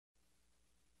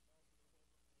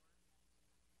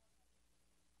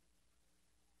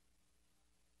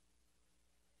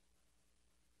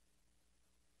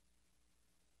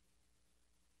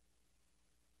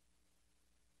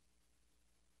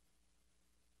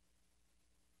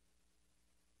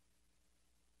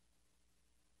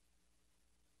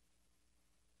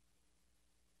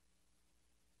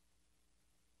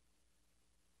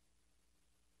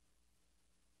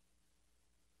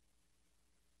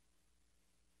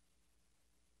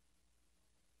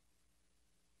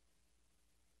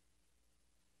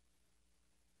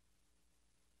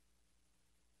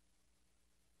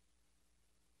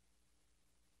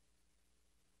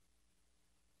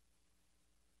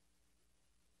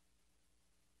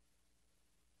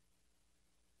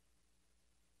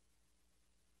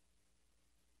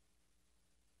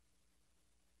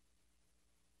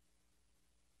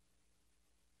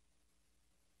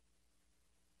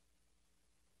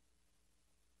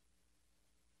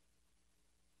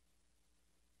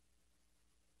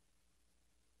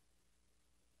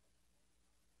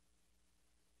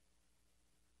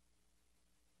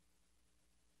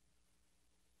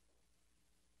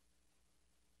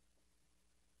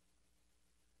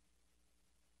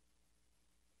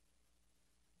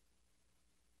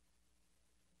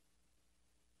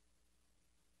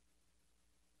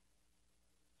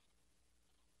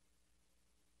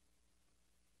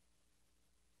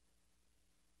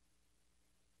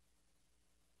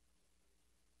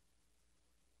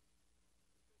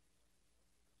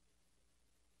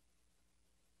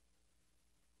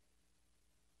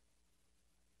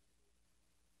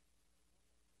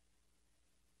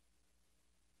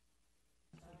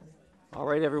All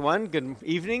right, everyone, good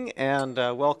evening and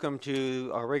welcome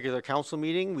to our regular council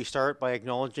meeting. We start by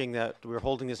acknowledging that we're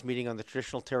holding this meeting on the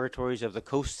traditional territories of the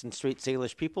Coast and Strait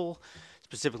Salish people,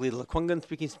 specifically the Lekwungen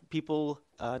speaking people,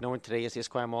 known today as the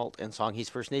Esquimalt and Songhees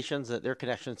First Nations, that their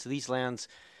connections to these lands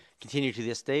continue to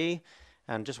this day.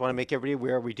 And just want to make everybody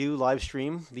aware we do live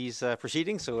stream these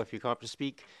proceedings, so if you come up to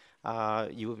speak,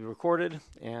 you will be recorded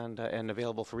and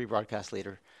available for rebroadcast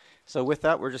later. So with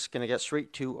that, we're just going to get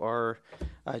straight to our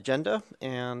agenda,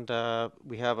 and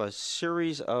we have a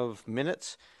series of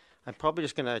minutes. I'm probably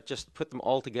just going to put them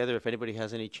all together. If anybody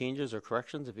has any changes or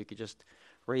corrections, if you could just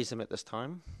raise them at this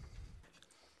time.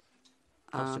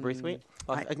 Councillor Braithwaite?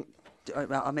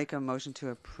 I'll make a motion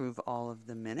to approve all of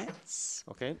the minutes.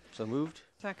 Okay, so moved.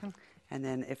 Second. And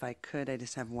then if I could, I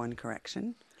just have one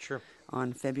correction. Sure.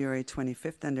 On February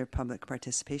 25th, under public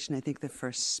participation, I think the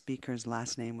first speaker's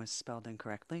last name was spelled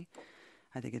incorrectly.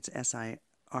 I think it's Sirois.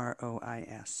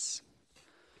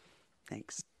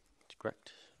 Thanks. That's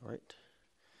correct. All right.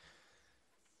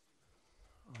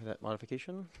 That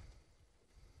modification.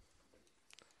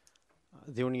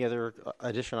 The only other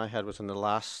addition I had was in the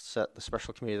last set, the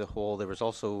special committee of the whole. There was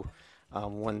also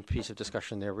one piece of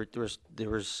discussion there. There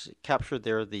was captured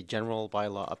there the general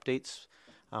bylaw updates,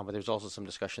 but there's also some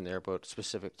discussion there about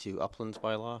specific to Uplands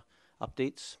bylaw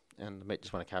updates, and I might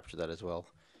just want to capture that as well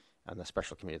on the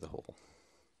special committee of the whole.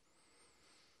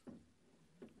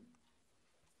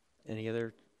 Any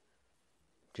other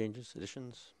changes,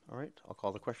 additions? All right, I'll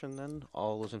call the question then.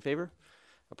 All those in favor?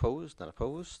 Opposed? Not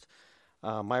opposed.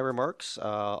 My remarks,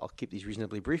 I'll keep these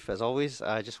reasonably brief as always.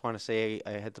 I just want to say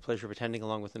I had the pleasure of attending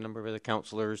along with a number of other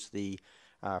councillors the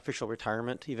official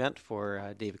retirement event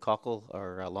for David Cockle,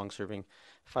 our long-serving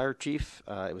fire chief.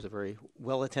 It was a very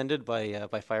well attended by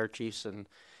fire chiefs and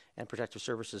protective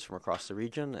services from across the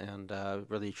region, and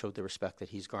really showed the respect that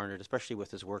he's garnered, especially with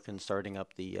his work in starting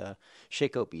up the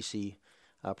Shakeout BC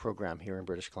program here in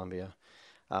British Columbia.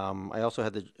 I also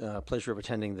had the pleasure of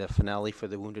attending the finale for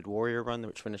the Wounded Warrior Run,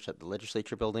 which finished at the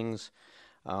legislature buildings,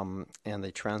 and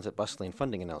the transit bus lane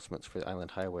funding announcements for the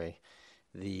Island Highway,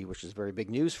 which is very big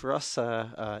news for us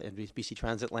in BC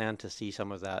Transit land to see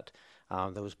some of that,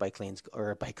 those bus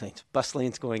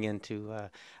lanes going into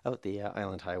out the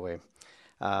Island Highway.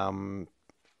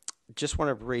 Just want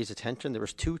to raise attention. There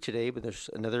was 2 today, but there's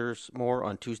another more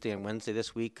on Tuesday and Wednesday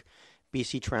this week.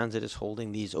 BC Transit is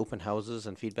holding these open houses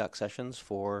and feedback sessions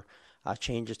for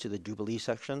changes to the Jubilee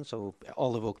section, so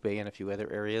all of Oak Bay and a few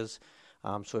other areas.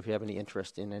 So if you have any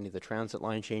interest in any of the transit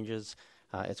line changes,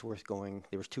 it's worth going.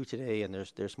 There was 2 today, and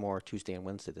there's more Tuesday and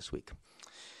Wednesday this week.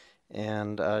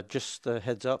 And just a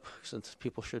heads up, since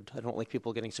I don't like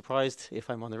people getting surprised if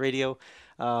I'm on the radio.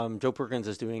 Joe Perkins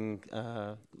is doing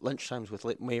lunchtimes with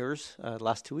mayors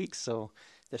last 2 weeks, so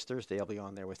this Thursday I'll be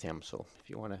on there with him. So if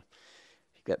you want to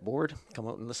get bored, come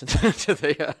out and listen to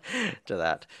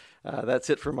that. That's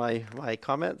it for my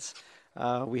comments.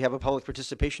 We have a public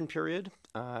participation period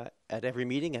at every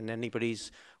meeting, and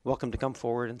anybody's welcome to come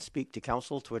forward and speak to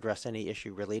council to address any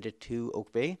issue related to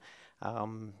Oak Bay.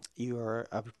 Your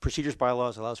procedures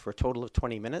bylaws allows for a total of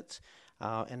 20 minutes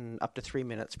and up to 3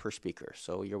 minutes per speaker.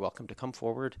 So you're welcome to come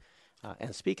forward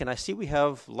and speak. And I see we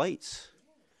have lights.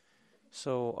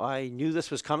 So I knew this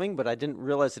was coming, but I didn't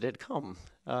realize it had come.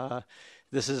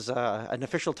 This is an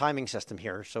official timing system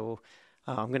here. So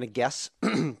I'm going to guess,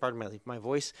 pardon my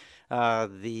voice,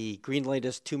 the green light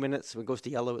is 2 minutes. When it goes to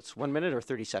yellow, it's 1 minute or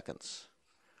 30 seconds?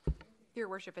 Your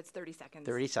worship, it's 30 seconds.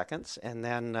 30 seconds. And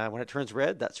then when it turns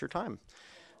red, that's your time.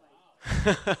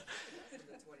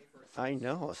 I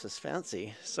know, this is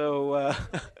fancy. So,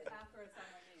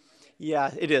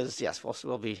 yeah, it is. Yes,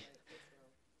 we'll be.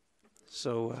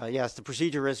 So, yes, the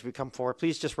procedure is we come forward.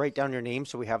 Please just write down your name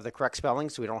so we have the correct spelling,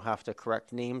 so we don't have to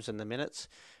correct names in the minutes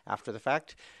after the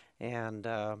fact. And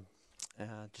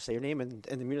just say your name and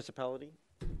the municipality.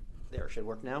 There, it should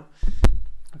work now.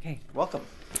 Okay. Welcome.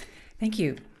 Thank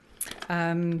you.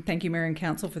 Thank you, Mayor and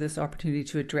Council, for this opportunity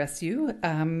to address you.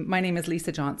 My name is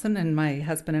Lisa Johnson, and my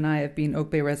husband and I have been Oak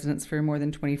Bay residents for more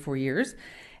than 24 years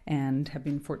and have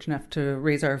been fortunate enough to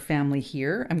raise our family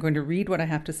here. I'm going to read what I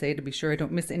have to say to be sure I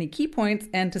don't miss any key points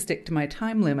and to stick to my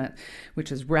time limit,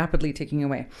 which is rapidly ticking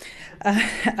away.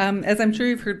 As I'm sure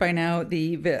you've heard by now,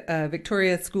 the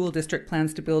Victoria School District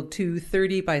plans to build 2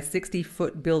 30 by 60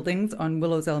 foot buildings on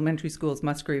Willows Elementary School's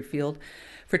Musgrave Field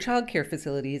for childcare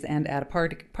facilities and at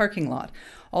a parking lot,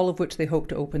 all of which they hope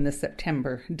to open this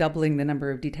September, doubling the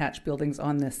number of detached buildings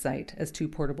on this site, as 2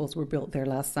 portables were built there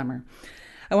last summer.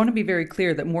 I want to be very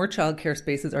clear that more childcare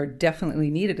spaces are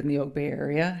definitely needed in the Oak Bay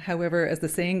area. However, as the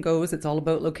saying goes, it's all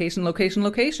about location, location,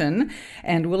 location.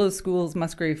 And Willow School's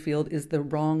Musgrave Field is the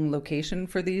wrong location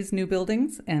for these new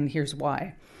buildings, and here's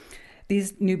why.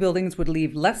 These new buildings would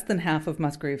leave less than half of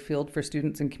Musgrave Field for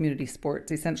students in community sports,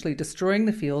 essentially destroying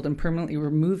the field and permanently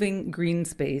removing green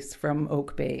space from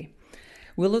Oak Bay.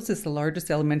 Willows is the largest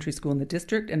elementary school in the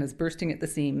district and is bursting at the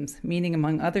seams, meaning,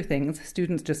 among other things,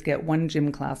 students just get one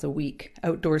gym class a week.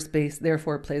 Outdoor space,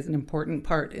 therefore, plays an important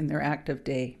part in their active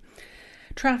day.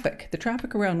 Traffic. The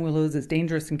traffic around Willows is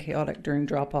dangerous and chaotic during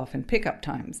drop-off and pick-up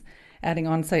times. Adding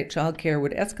on-site childcare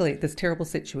would escalate this terrible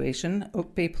situation.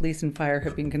 Oak Bay Police and Fire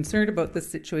have been concerned about this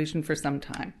situation for some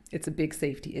time. It's a big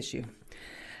safety issue.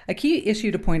 A key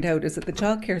issue to point out is that the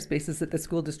childcare spaces that the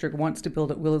school district wants to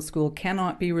build at Willow School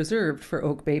cannot be reserved for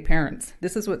Oak Bay parents.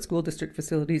 This is what school district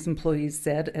facilities employees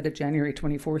said at a January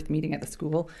 24th meeting at the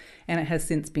school, and it has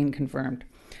since been confirmed.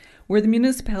 Where the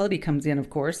municipality comes in,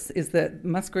 of course, is that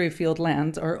Musgrave Field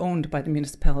lands are owned by the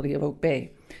municipality of Oak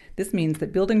Bay. This means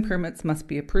that building permits must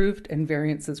be approved and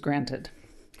variances granted.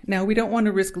 Now, we don't want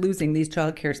to risk losing these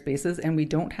childcare spaces, and we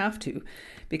don't have to,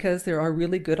 because there are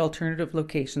really good alternative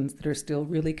locations that are still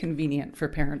really convenient for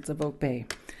parents of Oak Bay.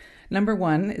 Number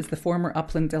one is the former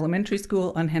Uplands Elementary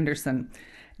School on Henderson,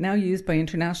 now used by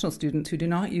international students who do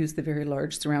not use the very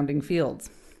large surrounding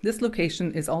fields. This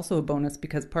location is also a bonus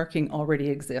because parking already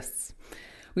exists.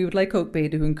 We would like Oak Bay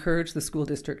to encourage the school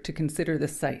district to consider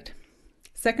this site.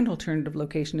 Second alternative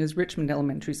location is Richmond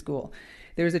Elementary School.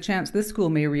 There is a chance this school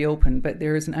may reopen, but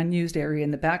there is an unused area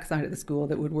in the backside of the school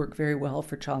that would work very well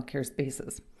for childcare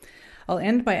spaces. I'll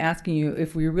end by asking you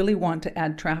if we really want to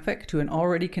add traffic to an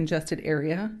already congested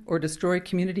area or destroy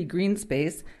community green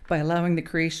space by allowing the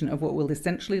creation of what will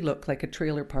essentially look like a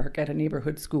trailer park at a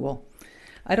neighborhood school.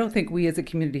 I don't think we as a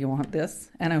community want this,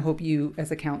 and I hope you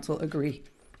as a council agree.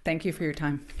 Thank you for your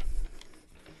time.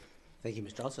 Thank you,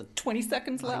 Ms. Johnson. 20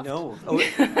 seconds left. I know. Oh,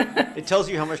 it tells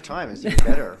you how much time is even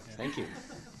better. Thank you.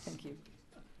 Thank you.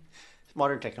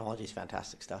 Modern technology is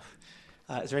fantastic stuff.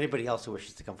 Is there anybody else who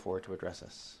wishes to come forward to address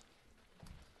us?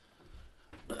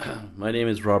 My name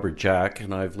is Robert Jack,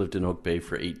 and I've lived in Oak Bay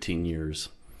for 18 years.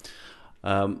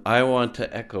 I want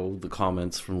to echo the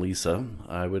comments from Lisa.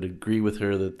 I would agree with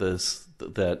her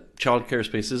that childcare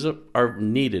spaces are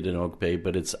needed in Oak Bay,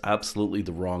 but it's absolutely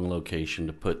the wrong location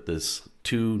to put this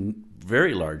two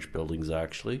very large buildings,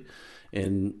 actually,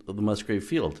 in the Musgrave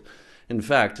Field. In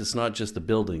fact, it's not just the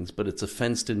buildings, but it's a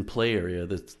fenced-in play area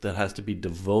that has to be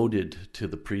devoted to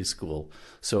the preschool,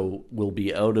 so will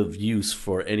be out of use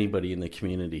for anybody in the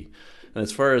community. And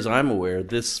as far as I'm aware,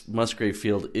 this Musgrave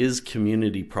Field is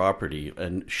community property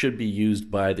and should be used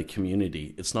by the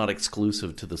community. It's not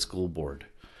exclusive to the school board.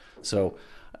 So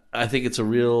I think it's a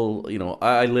real,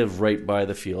 I live right by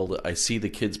the field. I see the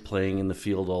kids playing in the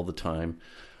field all the time.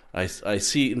 I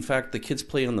see, in fact, the kids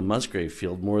play on the Musgrave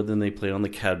Field more than they play on the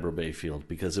Cadbro Bay Field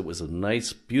because it was a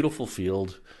nice, beautiful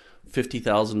field,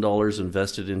 $50,000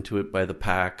 invested into it by the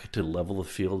PAC to level the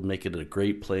field, make it a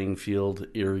great playing field,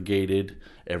 irrigated,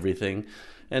 everything.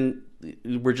 And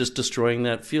we're just destroying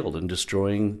that field and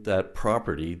destroying that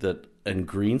property and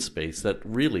green space that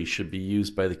really should be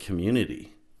used by the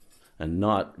community and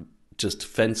not just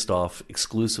fenced off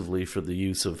exclusively for the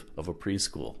use of a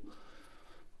preschool.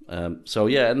 And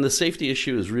the safety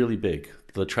issue is really big.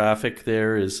 The traffic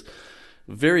there is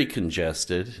very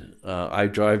congested. I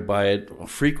drive by it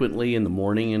frequently in the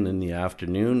morning and in the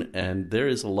afternoon, and there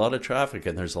is a lot of traffic,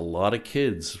 and there's a lot of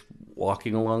kids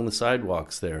walking along the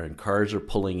sidewalks there, and cars are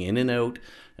pulling in and out,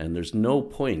 and there's no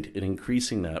point in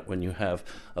increasing that when you have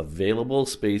available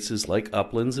spaces like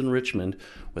Uplands and Richmond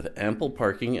with ample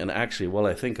parking. And actually, while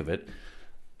I think of it,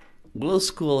 Willow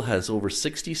School has over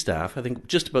 60 staff, I think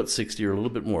just about 60 or a little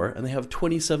bit more, and they have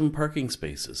 27 parking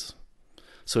spaces.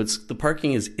 So the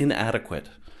parking is inadequate.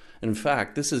 In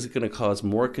fact, this is going to cause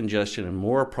more congestion and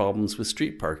more problems with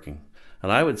street parking.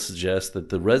 And I would suggest that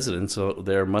the residents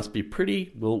there must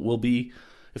be will be,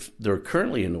 if they're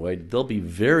currently annoyed, they'll be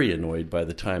very annoyed by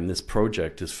the time this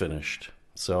project is finished.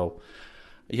 So,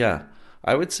 yeah,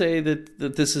 I would say that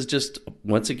this is just,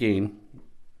 once again,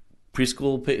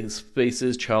 preschool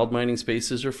spaces, child minding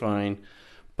spaces are fine,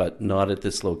 but not at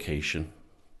this location.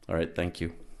 All right, thank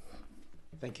you.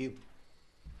 Thank you.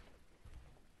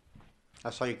 I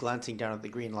saw you glancing down at the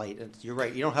green light, and you're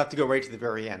right. You don't have to go right to the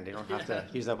very end. You don't have to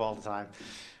use up all the time.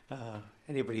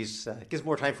 Gives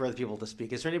more time for other people to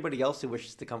speak. Is there anybody else who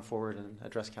wishes to come forward and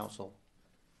address council?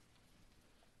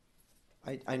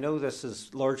 I know this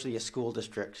is largely a school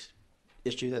district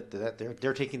issue that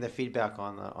they're taking the feedback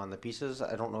on the pieces.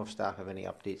 I don't know if staff have any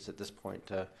updates at this point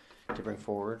to bring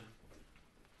forward.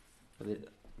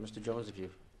 Mr. Jones, if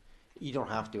you don't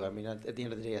have to. I mean, at the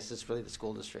end of the day, it's really the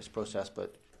school district's process,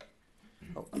 but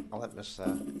I'll let Ms.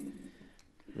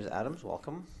 Adams,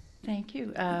 welcome. Thank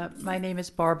you. My name is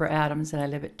Barbara Adams, and I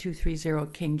live at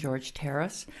 230 King George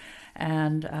Terrace.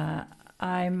 And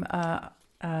I'm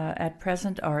at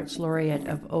present Arts Laureate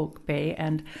of Oak Bay.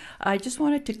 And I just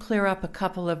wanted to clear up a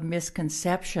couple of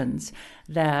misconceptions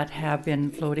that have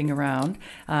been floating around.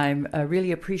 I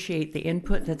really appreciate the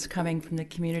input that's coming from the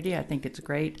community. I think it's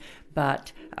great.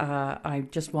 But I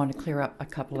just want to clear up a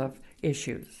couple of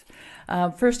issues.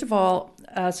 First of all,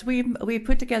 so we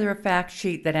put together a fact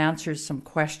sheet that answers some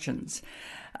questions.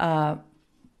 How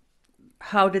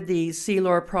did the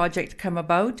CLOR project come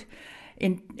about?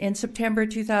 In September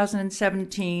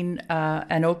 2017,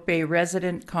 an Oak Bay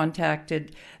resident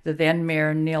contacted the then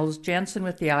Mayor Nils Jensen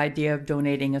with the idea of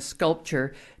donating a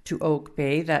sculpture to Oak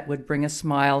Bay that would bring a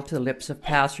smile to the lips of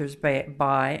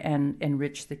passers-by and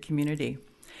enrich the community.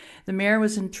 The Mayor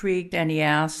was intrigued, and he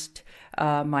asked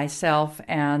myself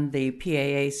and the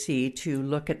PAAC to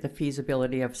look at the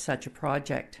feasibility of such a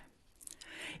project.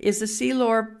 Is the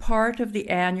CLOR part of the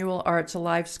annual Arts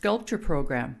Alive sculpture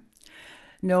program?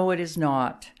 No, it is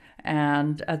not.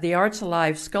 And the Arts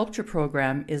Alive sculpture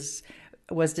program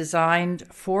was designed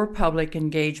for public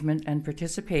engagement and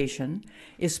participation,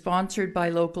 is sponsored by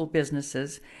local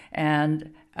businesses,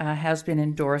 and has been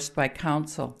endorsed by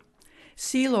council.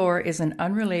 CLOR is an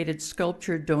unrelated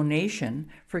sculpture donation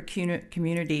for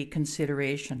community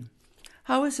consideration.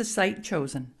 How is the site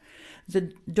chosen?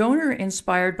 The donor,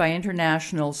 inspired by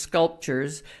international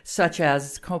sculptures such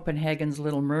as Copenhagen's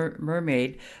Little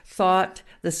Mermaid, thought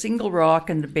the single rock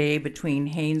in the bay between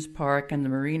Haynes Park and the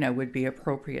marina would be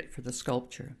appropriate for the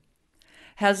sculpture.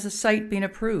 Has the site been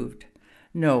approved?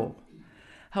 No.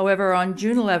 However, on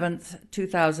June 11th,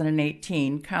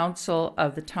 2018, Council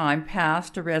of the time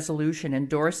passed a resolution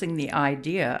endorsing the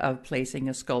idea of placing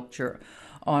a sculpture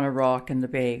on a rock in the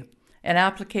bay. An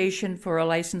application for a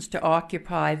license to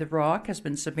occupy the rock has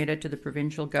been submitted to the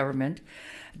provincial government,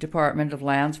 Department of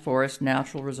Lands, Forests,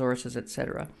 Natural Resources,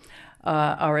 etc.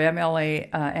 Our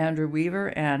MLA Andrew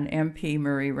Weaver and MP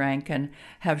Murray Rankin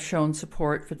have shown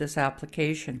support for this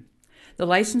application. The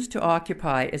license to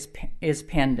occupy is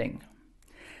pending.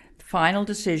 The final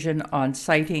decision on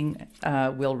siting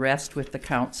will rest with the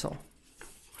council.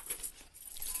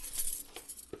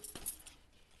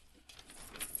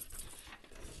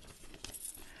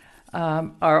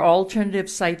 Are alternative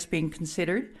sites being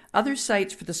considered? Other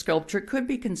sites for the sculpture could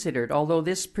be considered, although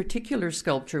this particular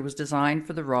sculpture was designed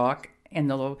for the rock in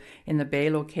the bay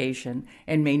location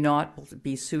and may not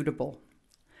be suitable.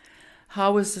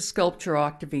 How was the sculpture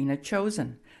Octavina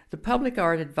chosen? The Public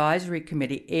Art Advisory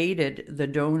Committee aided the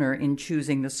donor in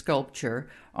choosing the sculpture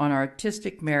on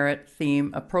artistic merit,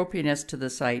 theme, appropriateness to the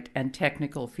site, and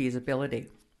technical feasibility.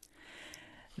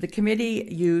 The committee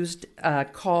used a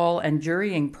call and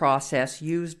jurying process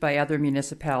used by other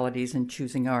municipalities in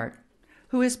choosing art.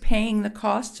 Who is paying the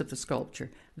costs of the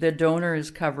sculpture? The donor is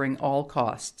covering all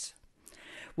costs.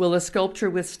 Will the sculpture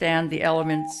withstand the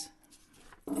elements?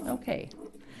 Okay.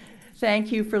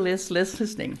 Thank you for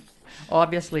listening.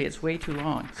 Obviously, it's way too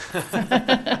long.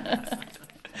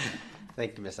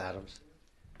 Thank you, Ms. Adams.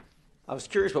 I was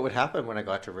curious what would happen when I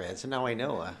got to red, so now I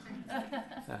know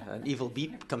an evil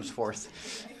beep comes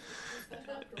forth.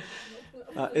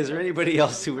 Is there anybody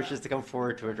else who wishes to come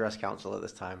forward to address council at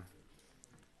this time?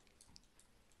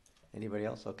 Anybody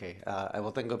else? Okay. I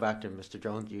will then go back to Mr.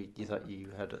 Jones. You thought you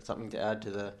had something to add to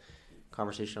the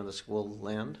conversation on the school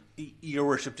land? Your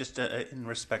Worship, just in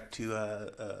respect to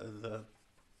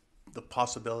the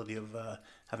possibility of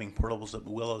having portables at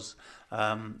Willows,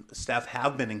 staff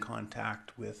have been in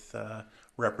contact with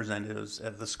representatives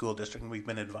of the school district, and we've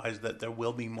been advised that there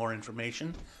will be more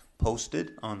information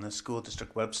posted on the school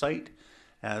district website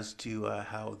as to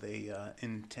how they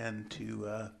intend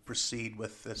to proceed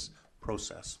with this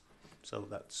process. So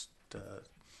that's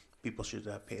people should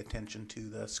pay attention to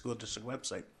the school district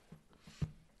website.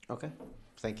 Okay,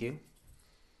 thank you.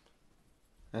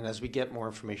 And as we get more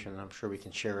information, I'm sure we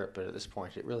can share it, but at this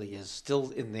point, it really is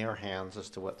still in their hands as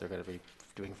to what they're going to be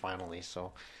doing finally.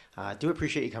 So I do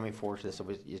appreciate you coming forward to this.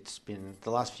 It's been the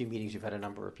last few meetings, we've had a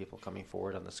number of people coming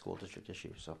forward on the school district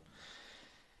issue. So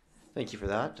thank you for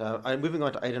that. Moving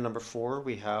on to item number 4,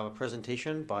 we have a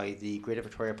presentation by the Greater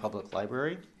Victoria Public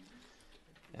Library.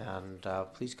 And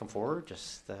please come forward.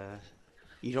 Just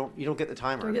you don't get the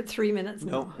timer. Do I get 3 minutes?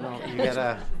 No, you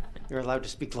get you're allowed to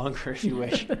speak longer if you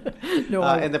wish. No,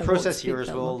 And the I process won't here is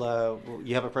speak that long.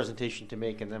 you have a presentation to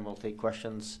make, and then we'll take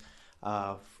questions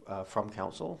from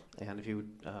council. And if you would,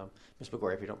 Ms.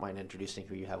 McGorry, if you don't mind introducing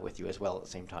who you have with you as well at the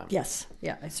same time. Yes,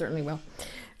 yeah, I certainly will.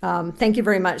 Thank you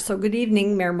very much. So good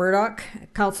evening, Mayor Murdoch,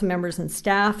 council members and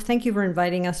staff. Thank you for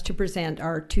inviting us to present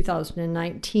our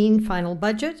 2019 final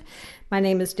budget. My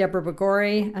name is Deborah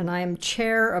Bagori, and I am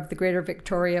chair of the Greater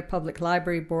Victoria Public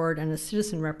Library Board and a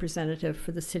citizen representative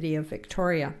for the City of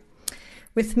Victoria.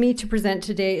 With me to present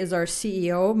today is our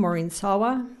CEO, Maureen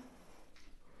Sawa,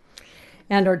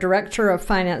 and our Director of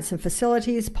Finance and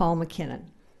Facilities, Paul McKinnon.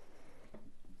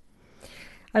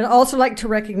 I'd also like to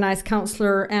recognize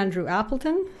Councillor Andrew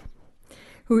Appleton,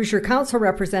 who is your council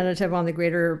representative on the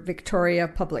Greater Victoria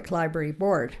Public Library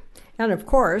Board. And of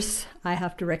course, I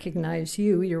have to recognize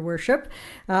you, Your Worship,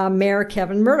 Mayor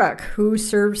Kevin Murdoch, who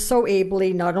serves so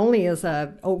ably not only as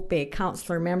a Oak Bay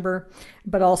councillor member,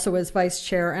 but also as vice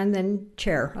chair and then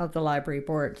chair of the library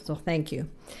board. So thank you.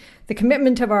 The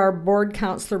commitment of our board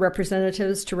councillor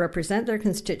representatives to represent their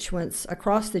constituents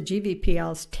across the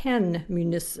GVPL's 10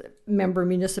 member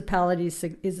municipalities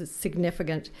is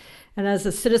significant. And as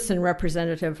a citizen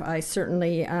representative, I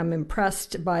certainly am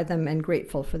impressed by them and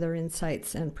grateful for their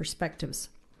insights and perspectives.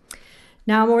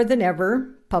 Now more than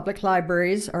ever, public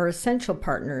libraries are essential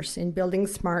partners in building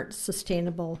smart,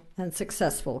 sustainable, and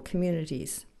successful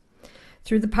communities.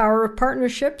 Through the power of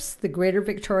partnerships, the Greater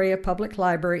Victoria Public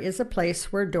Library is a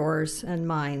place where doors and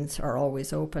minds are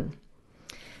always open.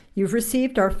 You've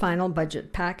received our final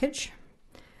budget package.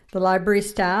 The library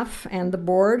staff and the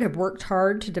board have worked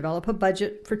hard to develop a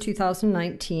budget for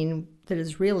 2019 that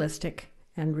is realistic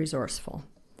and resourceful.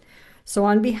 So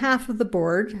on behalf of the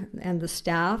board and the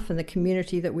staff and the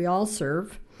community that we all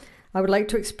serve, I would like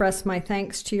to express my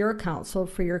thanks to your council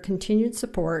for your continued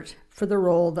support for the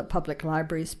role that public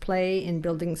libraries play in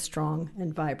building strong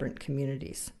and vibrant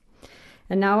communities.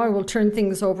 And now I will turn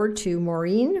things over to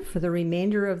Maureen for the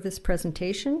remainder of this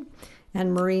presentation.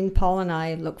 And Maureen, Paul, and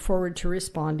I look forward to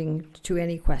responding to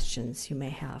any questions you may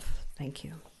have. Thank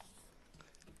you.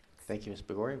 Thank you, Ms.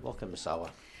 Bagori. Welcome, Ms. Sawa.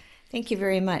 Thank you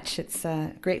very much. It's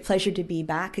a great pleasure to be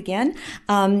back again.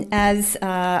 As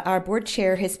our board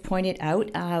chair has pointed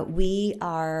out, we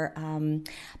are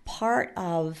part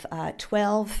of a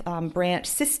 12-branch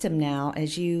system now.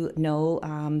 As you know,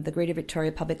 the Greater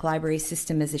Victoria Public Library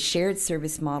system is a shared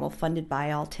service model funded by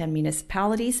all 10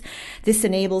 municipalities. This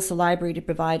enables the library to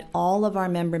provide all of our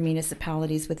member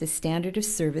municipalities with a standard of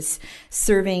service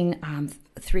serving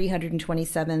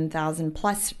 327,000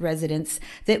 plus residents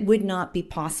that would not be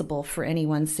possible for any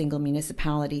one single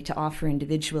municipality to offer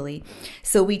individually.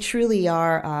 So we truly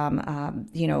are,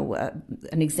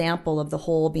 an example of the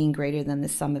whole being greater than the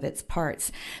sum of its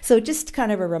parts. So just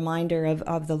kind of a reminder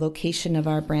of the location of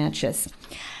our branches.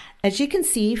 As you can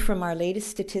see from our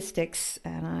latest statistics,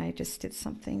 and I just did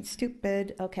something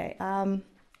stupid. Okay. Can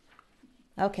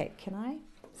I?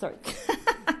 Sorry.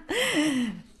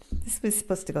 This was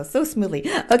supposed to go so smoothly.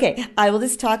 Okay, I will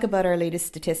just talk about our latest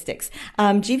statistics.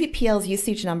 GVPL's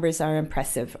usage numbers are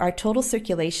impressive. Our total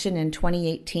circulation in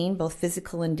 2018, both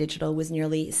physical and digital, was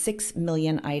nearly 6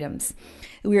 million items.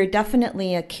 We are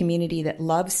definitely a community that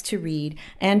loves to read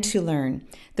and to learn.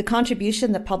 The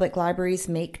contribution that public libraries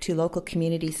make to local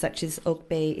communities such as Oak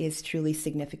Bay is truly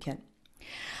significant.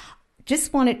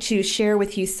 Just wanted to share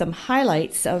with you some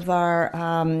highlights of our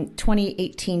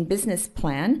 2018 business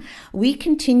plan. We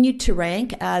continued to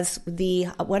rank as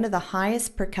one of the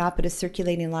highest per capita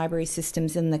circulating library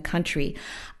systems in the country.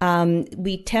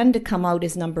 We tend to come out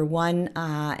as number one,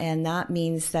 and that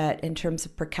means that in terms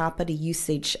of per capita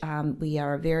usage, we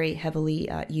are a very heavily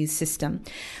used system.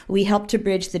 We helped to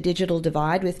bridge the digital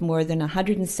divide with more than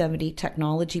 170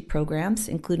 technology programs,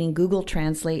 including Google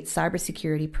Translate,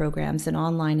 cybersecurity programs, and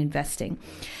online investing.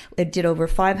 It did over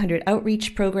 500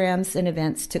 outreach programs and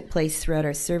events took place throughout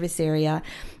our service area,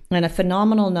 and a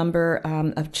phenomenal number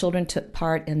of children took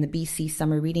part in the BC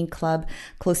Summer Reading Club,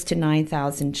 close to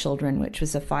 9,000 children, which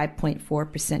was a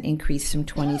 5.4% increase from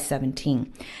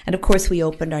 2017. And of course, we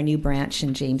opened our new branch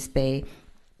in James Bay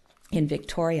in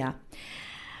Victoria.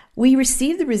 We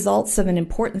received the results of an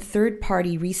important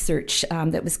third-party research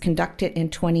that was conducted in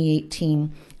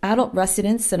 2018. Adult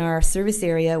residents in our service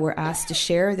area were asked to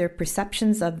share their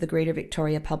perceptions of the Greater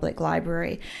Victoria Public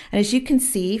Library. And as you can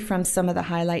see from some of the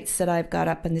highlights that I've got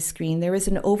up on the screen, there is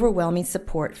an overwhelming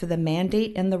support for the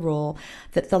mandate and the role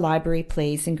that the library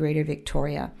plays in Greater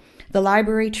Victoria. The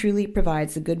library truly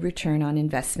provides a good return on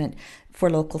investment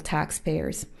for local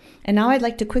taxpayers. And now I'd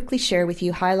like to quickly share with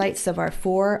you highlights of our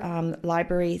 4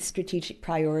 library strategic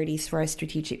priorities for our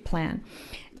strategic plan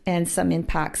and some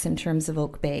impacts in terms of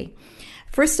Oak Bay.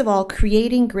 First of all,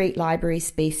 creating great library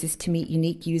spaces to meet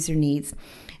unique user needs.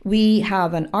 We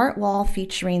have an art wall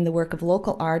featuring the work of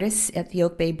local artists at the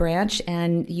Oak Bay branch,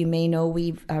 and you may know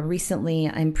we've recently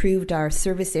improved our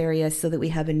service area so that we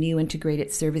have a new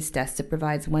integrated service desk that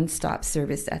provides one-stop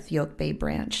service at the Oak Bay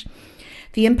branch.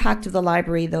 The impact of the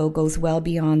library, though, goes well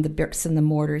beyond the bricks and the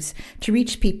mortars to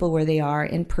reach people where they are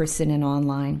in person and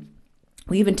online.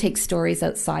 We even take stories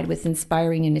outside with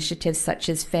inspiring initiatives such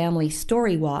as family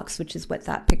story walks, which is what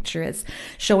that picture is,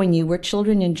 showing you where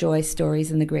children enjoy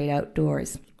stories in the great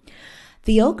outdoors.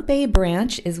 The Oak Bay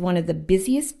branch is one of the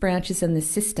busiest branches in the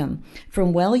system,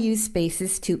 from well-used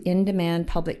spaces to in-demand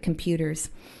public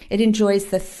computers. It enjoys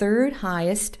the third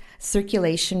highest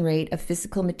circulation rate of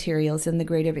physical materials in the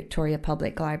Greater Victoria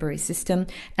Public Library system,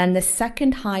 and the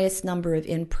second highest number of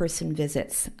in-person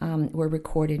visits were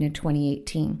recorded in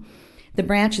 2018. The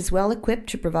branch is well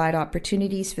equipped to provide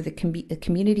opportunities for the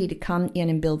community to come in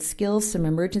and build skills from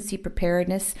emergency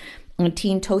preparedness and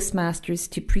teen Toastmasters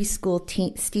to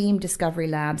preschool STEAM discovery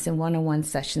labs and one-on-one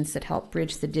sessions that help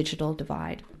bridge the digital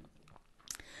divide.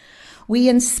 We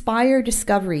inspire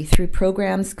discovery through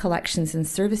programs, collections, and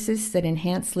services that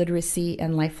enhance literacy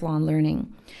and lifelong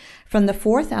learning. From the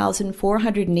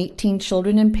 4,418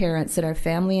 children and parents at our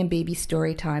family and baby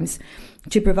story times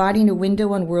to providing a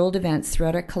window on world events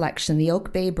throughout our collection, the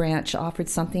Oak Bay branch offered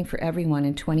something for everyone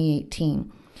in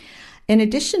 2018. In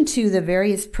addition to the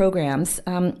various programs,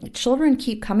 children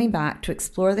keep coming back to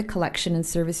explore the collection and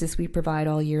services we provide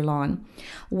all year long.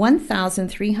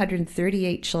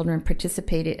 1,338 children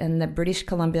participated in the British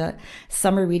Columbia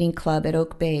Summer Reading Club at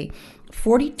Oak Bay,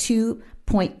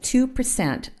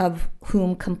 42.2% of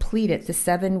whom completed the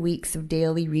 7 weeks of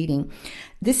daily reading.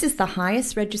 This is the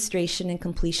highest registration and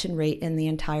completion rate in the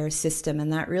entire system,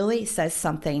 and that really says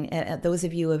something. Those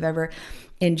of you who have ever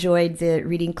enjoyed the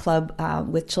reading club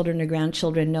with children or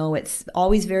grandchildren know it's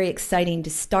always very exciting to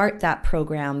start that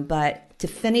program, but to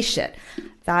finish it,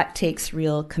 that takes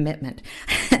real commitment.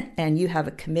 And you have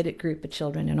a committed group of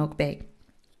children in Oak Bay.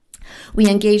 We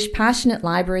engage passionate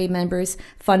library members,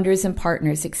 funders, and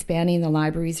partners, expanding the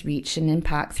library's reach and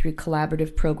impact through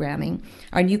collaborative programming.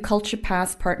 Our new Culture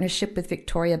Pass partnership with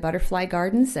Victoria Butterfly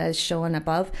Gardens, as shown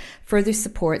above, further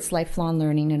supports lifelong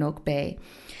learning in Oak Bay.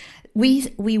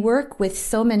 We work with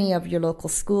so many of your local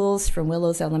schools, from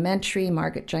Willows Elementary,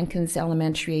 Margaret Jenkins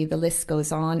Elementary, the list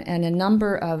goes on, and a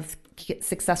number of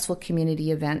successful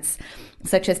community events,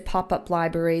 such as pop-up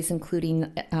libraries,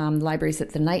 including libraries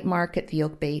at the Night Market, the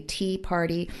Oak Bay Tea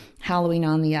Party, Halloween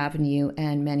on the Avenue,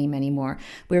 and many, many more.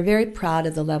 We're very proud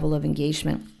of the level of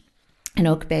engagement in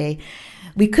Oak Bay.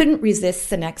 We couldn't resist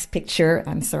the next picture.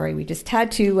 I'm sorry, we just had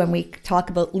to when we talk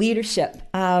about leadership.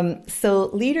 So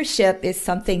leadership is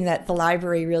something that the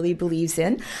library really believes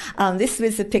in. This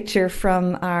was a picture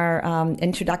from our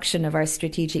introduction of our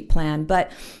strategic plan,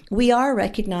 but we are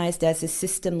recognized as a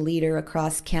system leader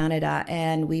across Canada,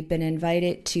 and we've been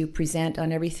invited to present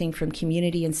on everything from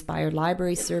community-inspired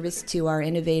library service to our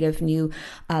innovative new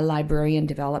librarian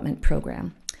development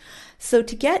program. So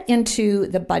to get into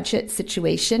the budget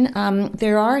situation,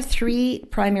 there are 3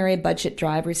 primary budget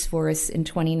drivers for us in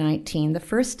 2019. The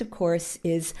first, of course,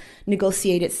 is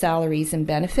negotiated salaries and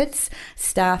benefits.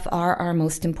 Staff are our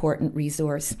most important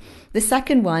resource. The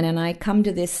second one, and I come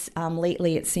to this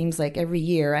lately, it seems like every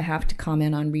year I have to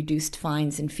comment on reduced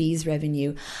fines and fees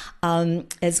revenue.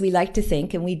 As we like to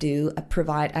think, and we do,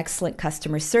 provide excellent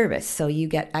customer service. So you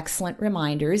get excellent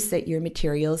reminders that your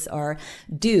materials are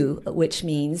due, which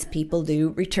means people do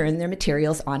return their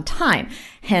materials on time.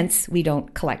 Hence, we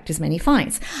don't collect as many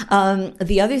fines.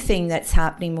 The other thing that's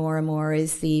happening more and more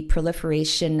is the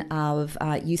proliferation of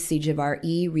usage of our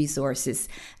e-resources.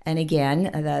 And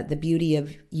again, the beauty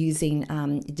of using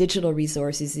digital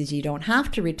resources is you don't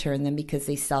have to return them because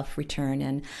they self-return.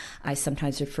 And I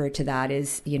sometimes refer to that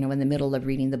as, in the middle of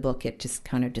reading the book, it just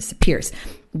kind of disappears.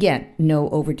 Again, no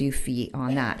overdue fee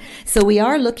on that. So we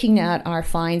are looking at our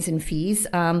fines and fees.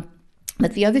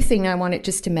 But the other thing I wanted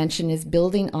just to mention is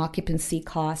building occupancy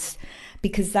costs,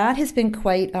 because that has been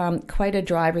quite a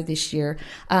driver this year.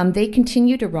 They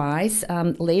continue to rise.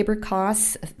 Labor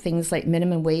costs, things like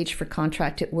minimum wage for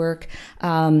contracted work,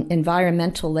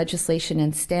 environmental legislation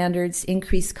and standards,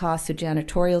 increased costs of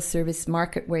janitorial service,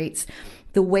 market rates,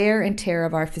 the wear and tear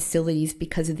of our facilities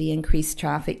because of the increased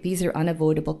traffic. These are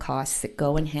unavoidable costs that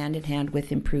go in hand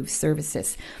with improved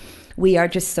services. We are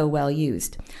just so well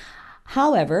used.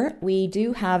 However, we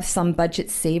do have some budget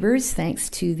savers thanks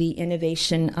to the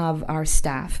innovation of our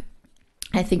staff.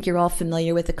 I think you're all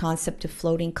familiar with the concept of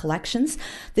floating collections.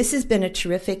 This has been a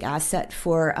terrific asset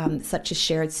for such a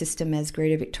shared system as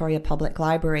Greater Victoria Public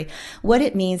Library. What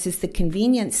it means is the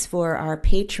convenience for our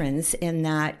patrons in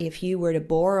that if you were to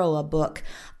borrow a book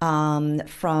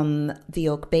from the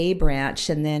Oak Bay branch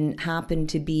and then happen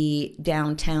to be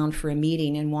downtown for a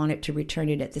meeting and wanted to return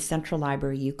it at the Central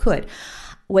Library, you could.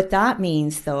 What that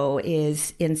means, though,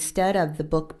 is instead of the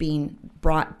book being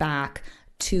brought back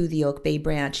to the Oak Bay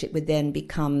branch, it would then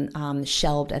become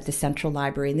shelved at the Central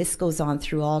Library. And this goes on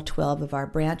through all 12 of our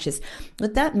branches.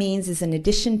 What that means is in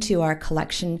addition to our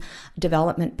collection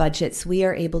development budgets, we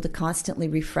are able to constantly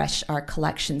refresh our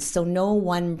collections. So no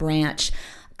one branch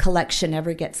collection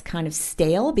ever gets kind of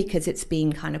stale because it's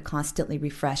being kind of constantly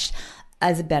refreshed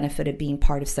as a benefit of being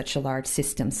part of such a large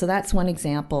system. So that's one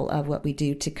example of what we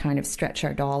do to kind of stretch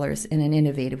our dollars in an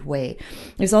innovative way.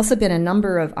 There's also been a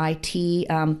number of IT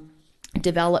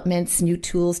developments, new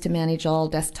tools to manage all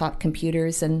desktop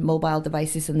computers and mobile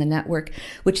devices in the network,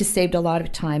 which has saved a lot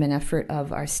of time and effort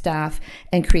of our staff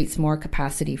and creates more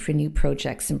capacity for new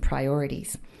projects and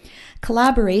priorities.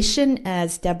 Collaboration,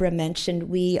 as Deborah mentioned,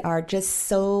 we are just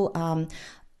so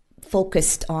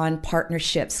focused on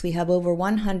partnerships. We have over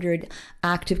 100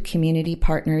 active community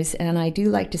partners, and I do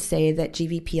like to say that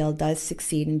GVPL does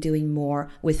succeed in doing more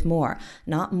with more.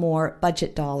 Not more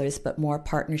budget dollars, but more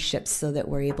partnerships so that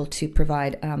we're able to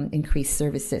provide increased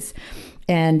services.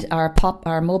 And our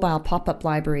mobile pop-up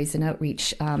libraries and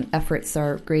outreach efforts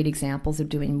are great examples of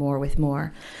doing more with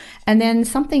more. And then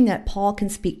something that Paul can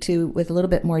speak to with a little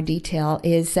bit more detail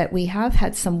is that we have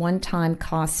had some one-time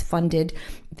costs funded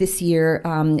this year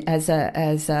as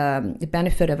a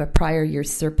benefit of a prior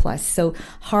year's surplus. So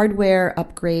hardware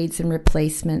upgrades and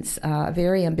replacements, a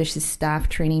very ambitious staff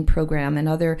training program, and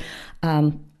other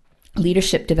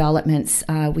leadership developments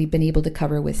we've been able to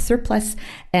cover with surplus.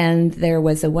 And there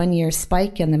was a one-year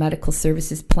spike in the medical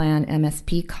services plan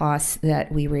MSP costs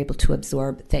that we were able to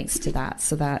absorb thanks to that.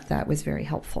 So that was very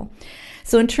helpful.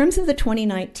 So in terms of the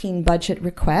 2019 budget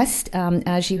request,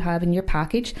 as you have in your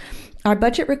package, our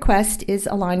budget request is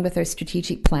aligned with our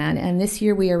strategic plan, and this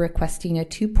year we are requesting a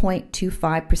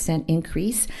 2.25%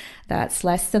 increase. That's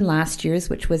less than last year's,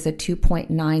 which was a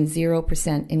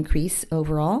 2.90% increase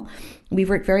overall.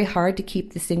 We've worked very hard to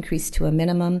keep this increase to a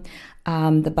minimum.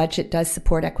 The budget does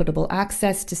support equitable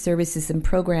access to services and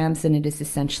programs, and it is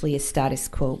essentially a status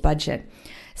quo budget.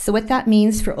 So what that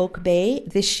means for Oak Bay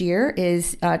this year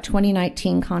is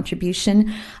 2019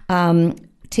 contribution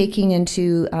taking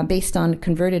into, based on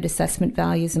converted assessment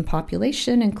values and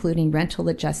population, including rental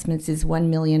adjustments, is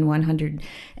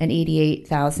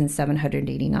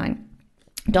 $1,188,789.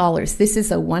 This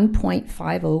is a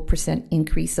 1.50%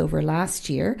 increase over last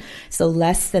year, so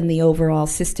less than the overall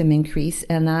system increase,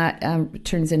 and that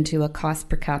turns into a cost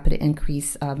per capita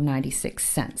increase of 96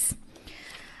 cents.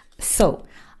 So,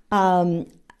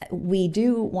 we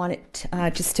do want it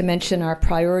just to mention our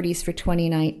priorities for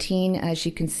 2019. As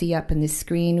you can see up in the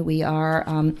screen, we are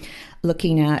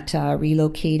looking at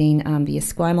relocating the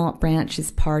Esquimalt branch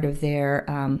as part of their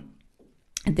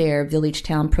Village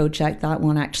Town project. That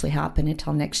won't actually happen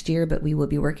until next year, but we will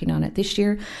be working on it this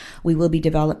year. We will be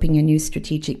developing a new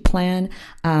strategic plan.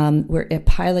 We're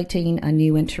piloting a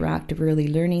new interactive early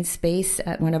learning space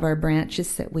at one of our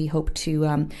branches that we hope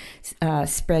to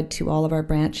spread to all of our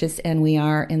branches, and we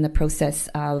are in the process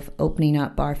of opening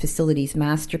up our facilities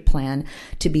master plan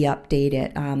to be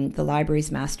updated. The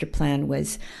library's master plan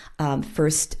was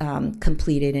first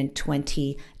completed in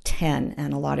 2010,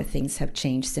 and a lot of things have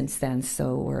changed since then,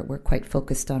 so we're quite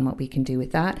focused on what we can do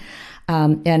with that.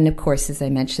 And of course, as I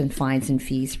mentioned, fines and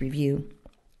fees review.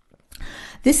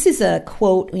 This is a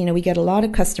quote. We get a lot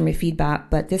of customer feedback,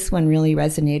 but this one really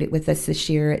resonated with us this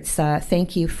year. It's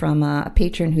thank you from a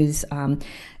patron who's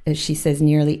she says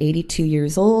nearly 82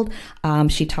 years old.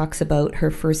 She talks about her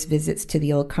first visits to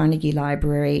the old Carnegie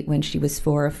Library when she was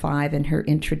 4 or 5, and her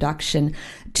introduction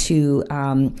to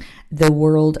the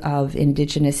world of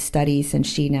Indigenous studies, and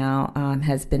she now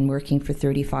has been working for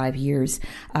 35 years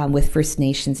with First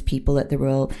Nations people at the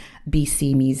Royal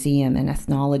BC Museum in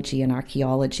Ethnology and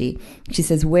Archaeology. She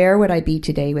says, "Where would I be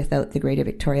today without the Greater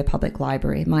Victoria Public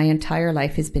Library? My entire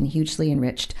life has been hugely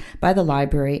enriched by the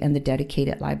library and the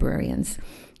dedicated librarians.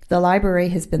 The library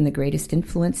has been the greatest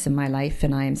influence in my life,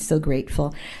 and I am so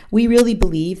grateful. We really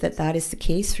believe that that is the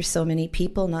case for so many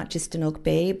people, not just in Oak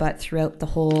Bay, but throughout the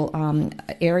whole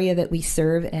area that we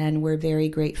serve, and we're very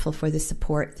grateful for the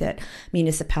support that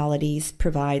municipalities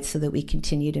provide so that we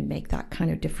continue to make that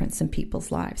kind of difference in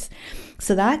people's lives.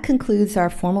 So that concludes our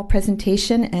formal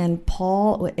presentation, and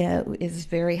Paul is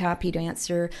very happy to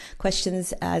answer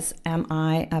questions, as am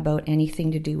I, about anything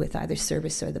to do with either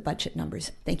service or the budget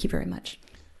numbers. Thank you very much.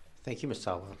 Thank you, Ms.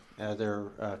 Salwa. Are there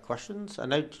questions?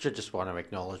 And I should just want to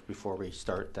acknowledge before we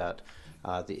start that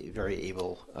the very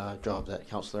able job that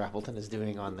Councillor Appleton is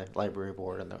doing on the library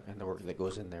board and the work that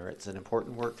goes in there. It's an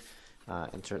important work,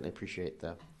 and certainly appreciate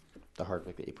the hard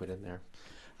work that you put in there.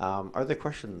 Are there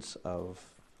questions of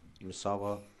Ms.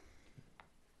 Salwa?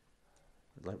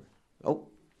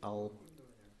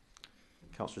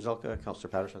 Councillor Zelka, Councillor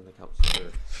Patterson, and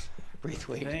Councillor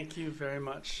Braithwaite. Thank you very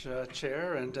much,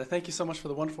 Chair, and thank you so much for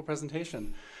the wonderful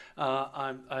presentation.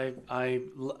 I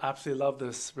absolutely love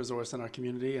this resource in our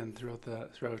community and throughout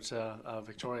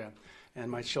Victoria, and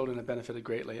my children have benefited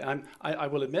greatly. I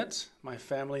will admit, my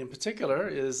family in particular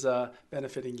is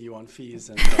benefiting you on fees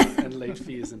and late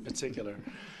fees in particular.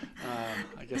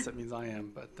 I guess that means I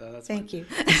am, but that's Thank fine. you.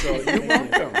 So you're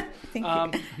welcome.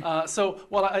 Thank you. So,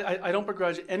 while I don't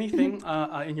begrudge anything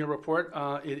in your report,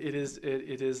 it is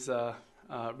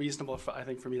reasonable, I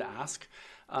think, for me to ask.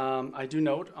 I do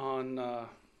note on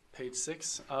page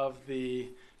 6 of the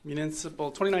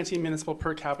 2019 municipal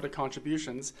per capita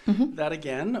contributions that,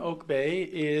 again, Oak Bay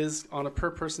is, on a per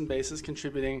person basis,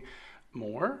 contributing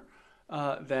more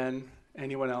than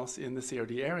anyone else in the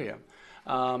CRD area.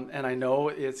 And I know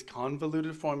it's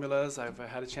convoluted formulas. I've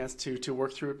had a chance to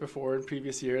work through it before in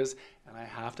previous years, and I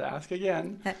have to ask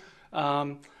again.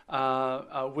 With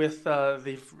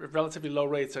the relatively low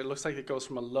rates, it looks like it goes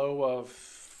from a low of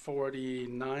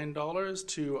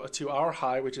 $49 to our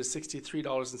high, which is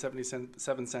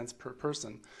 $63.77 per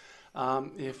person.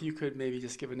 If you could maybe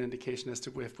just give an indication as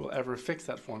to if we'll ever fix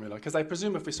that formula, because I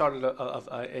presume if we started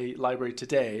a library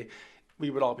today,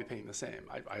 we would all be paying the same,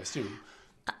 I assume.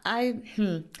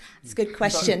 It's a good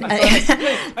question.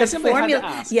 I simply had to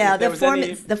ask. Yeah, the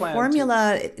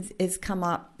formula is come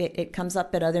up. It comes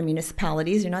up at other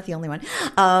municipalities. You're not the only one.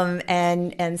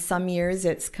 And some years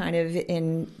it's kind of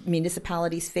in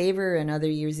municipalities' favor, and other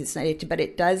years it's not. But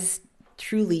it does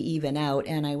truly even out.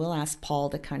 And I will ask Paul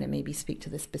to kind of maybe speak to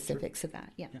the specifics of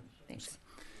that. Yeah. Thanks.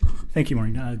 Thank you,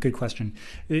 Maureen. Good question.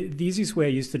 The easiest way I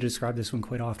used to describe this one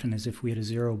quite often is if we had a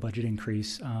zero budget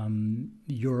increase,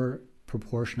 your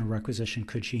proportion of requisition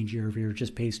could change year over year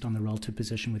just based on the relative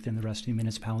position within the rest of the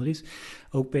municipalities.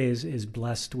 Oak Bay is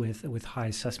blessed with high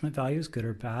assessment values, good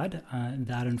or bad.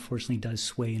 That unfortunately does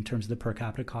sway in terms of the per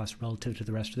capita cost relative to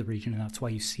the rest of the region, and that's why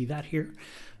you see that here.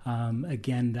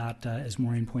 Again, that, as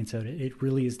Maureen points out, it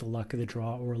really is the luck of the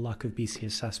draw or luck of BC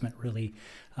assessment, really,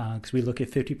 because we look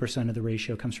at 50% of the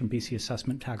ratio comes from BC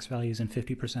assessment tax values and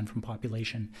 50% from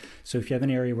population. So if you have an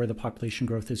area where the population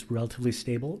growth is relatively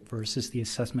stable versus the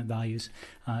assessment values,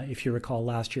 if you recall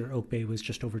last year, Oak Bay was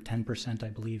just over 10%, I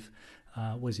believe,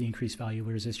 was the increased value,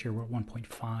 whereas this year we're at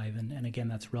 1.5, and again,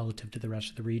 that's relative to the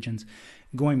rest of the regions.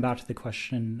 Going back to the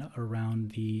question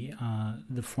around the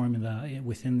formula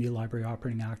within the Library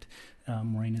Operating Act,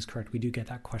 Maureen is correct. We do get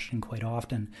that question quite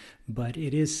often, but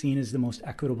it is seen as the most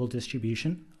equitable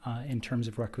distribution in terms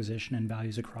of requisition and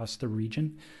values across the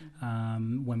region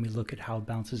when we look at how it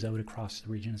bounces out across the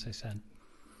region, as I said.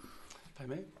 If I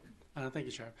may. Thank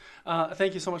you, Chair.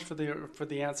 Thank you so much for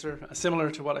the answer. Similar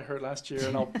to what I heard last year,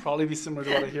 and I'll probably be similar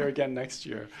to what I hear again next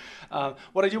year.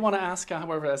 What I do want to ask,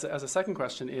 however, as a second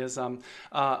question is,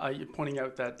 you're pointing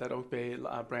out that Oak Bay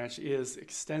branch is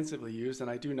extensively used, and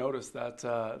I do notice that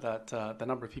the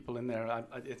number of people in there,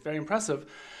 it's very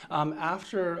impressive.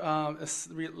 After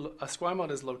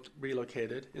Esquimalt is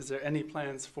relocated, is there any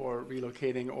plans for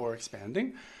relocating or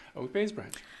expanding Oak Bay's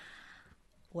branch?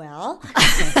 Well,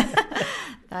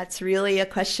 that's really a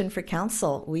question for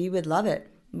council. We would love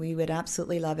it. We would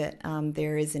absolutely love it.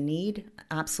 There is a need.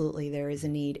 Absolutely, there is a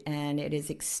need, and it is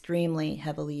extremely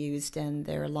heavily used. And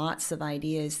there are lots of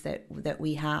ideas that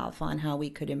we have on how we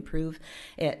could improve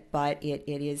it. But it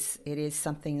is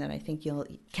something that I think you'll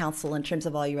council in terms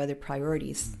of all your other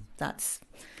priorities. That's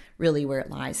really where it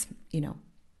lies.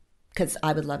 Because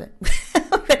I would love it.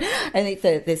 I think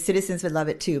the citizens would love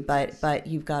it too, but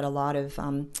you've got a lot of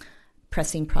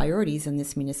pressing priorities in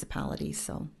this municipality.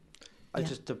 So, yeah.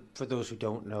 For those who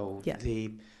don't know, yeah.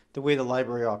 the way the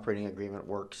library operating agreement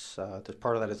works,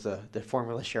 part of that is the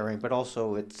formula sharing, but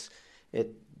also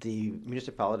the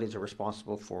municipalities are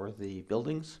responsible for the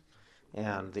buildings,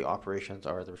 and the operations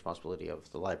are the responsibility of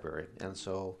the library. And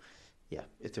so, Yeah,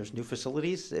 if there's new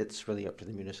facilities, it's really up to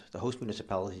the host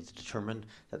municipality to determine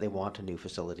that they want a new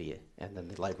facility, and then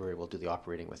the library will do the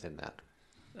operating within that.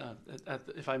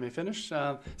 If I may finish.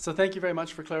 So thank you very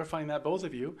much for clarifying that, both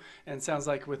of you. And sounds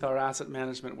like with our asset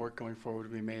management work going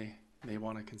forward, we may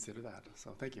want to consider that.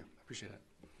 So thank you. I appreciate it.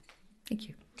 Thank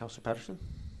you. Councillor Patterson?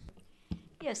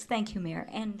 Yes, thank you, Mayor,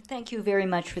 and thank you very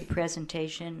much for the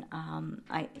presentation.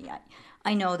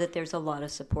 I know that there's a lot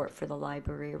of support for the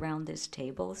library around this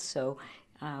table, so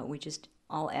we just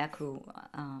all echo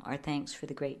our thanks for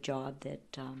the great job that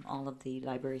all of the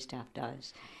library staff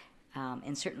does.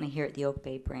 And certainly here at the Oak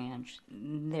Bay branch,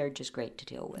 they're just great to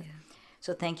deal with. Yeah.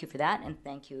 So thank you for that, and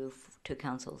thank you to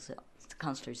Councillor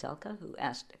Zelka, who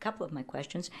asked a couple of my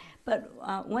questions. But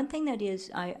one thing that is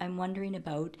I'm wondering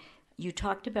about, you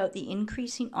talked about the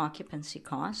increasing occupancy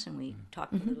costs, and we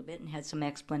talked a little bit and had some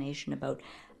explanation about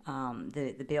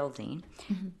the building.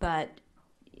 But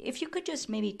if you could just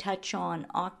maybe touch on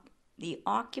the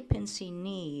occupancy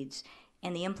needs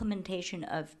and the implementation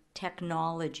of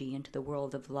technology into the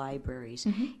world of libraries.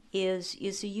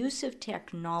 Is the use of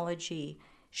technology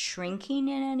shrinking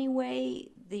in any way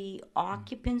the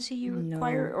occupancy you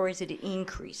require, or is it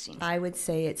increasing? I would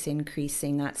say it's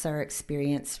increasing. That's our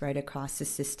experience right across the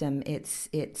system. It's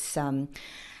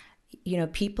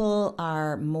people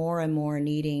are more and more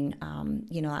needing,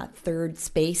 a third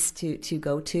space to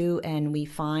go to, and we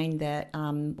find that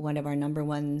one of our number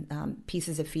one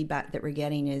pieces of feedback that we're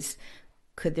getting is,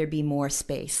 could there be more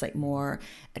space, like more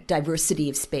diversity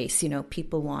of space?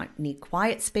 People need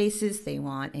quiet spaces, they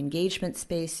want engagement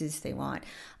spaces, they want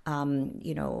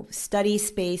study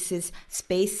spaces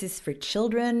for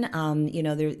children.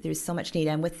 There's so much need,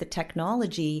 and with the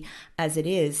technology as it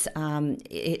is,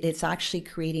 it's actually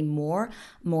creating more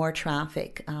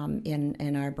traffic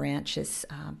in our branches,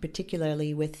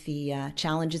 particularly with the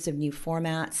challenges of new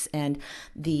formats and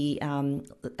the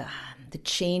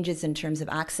changes in terms of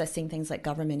accessing things like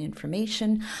government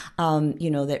information.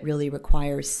 That really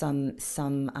requires some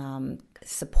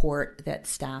support that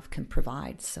staff can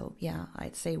provide. So yeah,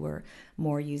 I'd say we're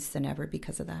more used than ever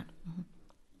because of that.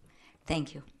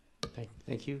 Thank you.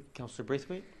 Thank you. Councillor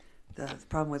Braithwaite? The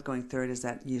problem with going third is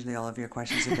that usually all of your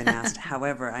questions have been asked.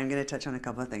 However, I'm going to touch on a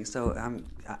couple of things. So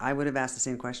I would have asked the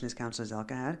same question as Councillor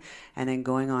Zelka had, and then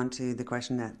going on to the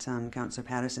question that Councillor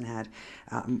Patterson had,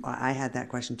 I had that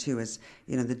question too, is,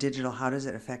 the digital, how does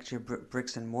it affect your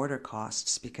bricks and mortar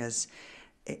costs? Because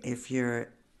if you're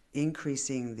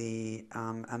increasing the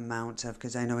amount of,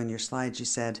 because I know in your slides you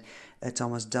said it's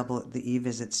almost double the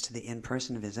e-visits to the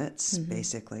in-person visits,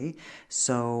 basically.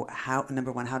 So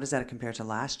number one, how does that compare to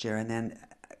last year? And then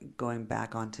going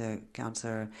back onto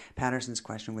Councillor Patterson's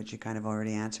question, which you kind of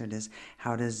already answered, is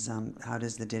how does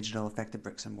the digital affect the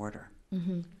bricks and mortar?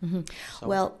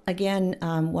 Well, again,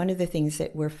 one of the things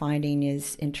that we're finding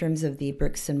is, in terms of the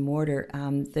bricks and mortar,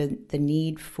 the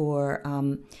need for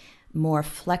more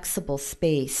flexible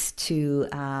space to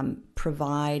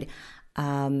provide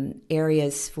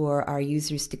areas for our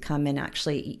users to come in.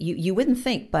 Actually, you wouldn't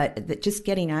think, but that just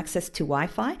getting access to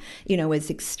Wi-Fi, is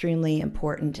extremely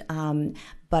important.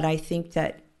 But I think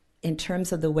that in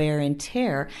terms of the wear and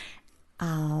tear,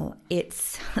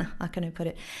 it's, how can I put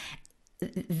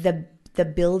it? The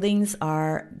buildings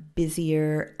are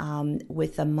busier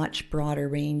with a much broader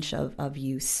range of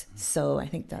use. So I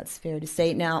think that's fair to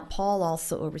say. Now, Paul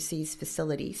also oversees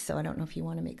facilities, so I don't know if you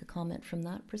want to make a comment from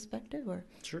that perspective, or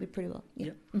sure. Pretty well.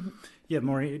 Yeah. Yeah,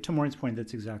 to Maureen's point,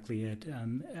 that's exactly it.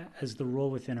 As the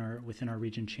role within our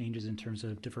region changes in terms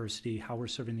of diversity, how we're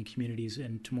serving the communities,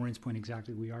 and to Maureen's point,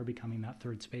 exactly, we are becoming that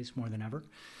third space more than ever.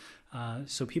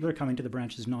 So people are coming to the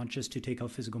branches not just to take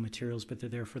out physical materials, but they're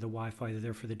there for the Wi-Fi, they're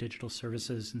there for the digital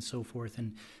services and so forth.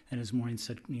 And as Maureen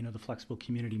said, the flexible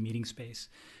community meeting space.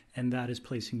 And that is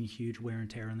placing a huge wear and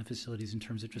tear on the facilities in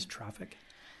terms of just traffic.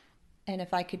 And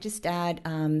if I could just add,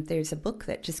 there's a book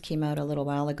that just came out a little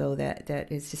while ago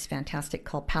that is just fantastic,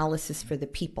 called Palaces for the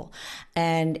People.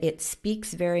 And it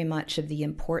speaks very much of the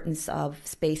importance of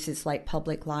spaces like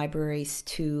public libraries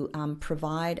to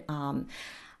provide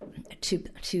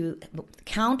to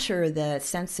counter the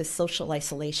sense of social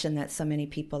isolation that so many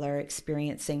people are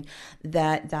experiencing,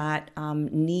 that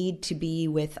need to be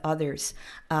with others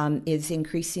is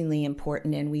increasingly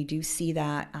important, and we do see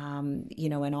that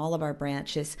in all of our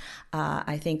branches.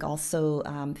 I think also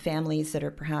families that are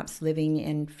perhaps living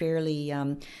in fairly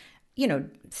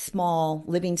small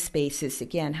living spaces,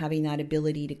 again, having that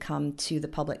ability to come to the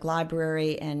public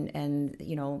library and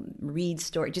read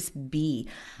story, just be,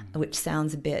 which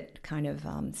sounds a bit kind of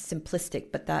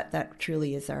simplistic, but that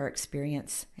truly is our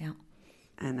experience. Yeah.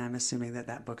 And I'm assuming that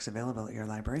that book's available at your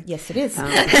library. Yes, it is.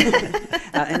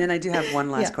 And then I do have one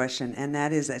last Yeah. question, and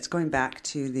that is, it's going back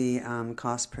to the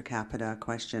cost per capita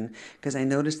question, because I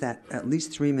noticed that at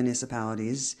least 3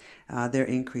 municipalities, their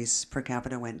increase per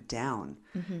capita went down.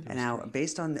 And now,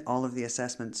 based on all of the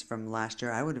assessments from last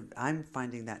year, I'm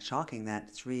finding that shocking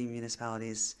that 3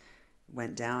 municipalities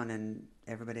went down and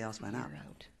everybody else went up.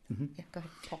 Yeah, go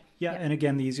ahead, Paul. Yeah, and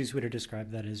again, the easiest way to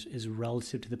describe that is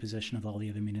relative to the position of all the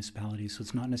other municipalities. So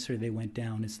it's not necessarily they went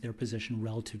down, it's their position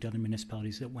relative to other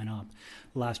municipalities that went up.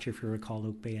 Last year, if you recall,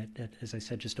 Oak Bay, at as I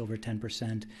said, just over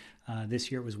 10%.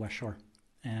 This year it was West Shore.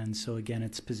 And so again,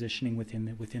 it's positioning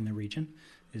within the region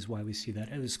is why we see that.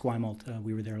 It was Esquimalt,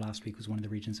 we were there last week, was one of the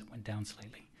regions that went down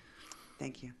slightly.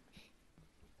 Thank you.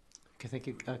 Okay, thank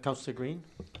you. Councillor Green?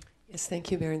 Yes,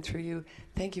 thank you, Mayor, and through you.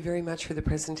 Thank you very much for the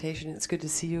presentation. It's good to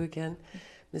see you again,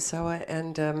 Ms. Sawa.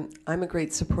 And I'm a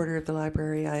great supporter of the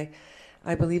library.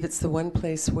 I believe it's the one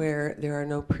place where there are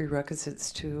no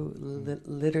prerequisites to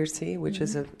literacy, which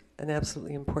is an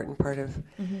absolutely important part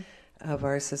of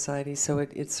our society. So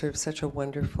it serves such a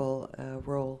wonderful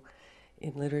role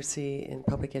in literacy, in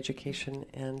public education,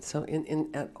 and so in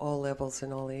at all levels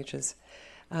and all ages.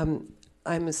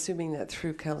 I'm assuming that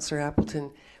through Councillor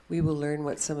Appleton, we will learn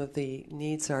what some of the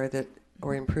needs are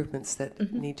or improvements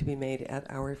that need to be made at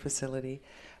our facility.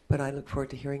 But I look forward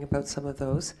to hearing about some of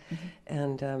those.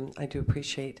 And I do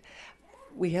appreciate.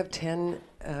 We have 10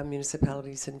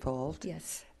 municipalities involved.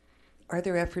 Yes. Are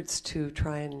there efforts to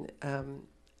try and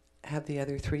have the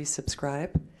other 3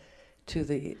 subscribe to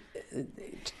the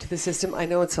system? I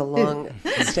know it's a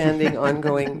long-standing,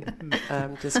 ongoing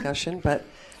discussion, but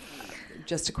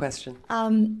just a question.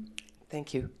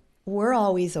 Thank you. We're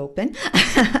always open.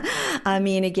 I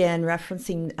mean, again,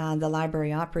 referencing the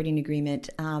library operating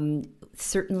agreement,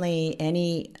 certainly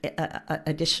any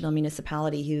additional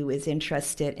municipality who is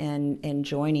interested in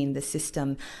joining the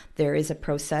system, there is a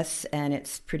process and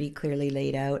it's pretty clearly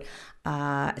laid out.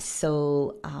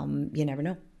 So you never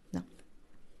know. No.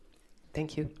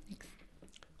 Thank you.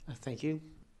 Thank you.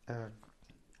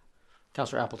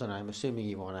 Councillor Appleton, I'm assuming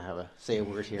you want to say a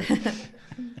word here.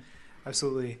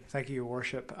 Absolutely. Thank you, Your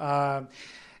Worship. And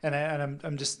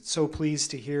I'm just so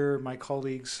pleased to hear my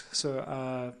colleagues'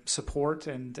 support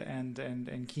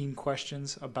and keen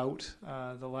questions about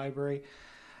the library.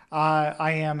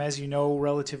 I am, as you know,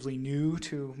 relatively new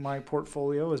to my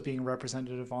portfolio as being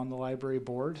representative on the library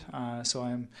board, so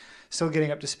I'm still getting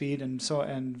up to speed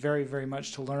and very, very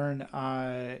much to learn.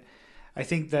 I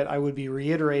think that I would be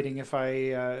reiterating if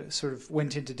I sort of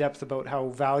went into depth about how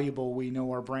valuable we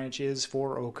know our branch is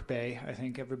for Oak Bay. I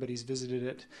think everybody's visited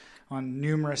it on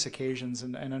numerous occasions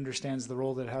and understands the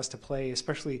role that it has to play,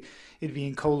 especially it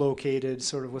being co-located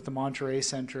sort of with the Monterey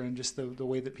Center, and just the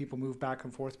way that people move back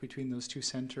and forth between those two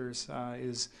centers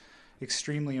is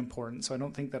extremely important. So I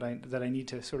don't think that I need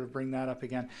to sort of bring that up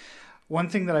again. One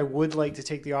thing that I would like to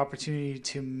take the opportunity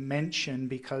to mention,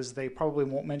 because they probably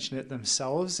won't mention it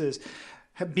themselves, is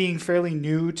being fairly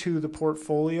new to the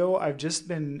portfolio, I've just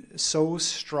been so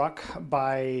struck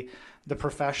by the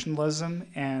professionalism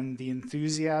and the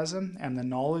enthusiasm and the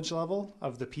knowledge level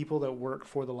of the people that work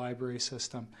for the library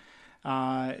system.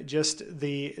 Just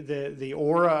the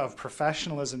aura of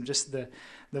professionalism, just the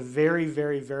very,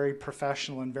 very, very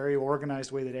professional and very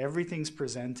organized way that everything's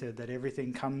presented, that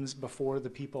everything comes before the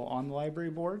people on the library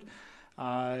board,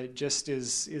 just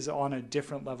is on a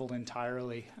different level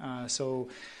entirely. So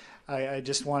I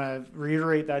just want to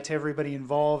reiterate that to everybody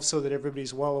involved, so that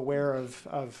everybody's well aware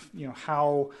of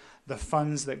how the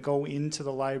funds that go into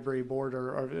the library board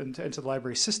or into the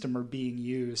library system are being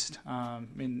used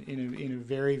in a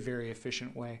very, very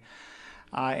efficient way.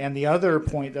 And the other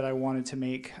point that I wanted to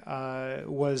make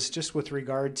was just with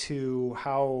regard to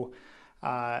how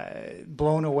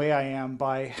blown away I am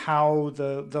by how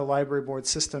the library board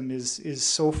system is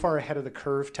so far ahead of the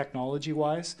curve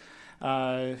technology-wise.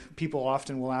 People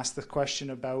often will ask the question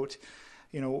about,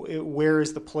 where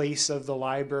is the place of the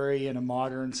library in a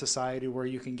modern society where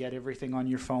you can get everything on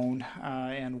your phone,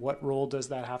 and what role does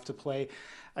that have to play?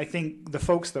 I think the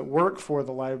folks that work for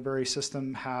the library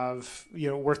system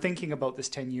were thinking about this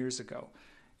 10 years ago,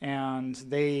 and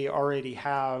they already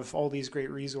have all these great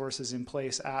resources in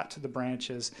place at the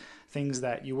branches, things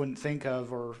that you wouldn't think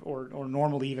of or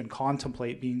normally even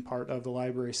contemplate being part of the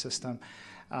library system.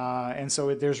 And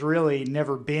so there's really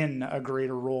never been a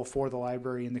greater role for the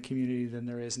library in the community than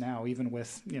there is now, even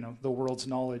with, you know, the world's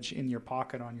knowledge in your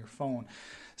pocket on your phone.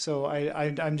 So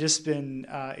I'm just been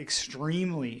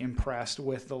extremely impressed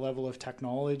with the level of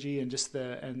technology and just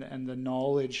the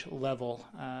knowledge level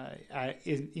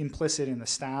implicit in the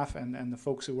staff and the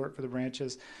folks who work for the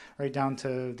branches, right down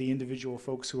to the individual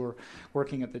folks who are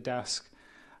working at the desk.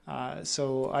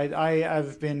 So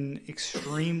I've been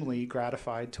extremely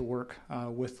gratified to work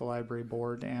with the library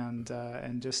board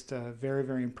and just very,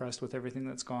 very impressed with everything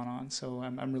that's gone on. So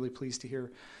I'm really pleased to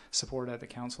hear support at the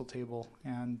council table,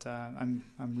 and I'm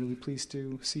really pleased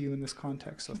to see you in this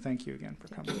context. So thank you again for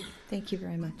coming. Thank you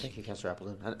very much. Thank you, Councillor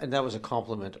Appleton. And that was a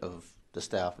compliment of the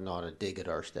staff, not a dig at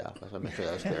our staff. I want to make sure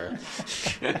that was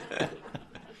clear.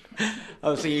 I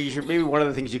was thinking maybe one of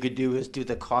the things you could do is do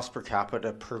the cost per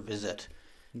capita per visit,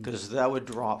 because that would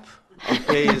drop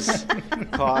Oakbay's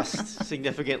cost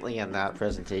significantly in that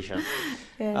presentation.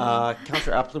 Yeah.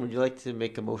 Councillor Appleton, would you like to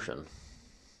make a motion?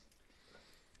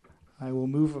 I will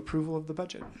move approval of the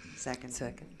budget. Second.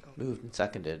 Moved and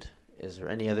seconded. Is there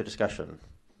any other discussion?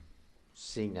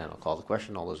 Seeing none, I'll call the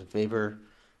question. All those in favor?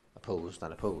 Opposed?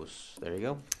 Unopposed? There you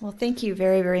go. Well, thank you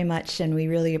very, very much, and we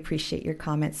really appreciate your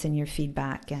comments and your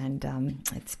feedback, and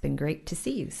it's been great to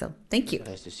see you, so thank you.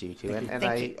 Nice to see you too. And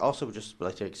I also would just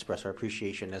like to express our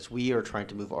appreciation as we are trying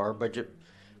to move our budget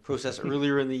process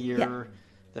earlier in the year. Yeah.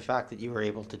 The fact that you were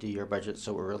able to do your budget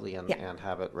so early and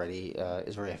have it ready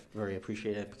is very, very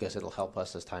appreciated, because it'll help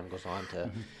us as time goes on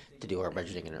to do our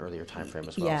budgeting in an earlier time frame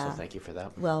as well. Yeah. So thank you for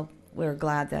that. Well, we're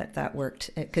glad that that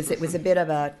worked, because it was a bit of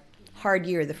a hard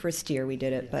year the first year we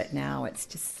did it, but now it's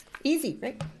just easy,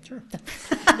 right? Sure.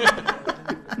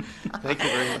 Thank you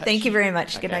very much. Thank you very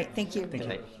much. Okay. Good night. Thank you. Good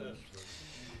night.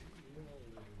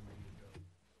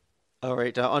 All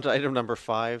right, on to item number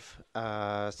 5,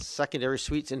 secondary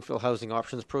suites infill housing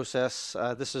options process.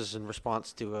 This is in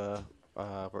response to a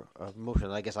motion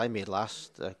that I guess I made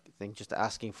last thing, just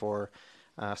asking for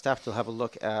staff to have a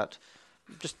look at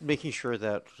just making sure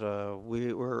that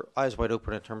we were eyes wide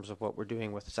open in terms of what we're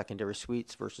doing with the secondary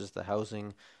suites versus the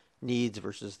housing needs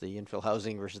versus the infill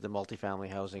housing versus the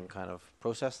multifamily housing kind of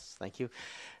process. Thank you.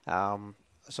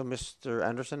 So Mr.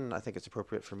 Anderson, I think it's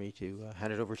appropriate for me to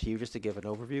hand it over to you just to give an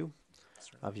overview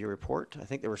of your report. I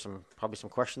think there were probably some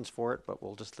questions for it, but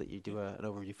we'll just let you do an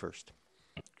overview first.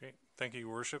 Great. Thank you,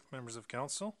 Your Worship, members of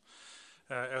council.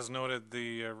 As noted,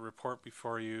 the report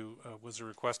before you was a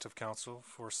request of council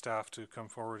for staff to come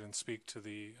forward and speak to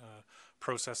the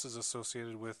processes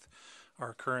associated with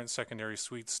our current secondary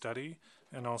suite study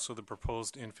and also the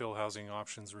proposed infill housing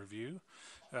options review.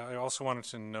 I also wanted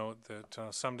to note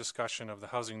that some discussion of the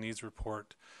housing needs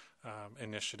report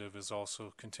initiative is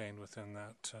also contained within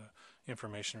that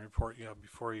information report you have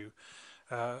before you.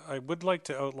 I would like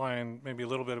to outline maybe a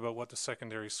little bit about what the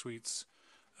secondary suites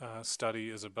study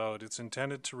is about. It's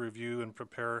intended to review and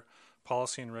prepare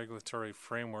policy and regulatory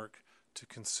framework to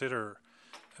consider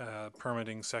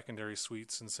permitting secondary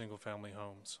suites in single-family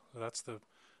homes. So that's the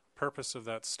purpose of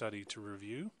that study, to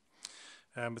review.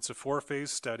 It's a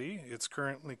 4-phase study. It's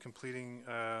currently completing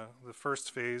the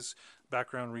first phase,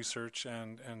 background research,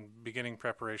 and beginning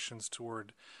preparations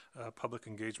toward public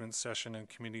engagement session and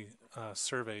community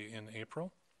survey in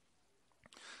April.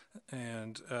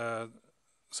 And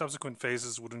subsequent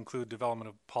phases would include development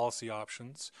of policy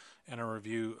options and a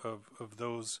review of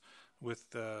those, with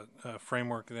the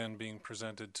framework then being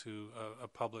presented to a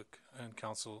public and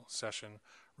council session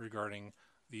regarding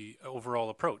the overall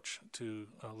approach to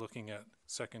looking at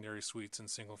secondary suites in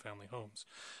single-family homes.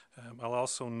 I'll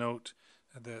also note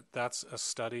that that's a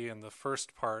study and the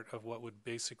first part of what would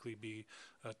basically be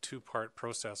a 2-part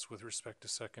process with respect to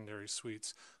secondary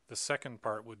suites. The second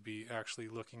part would be actually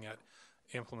looking at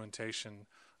implementation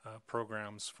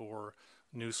programs for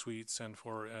new suites and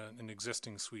for an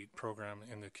existing suite program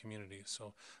in the community.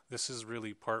 So this is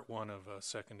really part 1 of a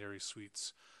secondary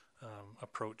suites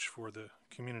approach for the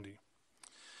community.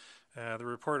 The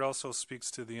report also speaks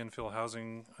to the infill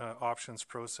housing options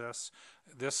process.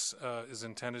 This is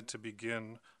intended to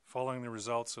begin following the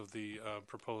results of the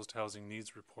proposed housing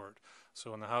needs report.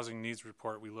 So in the housing needs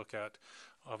report, we look at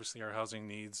obviously our housing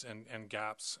needs and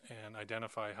gaps and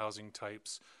identify housing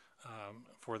types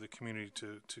for the community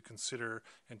to consider,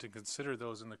 and to consider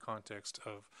those in the context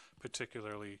of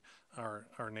particularly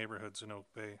our neighborhoods in Oak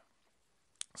Bay.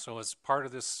 So as part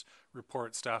of this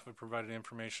report, staff have provided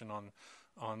information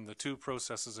on the 2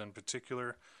 processes in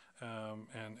particular,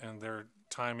 and their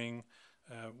timing,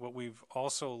 What we've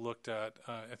also looked at,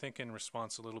 I think in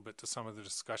response a little bit to some of the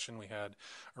discussion we had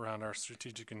around our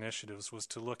strategic initiatives, was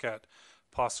to look at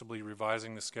possibly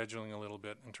revising the scheduling a little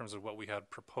bit in terms of what we had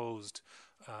proposed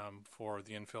for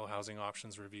the infill housing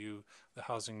options review, the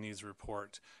housing needs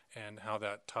report, and how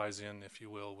that ties in, if you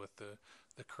will, with the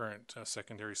current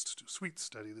secondary suite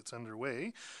study that's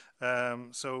underway.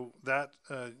 So that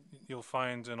you'll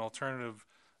find an alternative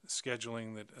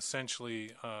scheduling that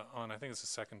essentially on, I think it's the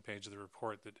second page of the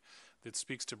report, that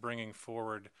speaks to bringing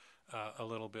forward a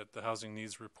little bit the housing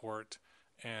needs report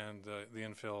and the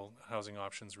infill housing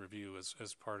options review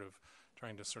as part of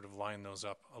trying to sort of line those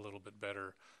up a little bit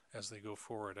better as they go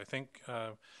forward. I think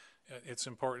it's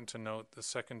important to note the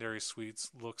secondary suites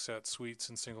looks at suites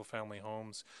in single family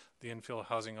homes. The infill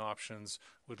housing options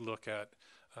would look at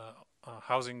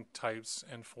housing types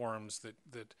and forms that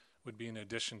would be in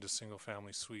addition to single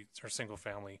family suites or single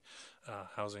family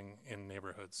housing in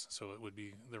neighborhoods. So it would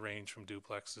be the range from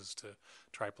duplexes to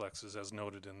triplexes as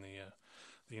noted in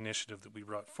the initiative that we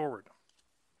brought forward.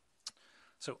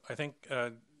 So I think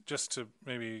just to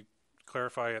maybe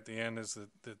clarify at the end is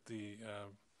that the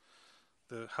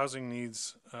housing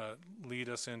needs lead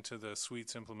us into the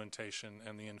suites implementation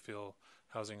and the infill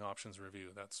housing options review.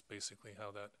 That's basically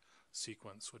how that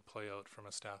sequence would play out from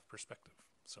a staff perspective.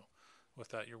 So with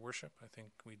that, Your Worship, I think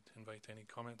we'd invite any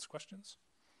comments, questions.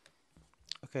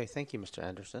 Okay, thank you, Mr.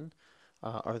 Anderson.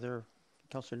 Are there,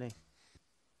 Councillor Ney?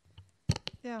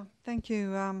 Yeah, thank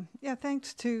you.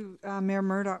 Thanks to Mayor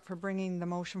Murdoch for bringing the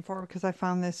motion forward, because I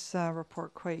found this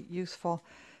report quite useful.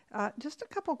 Just a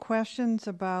couple questions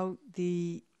about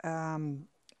the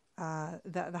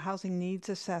housing needs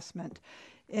assessment,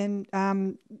 and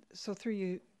so through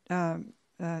you,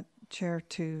 Chair,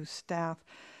 to staff.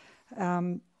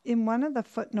 In one of the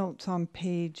footnotes on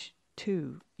page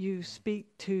 2, you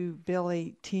speak to Bill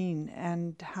 18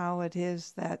 and how it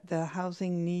is that the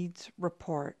housing needs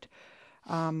report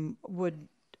you'd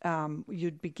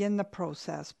begin the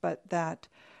process, but that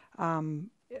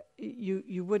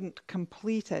you wouldn't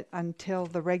complete it until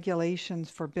the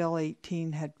regulations for Bill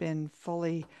 18 had been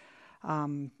fully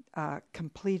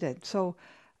completed. So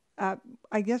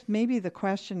I guess maybe the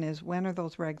question is, when are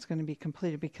those regs going to be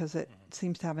completed? Because it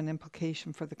seems to have an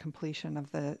implication for the completion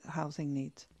of the housing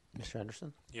needs. Mr.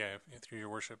 Anderson? Yeah, through Your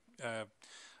Worship.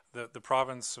 The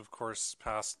province, of course,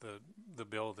 passed the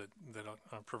bill that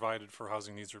provided for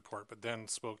housing needs report, but then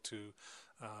spoke to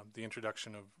the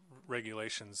introduction of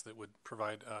regulations that would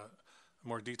provide a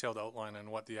more detailed outline on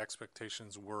what the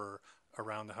expectations were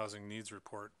around the housing needs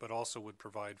report, but also would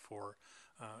provide for,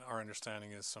 our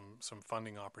understanding is some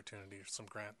funding opportunity or some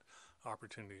grant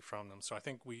opportunity from them. So I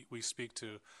think we speak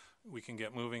to, we can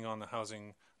get moving on the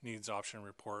housing needs option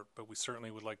report, but we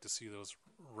certainly would like to see those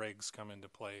regs come into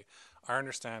play. Our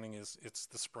understanding is it's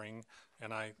the spring,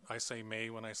 and I say May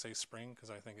when I say spring because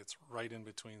I think it's right in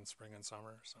between spring and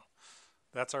summer. So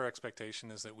that's our expectation,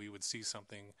 is that we would see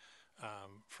something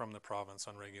from the province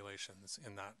on regulations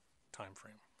in that time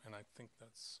frame. And I think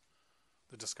that's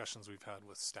the discussions we've had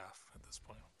with staff at this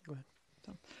point. Go ahead.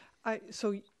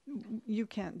 So you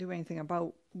can't do anything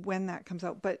about when that comes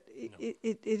out, but no.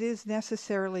 it is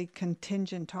necessarily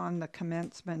contingent on the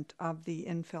commencement of the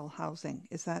infill housing.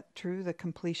 Is that true, the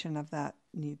completion of that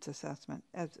needs assessment,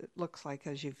 as it looks like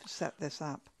as you've set this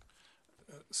up?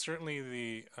 Certainly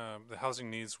the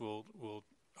housing needs will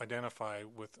identify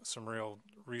with some real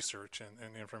research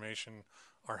and information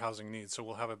our housing needs. So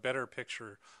we'll have a better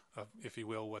picture of, if you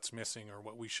will, what's missing or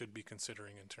what we should be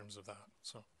considering in terms of that.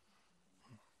 So.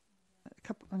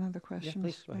 Another question. Yeah,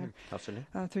 please, go ahead. Councillor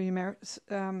Ney. Through you, Mayor.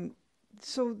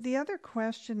 So the other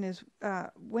question is,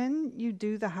 when you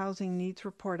do the housing needs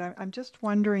report, I'm just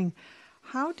wondering,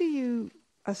 how do you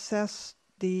assess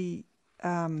the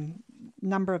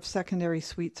number of secondary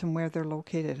suites and where they're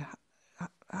located?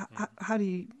 How do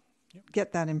you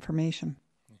get that information?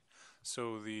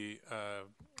 So the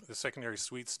secondary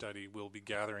suite study will be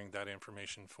gathering that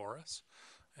information for us.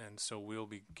 And so we'll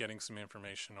be getting some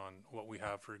information on what we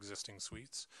have for existing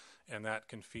suites, and that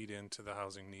can feed into the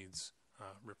housing needs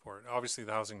report. Obviously,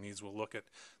 the housing needs will look at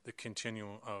the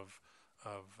continuum of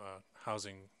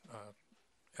housing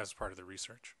as part of the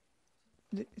research.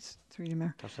 Through you,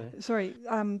 Mayor. Sorry.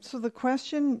 So the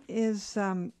question is,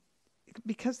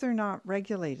 because they're not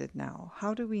regulated now,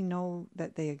 how do we know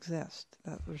that they exist?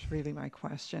 That was really my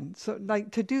question. So,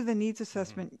 like, to do the needs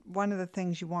assessment, one of the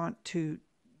things you want to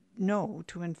know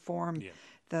to inform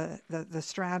the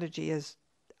strategy is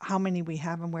how many we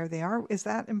have and where they are. Is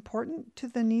that important to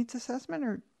the needs assessment,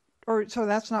 or or so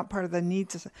that's not part of the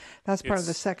needs. That's part of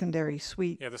the It's- secondary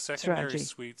suite. Yeah, the secondary strategy.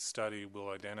 suite study will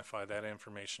identify that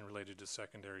information related to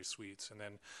secondary suites, and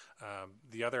then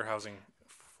the other housing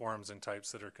forms and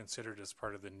types that are considered as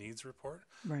part of the needs report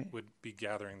Right. would be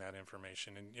gathering that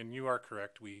information. And you are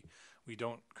correct. We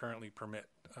don't currently permit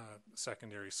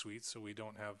secondary suites, so we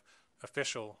don't have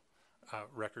official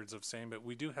records of same, but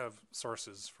we do have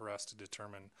sources for us to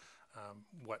determine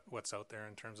what's out there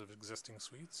in terms of existing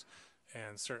suites.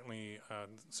 And certainly,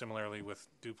 similarly with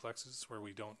duplexes, where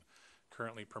we don't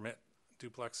currently permit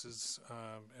duplexes,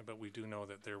 but we do know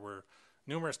that there were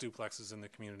numerous duplexes in the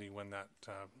community when that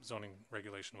zoning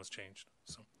regulation was changed.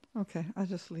 So. Okay, I'll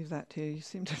just leave that to you. You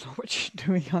seem to know what you're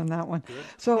doing on that one. Good.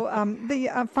 So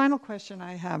the final question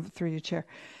I have through you, Chair,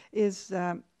 is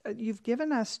you've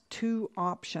given us two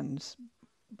options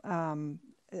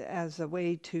as a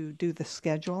way to do the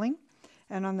scheduling.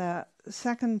 And on the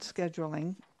second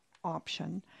scheduling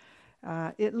option,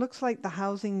 it looks like the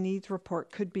housing needs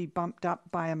report could be bumped up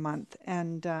by a month.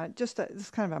 And this is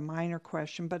kind of a minor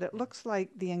question, but it looks like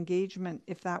the engagement,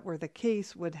 if that were the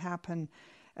case, would happen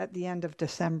at the end of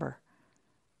December.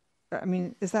 I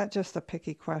mean, is that just a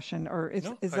picky question, or is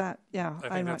that? Yeah, I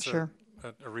think I'm not that's sure.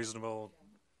 a reasonable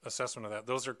assessment of that.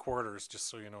 Those are quarters, just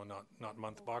so you know, not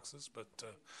month boxes.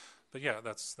 But yeah,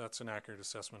 that's an accurate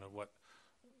assessment of what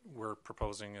we're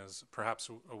proposing as perhaps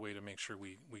a way to make sure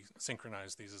we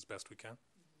synchronize these as best we can.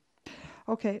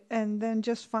 Okay, and then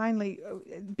just finally,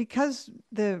 because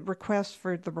the request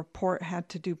for the report had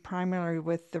to do primarily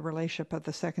with the relationship of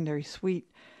the secondary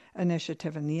suite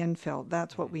initiative and the infill,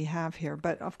 that's what we have here.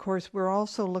 But of course, we're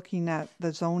also looking at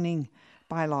the zoning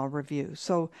bylaw review.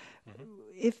 So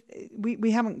if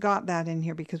we haven't got that in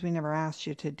here because we never asked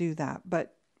you to do that,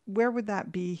 but where would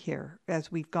that be here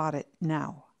as we've got it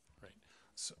now?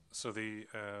 So the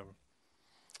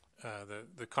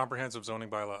comprehensive zoning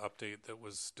bylaw update that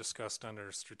was discussed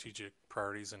under strategic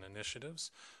priorities and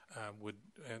initiatives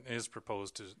is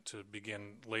proposed to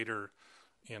begin later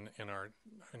in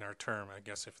our term, I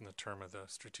guess, if in the term of the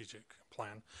strategic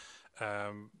plan.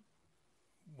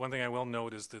 One thing I will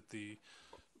note is that the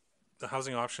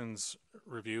housing options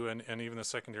review and even the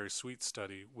secondary suite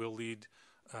study will lead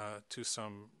to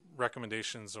some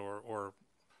recommendations or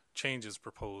changes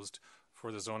proposed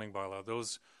for the zoning bylaw.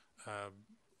 Those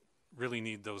really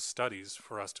need those studies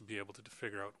for us to be able to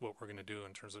figure out what we're going to do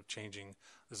in terms of changing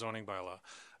the zoning bylaw.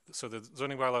 So the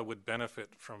zoning bylaw would benefit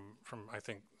from I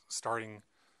think, starting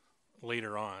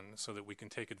later on so that we can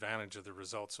take advantage of the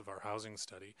results of our housing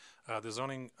study. The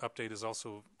zoning update is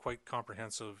also quite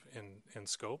comprehensive in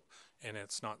scope, and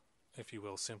it's not, if you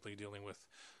will, simply dealing with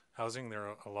housing. There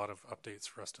are a lot of updates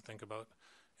for us to think about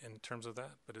in terms of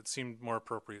that, but it seemed more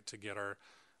appropriate to get our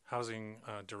housing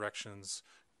directions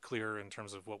clear in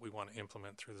terms of what we want to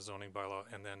implement through the zoning bylaw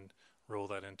and then roll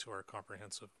that into our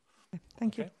comprehensive.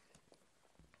 Thank you.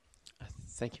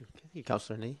 Thank you.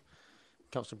 Councillor Nee.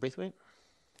 Councillor Braithwaite.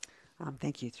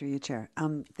 Thank you, through you, Chair.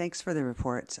 Thanks for the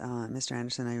report, Mr.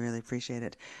 Anderson. I really appreciate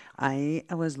it. I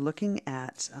was looking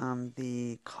at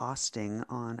the costing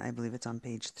on, I believe it's on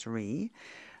page 3,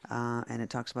 and it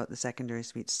talks about the secondary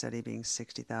suite study being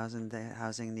 60,000, the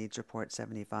housing needs report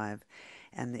 75,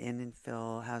 and the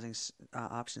infill housing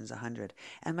options 100.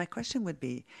 And my question would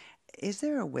be, is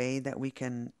there a way that we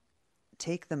can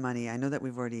take the money? I know that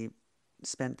we've already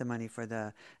spent the money for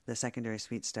the secondary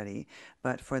suite study,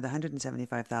 but for the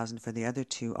 175,000 for the other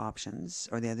two options,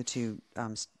 or the other two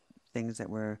things that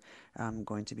we're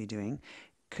going to be doing,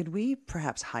 could we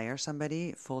perhaps hire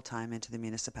somebody full-time into the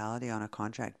municipality on a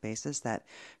contract basis that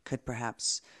could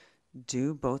perhaps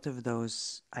do both of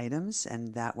those items,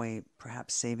 and that way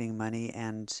perhaps saving money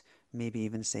and maybe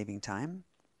even saving time?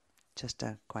 Just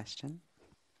a question.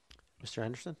 Mr.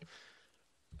 Anderson?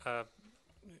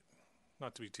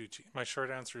 Not to be too cheap. My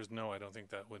short answer is no. I don't think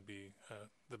that would be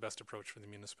the best approach for the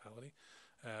municipality.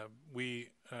 We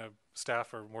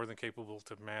staff are more than capable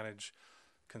to manage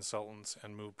consultants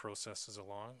and move processes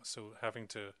along. So having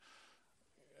to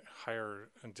hire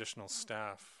additional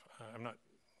staff,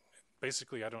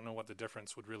 I don't know what the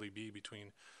difference would really be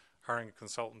between hiring a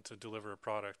consultant to deliver a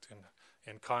product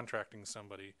and contracting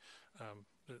somebody.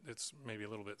 It's maybe a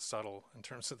little bit subtle in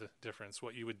terms of the difference.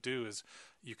 What you would do is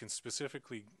you can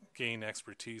specifically gain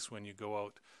expertise when you go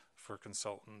out for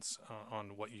consultants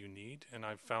on what you need. And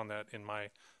I've found that in my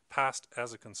past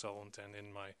as a consultant and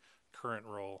in my current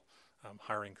role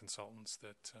hiring consultants,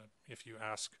 that if you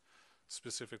ask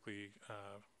specifically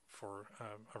for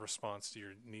a response to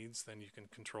your needs, then you can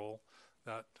control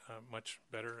that much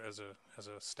better as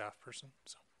a staff person.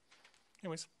 So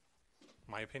anyways,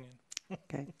 my opinion.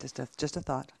 Okay, just a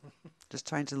thought. Just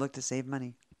trying to look to save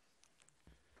money.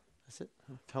 That's it.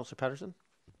 Councillor Patterson?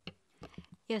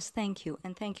 Yes, thank you.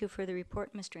 And thank you for the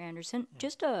report, Mr. Anderson.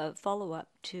 Just a follow-up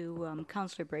to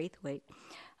Councillor Braithwaite.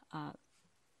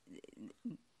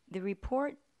 The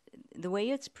report, the way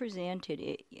it's presented,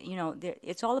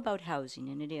 it's all about housing,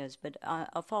 and it is, but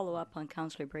I'll follow up on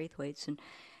Councillor Braithwaite's. And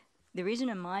the reason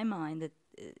in my mind that,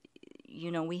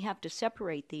 we have to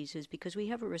separate these is because we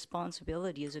have a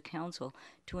responsibility as a council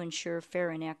to ensure fair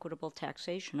and equitable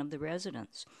taxation of the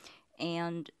residents.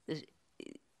 And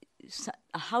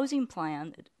a housing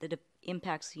plan that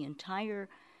impacts the entire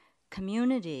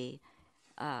community,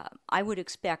 I would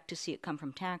expect to see it come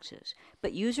from taxes.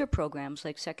 But user programs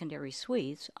like secondary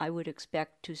suites, I would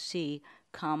expect to see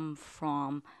come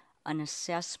from an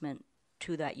assessment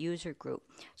to that user group.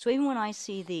 So even when I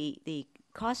see the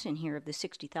costs in here of the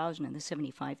 $60,000 and the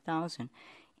 $75,000,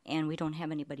 and we don't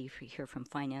have anybody here from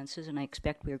finances, and I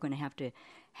expect we're going to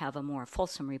have a more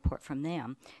fulsome report from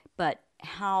them, but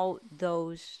how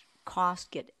those costs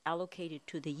get allocated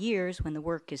to the years when the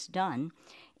work is done,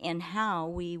 and how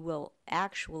we will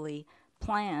actually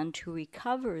plan to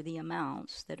recover the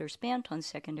amounts that are spent on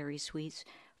secondary suites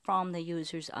from the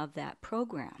users of that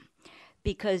program.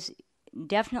 Because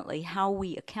definitely how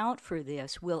we account for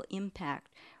this will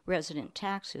impact resident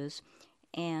taxes.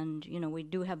 And, we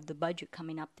do have the budget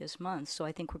coming up this month, so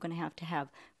I think we're going to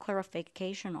have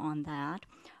clarification on that.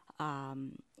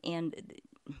 And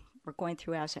we're going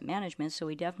through asset management, so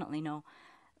we definitely know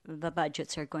the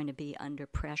budgets are going to be under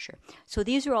pressure. So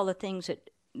these are all the things that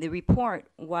the report,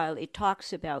 while it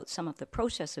talks about some of the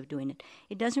process of doing it,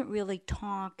 it doesn't really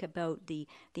talk about the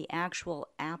actual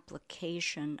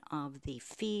application of the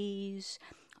fees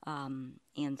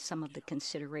and some of the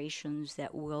considerations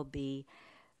that will be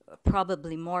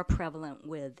probably more prevalent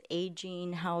with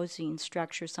aging, housing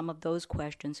structure, some of those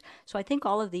questions. So I think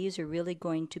all of these are really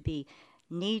going to be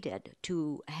needed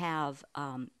to have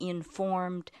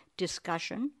informed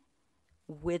discussion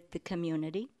with the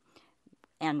community.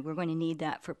 And we're going to need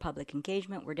that for public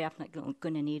engagement. We're definitely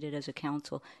going to need it as a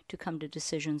council to come to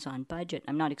decisions on budget.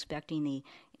 I'm not expecting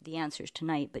the answers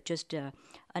tonight, but just an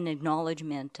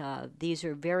acknowledgement. These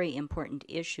are very important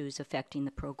issues affecting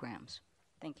the programs.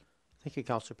 Thank you. Thank you,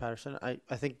 Councillor Patterson.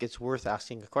 I think it's worth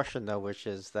asking a question, though, which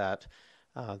is that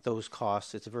those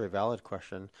costs, it's a very valid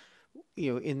question.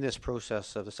 In this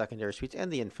process of the secondary suites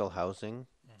and the infill housing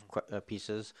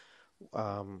pieces,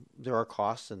 there are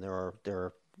costs and there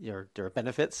are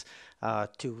benefits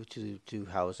to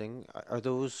housing. Are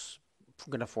those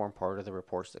going to form part of the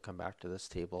reports that come back to this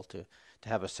table to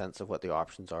have a sense of what the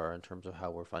options are in terms of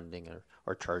how we're funding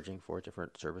or charging for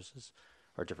different services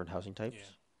or different housing types? Yeah.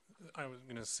 I was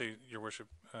going to say, Your Worship,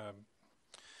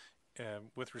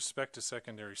 with respect to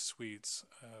secondary suites,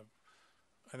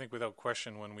 I think without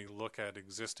question when we look at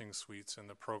existing suites and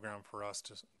the program for us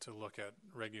to look at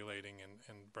regulating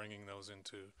and bringing those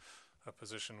into a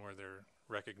position where they're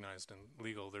recognized and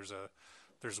legal,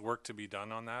 there's work to be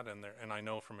done on that, and I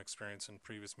know from experience in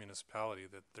previous municipality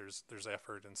that there's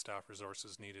effort and staff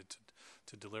resources needed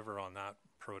to deliver on that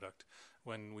product.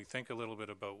 When we think a little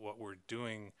bit about what we're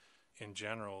doing in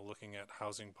general, looking at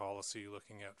housing policy,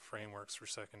 looking at frameworks for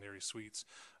secondary suites,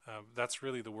 that's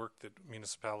really the work that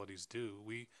municipalities do.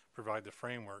 We provide the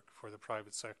framework for the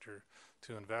private sector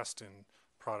to invest in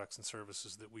products and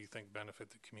services that we think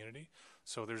benefit the community.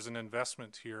 So there's an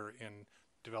investment here in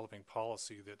developing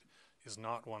policy that is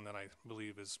not one that I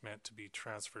believe is meant to be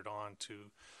transferred on to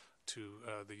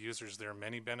the users. There are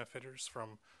many benefiters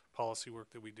from policy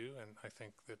work that we do, and I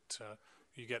think that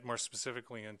you get more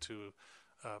specifically into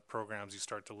programs, you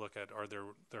start to look at, are there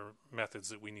methods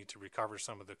that we need to recover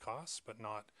some of the costs, but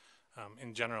not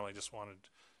in general. I just wanted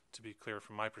to be clear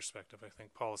from my perspective. I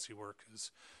think policy work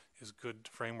is good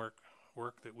framework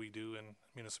work that we do in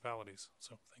municipalities.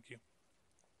 So thank you.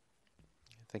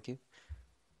 Thank you.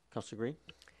 Councillor Green?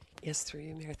 Yes, through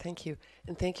you, Mayor. Thank you.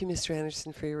 And thank you, Mr.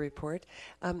 Anderson, for your report.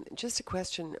 Just a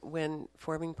question, when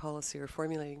forming policy or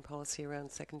formulating policy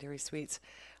around secondary suites,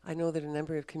 I know that a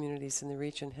number of communities in the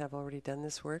region have already done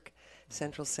this work,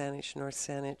 Central Saanich, North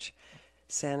Saanich,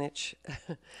 Saanich,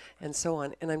 and so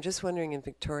on. And I'm just wondering, in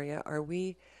Victoria, are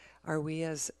we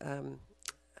as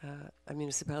a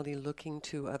municipality looking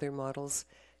to other models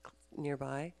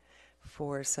nearby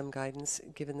for some guidance,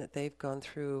 given that they've gone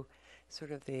through sort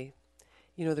of the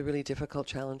really difficult,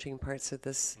 challenging parts of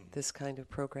this kind of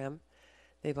program?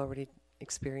 They've already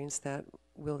experienced that.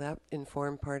 Will that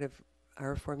inform part of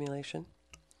our formulation?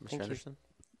 Mr. Anderson?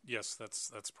 Yes,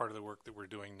 that's part of the work that we're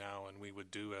doing now, and we would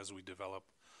do as we develop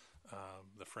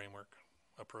the framework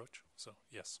approach. So,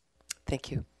 yes.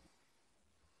 Thank you.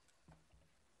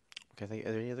 Okay,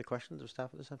 are there any other questions of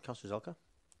staff at this time? Councillor Zelka?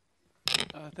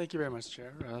 Thank you very much,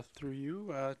 Chair. Through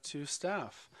you to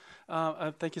staff.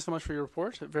 Thank you so much for your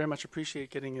report. I very much appreciate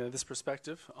getting this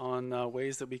perspective on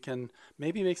ways that we can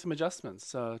maybe make some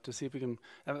adjustments to see if we can.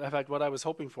 In fact, what I was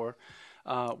hoping for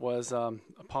was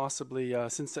possibly,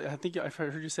 since I think I've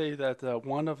heard you say that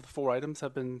one of the 4 items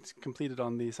have been completed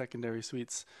on the secondary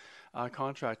suites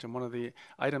contract, and one of the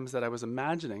items that I was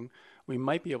imagining we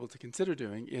might be able to consider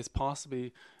doing is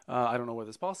possibly, I don't know whether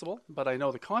it's possible, but I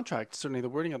know the contract, certainly the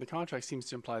wording of the contract seems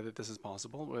to imply that this is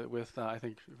possible with I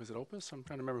think, was it Opus? I'm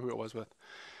trying to remember who it was with,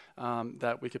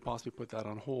 that we could possibly put that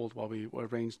on hold while we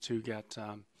arrange to get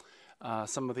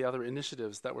some of the other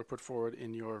initiatives that were put forward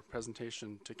in your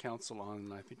presentation to council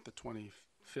on, I think, the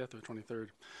 25th or 23rd.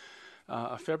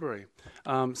 February.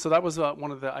 So that was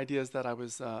one of the ideas that I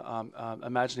was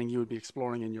imagining you would be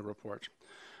exploring in your report.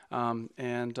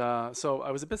 So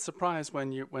I was a bit surprised when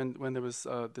there was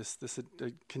this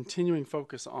continuing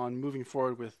focus on moving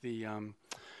forward with the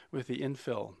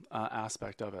infill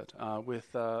aspect of it,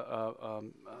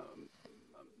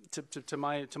 to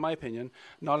my opinion,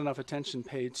 not enough attention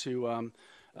paid to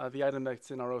the item that's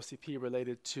in our OCP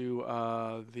related to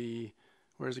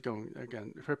where is it going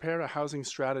again? Prepare a housing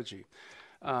strategy.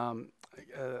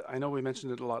 I know we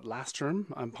mentioned it a lot last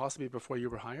term, possibly before you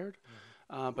were hired,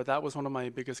 but that was one of my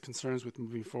biggest concerns with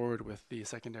moving forward with the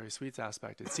secondary suites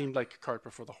aspect. It seemed like a cart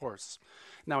before the horse.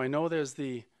 Now I know there's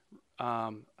the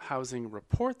housing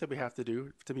report that we have to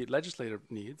do to meet legislative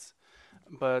needs,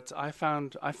 but I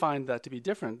find that to be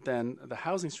different than the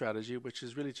housing strategy, which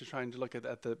is really to trying to look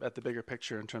at the bigger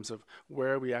picture in terms of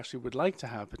where we actually would like to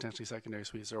have potentially secondary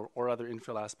suites or other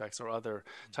infill aspects or other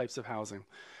types of housing,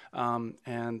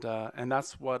 and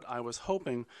that's what I was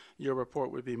hoping your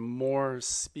report would be more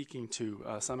speaking to,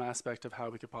 some aspect of how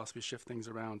we could possibly shift things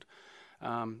around.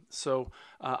 So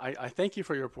I thank you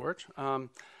for your report.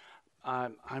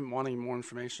 I'm wanting more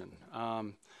information.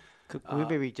 Could we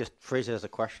maybe just phrase it as a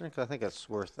question? Because I think it's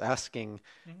worth asking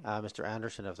Mr.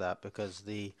 Anderson of that, because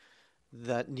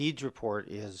that needs report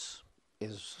is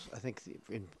I think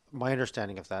in my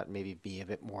understanding of that maybe be a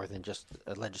bit more than just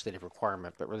a legislative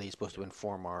requirement, but really supposed to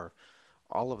inform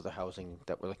all of the housing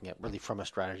that we're looking at, really from a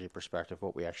strategy perspective,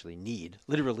 what we actually need,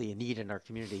 literally a need in our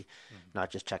community,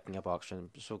 not just checking a box.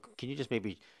 So can you just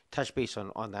maybe touch base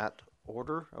on that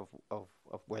order of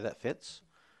where that fits?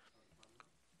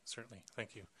 Certainly,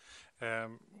 thank you.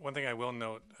 One thing I will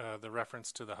note, the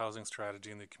reference to the housing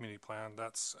strategy in the community plan,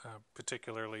 that's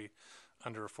particularly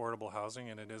under affordable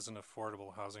housing, and it is an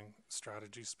affordable housing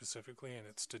strategy specifically, and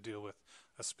it's to deal with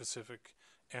a specific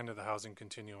end of the housing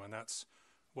continuum, and that's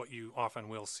what you often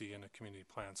will see in a community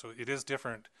plan. So it is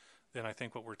different than I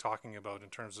think what we're talking about in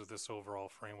terms of this overall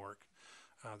framework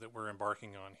that we're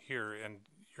embarking on here. And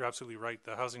you're absolutely right,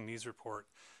 the housing needs report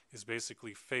is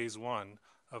basically phase 1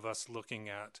 of us looking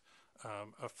at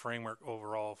a framework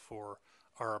overall for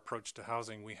our approach to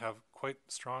housing. We have quite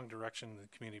strong direction in the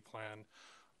community plan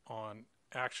on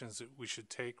actions that we should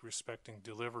take respecting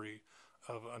delivery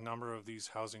of a number of these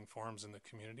housing forms in the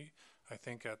community. I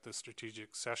think at the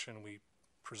strategic session we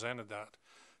presented that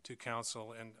to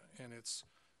council, and it's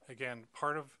again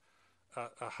part of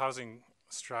a housing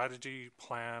strategy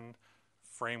plan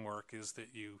framework is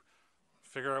that you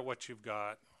figure out what you've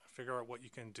got, figure out what you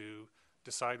can do,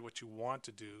 decide what you want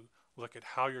to do, look at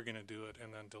how you're going to do it,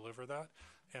 and then deliver that.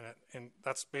 And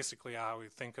that's basically how we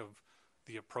think of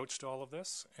the approach to all of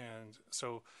this. And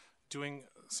so doing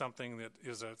something that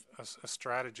is a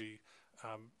strategy,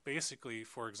 basically,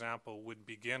 for example, would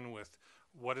begin with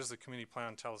what does the community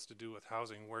plan tell us to do with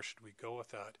housing, where should we go with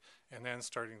that, and then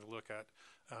starting to look at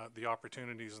the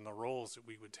opportunities and the roles that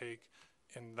we would take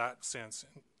in that sense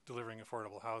in delivering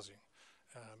affordable housing.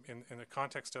 In the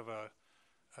context of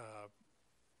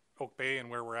Oak Bay and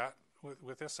where we're at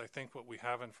with this, I think what we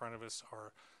have in front of us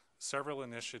are several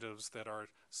initiatives that are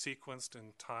sequenced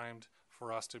and timed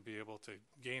for us to be able to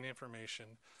gain information,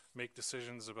 make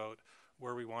decisions about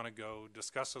where we want to go,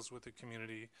 discuss those with the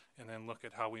community, and then look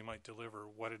at how we might deliver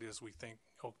what it is we think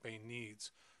Oak Bay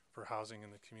needs for housing in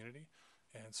the community.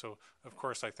 And so, of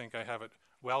course, I think I have it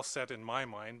well set in my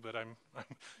mind, but I'm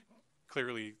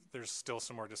clearly there's still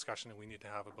some more discussion that we need to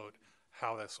have about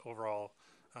how this overall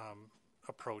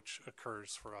approach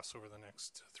occurs for us over the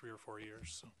next 3 or 4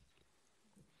 years. So.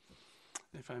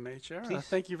 If I may, Chair,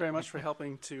 thank you very much for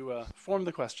helping to form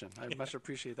the question. I much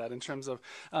appreciate that. In terms of,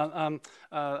 obviously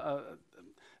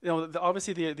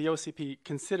the OCP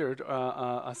considered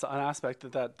an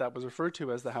aspect that was referred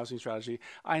to as the housing strategy.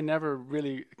 I never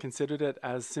really considered it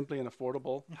as simply an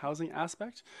affordable housing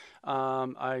aspect.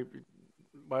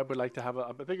 I would like to have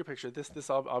a bigger picture. This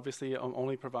obviously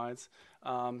only provides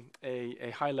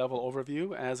a high-level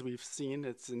overview. As we've seen,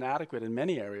 it's inadequate in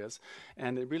many areas,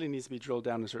 and it really needs to be drilled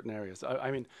down in certain areas.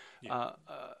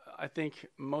 I think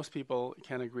most people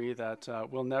can agree that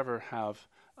we'll never have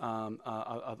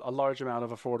a large amount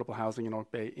of affordable housing in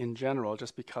Oak Bay in general,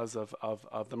 just because of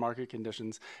the market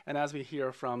conditions. And as we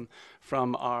hear from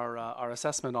our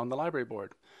assessment on the library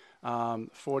board,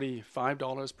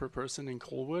 $45 per person in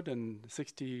Colwood and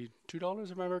 $62, if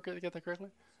I remember get that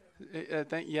correctly.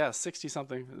 Yeah, 60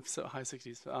 something, so high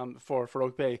 60s for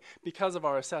Oak Bay, because of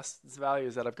our assessed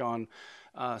values that have gone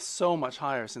so much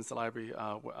higher since the library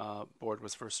board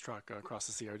was first struck across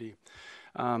the CRD.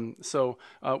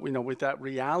 With that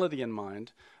reality in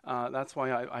mind, that's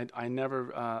why I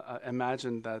never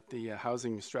imagined that the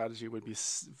housing strategy would be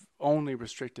only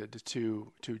restricted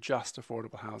to just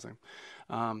affordable housing.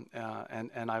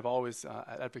 And I've always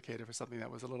advocated for something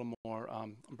that was a little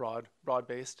more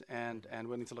broad-based and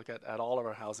willing to look at all of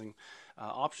our housing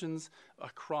options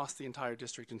across the entire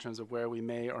district in terms of where we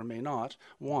may or may not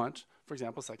want, for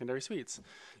example, secondary suites.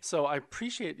 So I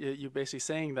appreciate you basically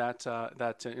saying that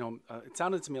it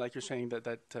sounded to me like you're saying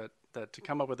that to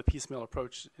come up with a piecemeal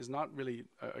approach is not really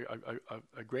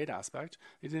a great aspect.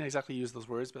 You didn't exactly use those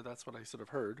words, but that's what I sort of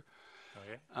heard.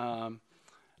 Okay.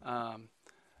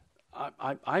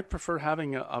 I prefer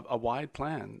having a wide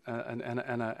plan and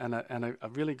a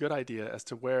really good idea as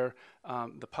to where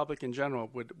the public in general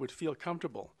would feel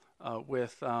comfortable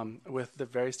with the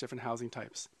various different housing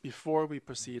types before we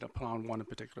proceed upon one in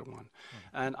particular one.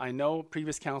 And I know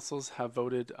previous councils have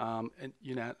voted, not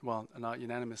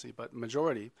unanimously, but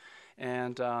majority,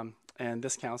 and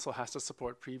this council has to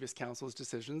support previous council's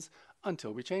decisions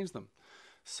until we change them.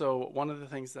 So one of the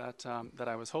things that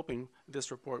I was hoping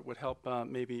this report would help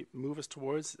maybe move us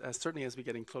towards, certainly as we're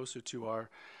getting closer to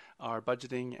our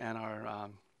budgeting and our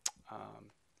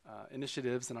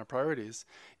initiatives and our priorities,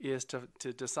 is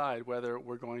to decide whether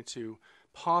we're going to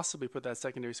possibly put that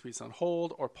secondary suites on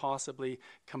hold or possibly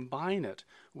combine it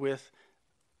with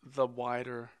the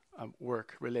wider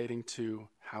work relating to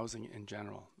housing in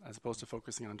general, as opposed to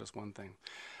focusing on just one thing.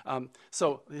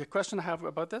 So the question I have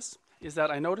about this is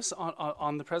that I noticed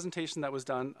on the presentation that was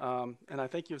done, and I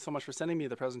thank you so much for sending me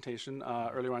the presentation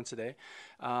earlier on today,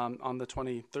 on the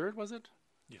 23rd, was it?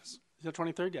 Yes. The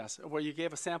 23rd, yes, where you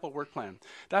gave a sample work plan.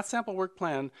 That sample work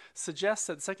plan suggests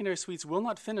that secondary suites will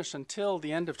not finish until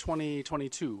the end of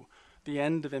 2022, the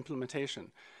end of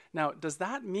implementation. Now, does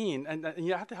that mean, and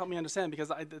you have to help me understand, because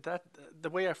the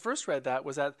way I first read that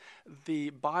was that the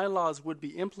bylaws would be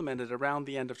implemented around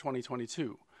the end of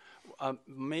 2022,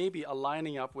 maybe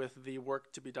aligning up with the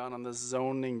work to be done on the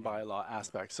zoning bylaw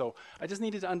aspect. So I just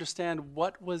needed to understand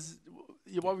what were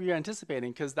you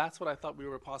anticipating, because that's what I thought we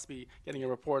were possibly getting a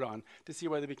report on, to see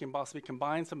whether we can possibly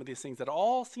combine some of these things that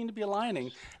all seem to be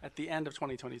aligning at the end of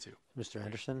 2022. Mr.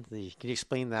 Anderson, can you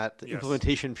explain that Yes.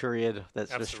 Implementation period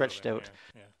that's sort of stretched out?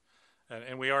 Yeah.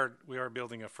 And we are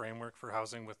building a framework for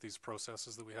housing with these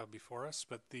processes that we have before us.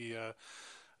 But the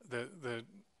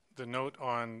note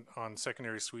on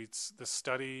secondary suites, the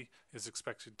study is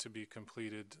expected to be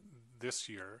completed this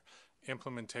year.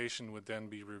 Implementation would then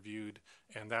be reviewed,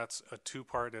 and that's a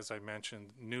two-part, as I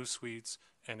mentioned, new suites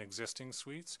and existing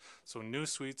suites. So new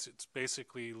suites, it's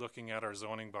basically looking at our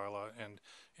zoning bylaw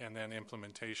and then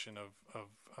implementation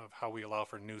of how we allow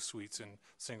for new suites in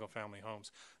single-family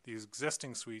homes. The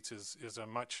existing suites is a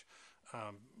much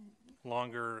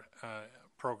longer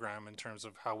program in terms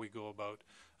of how we go about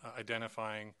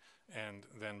identifying and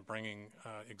then bringing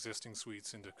existing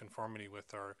suites into conformity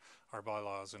with our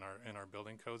bylaws and our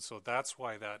building codes. So that's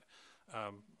why that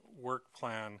work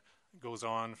plan goes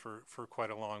on for quite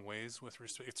a long ways.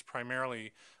 It's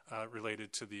primarily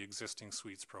related to the existing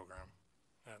suites program,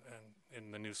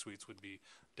 and the new suites would be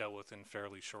dealt with in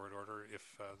fairly short order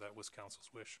if that was council's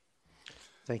wish.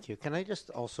 Thank you. Can I just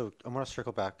also, I want to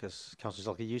circle back, because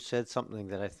Councillor Zelke, you said something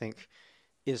that I think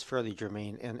is fairly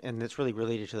germane, and it's really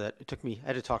related to that. I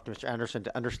had to talk to Mr. Anderson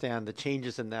to understand the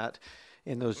changes in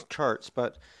those charts,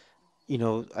 but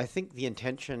I think the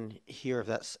intention here of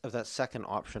that second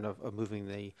option of moving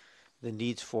the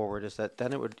needs forward is that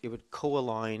then it would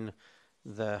co-align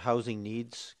the housing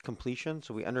needs completion,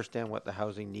 so we understand what the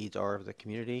housing needs are of the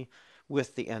community,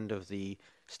 with the end of the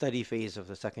study phase of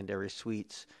the secondary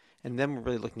suites. And then we're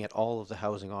really looking at all of the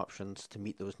housing options to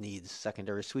meet those needs.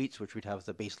 Secondary suites, which we'd have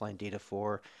the baseline data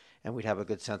for, and we'd have a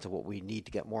good sense of what we need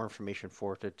to get more information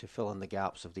for to fill in the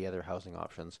gaps of the other housing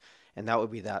options. And that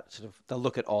would be that sort of the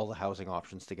look at all the housing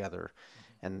options together.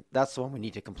 Mm-hmm. And that's the one we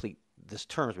need to complete this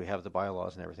term, as we have the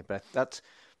bylaws and everything. But that's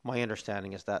my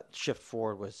understanding, is that shift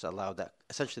forward was allowed, that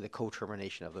essentially the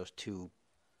co-termination of those two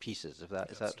pieces. If that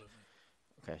is that Absolutely.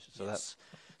 okay. So Yes.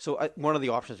 that's one of the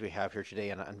options we have here today,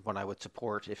 and one I would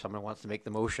support if someone wants to make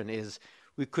the motion is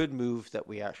we could move that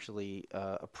we actually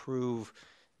approve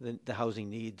the housing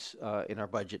needs in our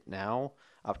budget now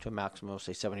up to a maximum of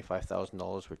say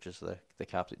 $75,000, which is the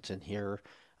cap that's in here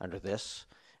under this,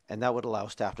 and that would allow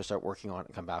staff to start working on it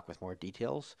and come back with more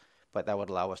details. But that would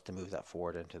allow us to move that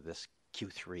forward into this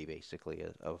Q3 basically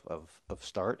of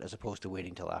start, as opposed to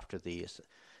waiting till after the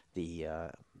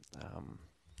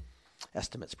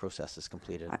estimates process is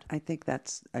completed. I think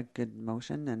that's a good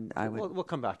motion, and I would. We'll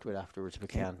come back to it afterwards if we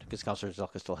can, because Councillor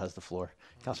Zelka still has the floor.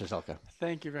 Councillor Zelka.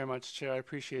 Thank you very much, Chair. I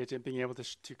appreciate it being able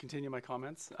to continue my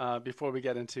comments before we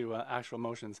get into actual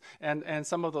motions. And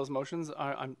some of those motions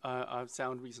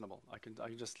sound reasonable. I can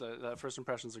just first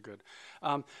impressions are good.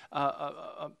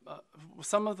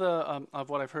 Some of of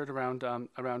what I've heard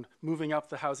around moving up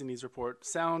the housing needs report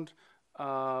sound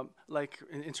like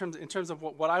in terms of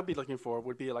what I'd be looking for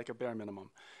would be like a bare minimum.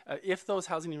 If those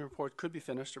housing need report could be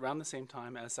finished around the same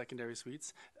time as secondary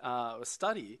suites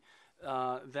study,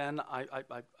 then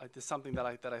it's something that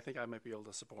I think I might be able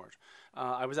to support.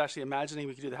 I was actually imagining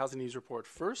we could do the housing needs report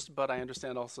first, but I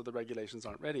understand also the regulations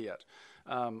aren't ready yet.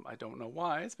 I don't know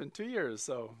why. It's been 2 years,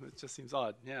 so it just seems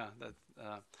odd. Yeah.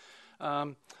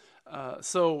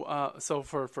 So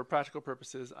for practical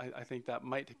purposes, I think that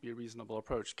might be a reasonable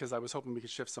approach, because I was hoping we could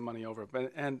shift some money over.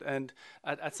 But and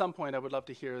at some point, I would love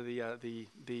to hear the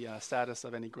status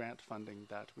of any grant funding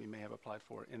that we may have applied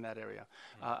for in that area,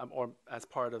 or as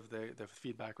part of the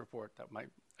feedback report that might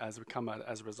come out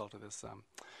as a result of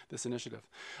this initiative.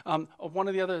 One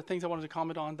of the other things I wanted to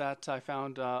comment on that I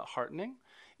found heartening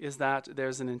is that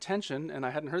there's an intention, and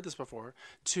I hadn't heard this before,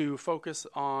 to focus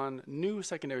on new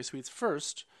secondary suites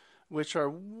first, which are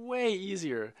way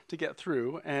easier to get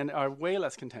through and are way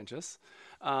less contentious.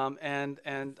 And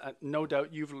no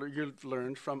doubt you've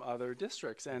learned from other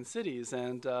districts and cities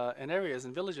and areas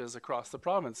and villages across the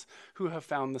province who have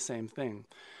found the same thing.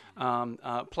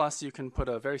 Plus, you can put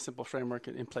a very simple framework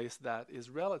in place that is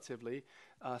relatively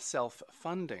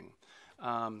self-funding.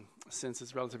 Since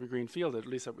it's relatively greenfield, at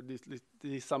least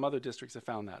some other districts have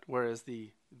found that. Whereas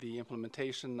the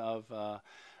implementation of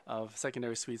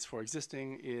secondary suites for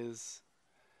existing is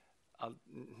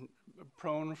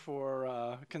prone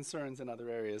for concerns in other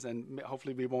areas, and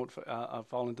hopefully we won't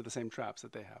fall into the same traps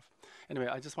that they have. Anyway,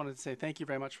 I just wanted to say thank you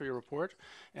very much for your report,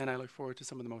 and I look forward to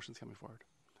some of the motions coming forward.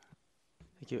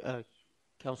 Thank you.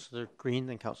 Councillor Green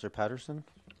and Councillor Patterson.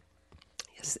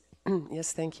 Yes,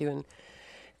 yes, thank you,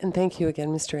 and thank you again,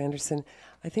 Mr. Anderson.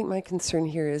 I think my concern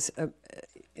here is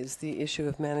the issue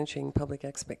of managing public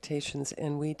expectations,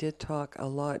 and we did talk a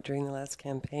lot during the last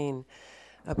campaign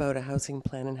about a housing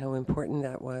plan and how important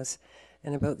that was,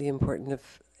 and about the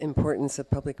importance of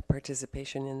public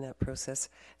participation in that process.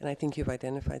 And I think you've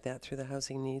identified that through the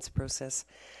housing needs process.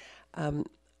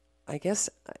 I guess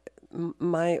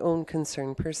my own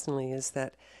concern personally is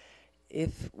that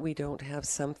if we don't have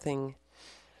something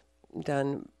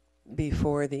done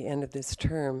before the end of this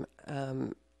term,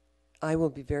 I will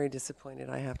be very disappointed,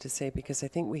 I have to say, because I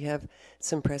think we have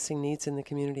some pressing needs in the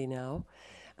community now.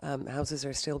 Houses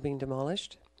are still being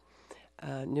demolished.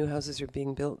 New houses are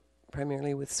being built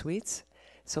primarily with suites.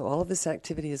 So all of this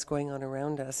activity is going on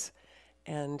around us,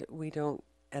 and we don't,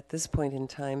 at this point in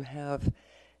time, have,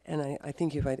 and I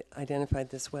think you've identified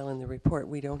this well in the report,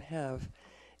 we don't have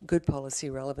good policy,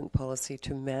 relevant policy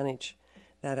to manage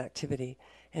that activity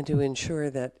and to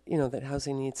ensure that, that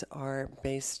housing needs are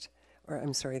based,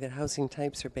 that housing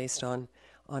types are based on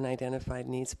identified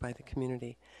needs by the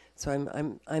community. So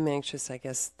I'm anxious, I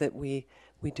guess, that we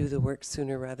do the work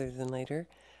sooner rather than later.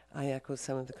 I echo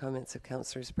some of the comments of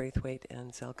Councillors Braithwaite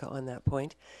and Zelka on that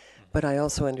point, but I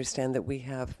also understand that we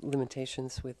have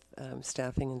limitations with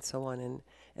staffing and so on,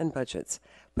 and budgets.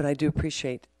 But I do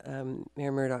appreciate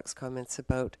Mayor Murdoch's comments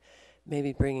about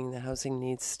maybe bringing the housing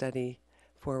needs study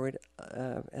forward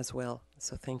as well.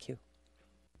 So thank you.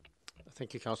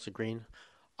 Thank you, Councillor Green.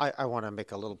 I want to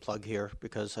make a little plug here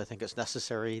because I think it's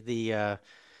necessary.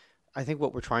 I think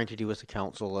what we're trying to do as a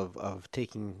council of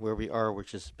taking where we are,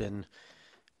 which has been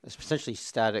essentially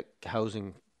static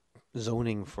housing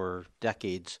zoning for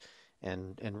decades,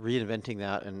 and reinventing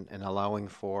that and allowing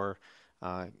for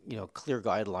clear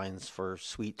guidelines for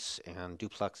suites and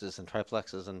duplexes and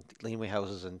triplexes and laneway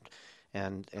houses and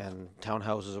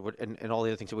townhouses and all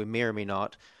the other things that we may or may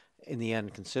not in the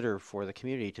end consider for the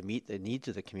community to meet the needs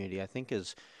of the community, I think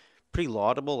is pretty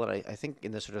laudable. And I think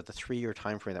in the sort of the 3-year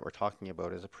time frame that we're talking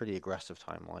about is a pretty aggressive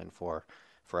timeline for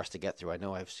for us to get through. I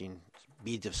know I've seen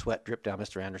beads of sweat drip down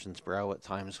Mr. Anderson's brow at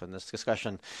times when this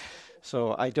discussion.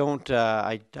 So I don't.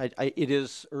 It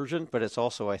is urgent, but it's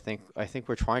also I think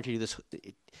we're trying to do this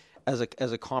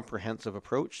as a comprehensive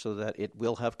approach so that it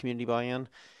will have community buy-in,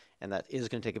 and that is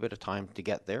going to take a bit of time to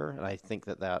get there. And I think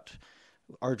that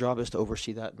our job is to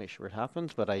oversee that and make sure it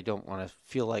happens. But I don't want to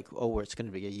feel like it's going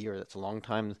to be a year. That's a long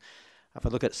time. If I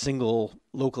look at single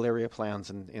local area plans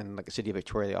in like the city of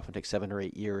Victoria, they often take 7 or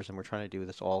 8 years, and we're trying to do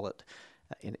this all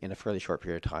in a fairly short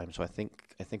period of time. So I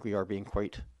think we are being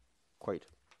quite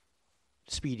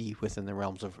speedy within the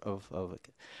realms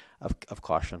of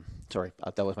caution. Sorry,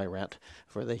 that was my rant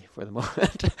for the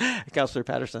moment. Councillor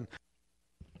Patterson.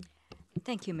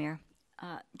 Thank you, Mayor.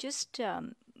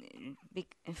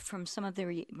 From some of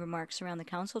the remarks around the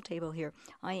council table here,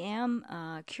 I am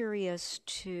curious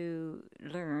to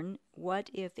learn what,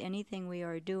 if anything, we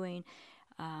are doing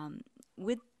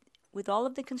with all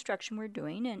of the construction we're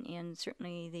doing, and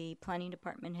certainly the planning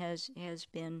department has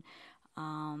been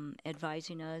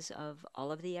advising us of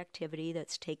all of the activity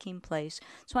that's taking place.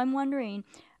 So I'm wondering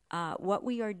what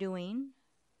we are doing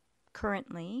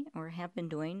currently, or have been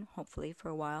doing, hopefully for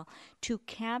a while, to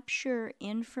capture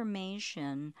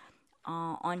information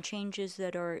on changes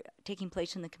that are taking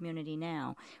place in the community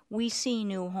now. We see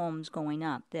new homes going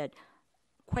up that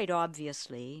quite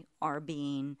obviously are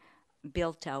being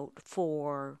built out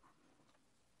for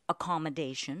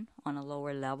accommodation on a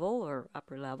lower level or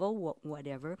upper level,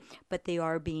 whatever, but they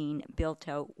are being built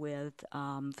out with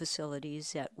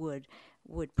facilities that would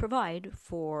provide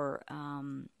for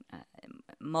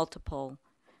multiple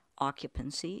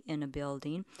occupancy in a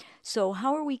building. So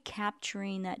how are we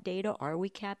capturing that data? Are we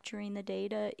capturing the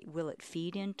data? Will it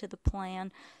feed into the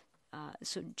plan?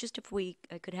 So just if we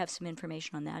could have some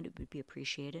information on that, it would be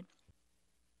appreciated.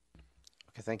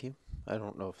 Okay, thank you. I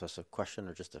don't know if that's a question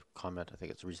or just a comment. I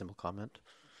think it's a reasonable comment.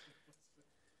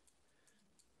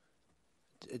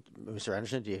 Mr.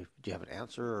 Anderson, do you have an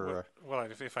answer? Or well,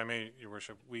 if I may, Your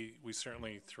Worship, we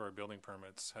certainly through our building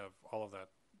permits have all of that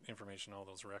information, all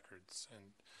those records,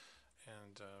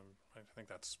 and I think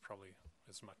that's probably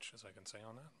as much as I can say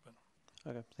on that.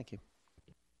 But okay, thank you.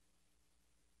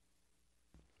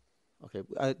 Okay,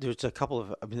 there's a couple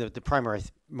of. I mean, the primary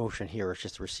motion here is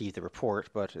just to receive the report,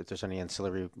 but if there's any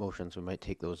ancillary motions, we might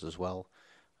take those as well.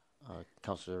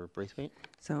 Councillor Braithwaite.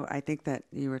 So I think that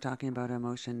you were talking about a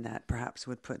motion that perhaps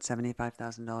would put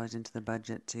 $75,000 into the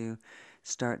budget to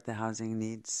start the housing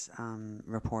needs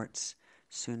reports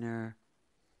sooner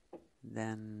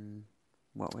than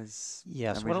what was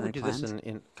yes. Why don't we do planned? this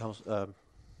in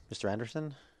Mr.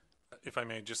 Anderson? If I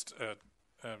may, just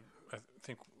I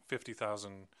think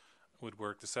 50,000 would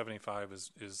work. The 75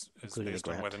 is based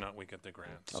on whether or not we get the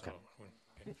grant. Okay. So,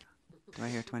 okay. Do I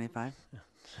hear 25?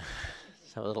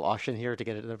 Let's have a little auction here to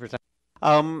get it 100%.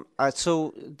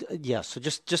 So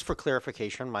just for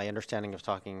clarification, my understanding of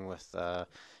talking with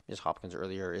Ms. Hopkins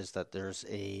earlier is that there's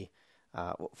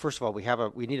first of all,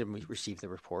 we need to receive the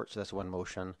report, so that's one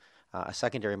motion. A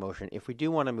secondary motion, if we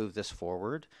do want to move this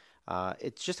forward,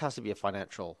 it just has to be a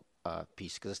financial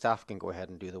piece, because the staff can go ahead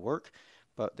and do the work,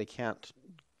 but they can't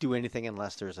do anything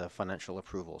unless there's a financial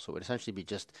approval. So it would essentially be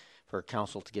just for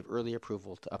council to give early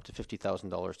approval to up to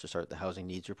 $50,000 to start the housing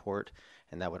needs report,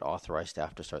 and that would authorize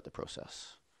staff to start the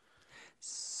process.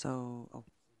 So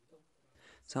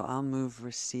I'll move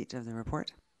receipt of the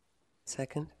report.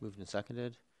 Second. Moved and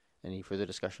seconded. Any further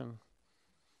discussion?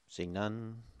 Seeing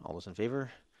none, all those in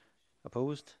favor?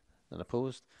 Opposed? None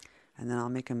opposed? And then I'll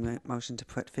make a motion to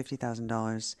put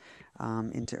 $50,000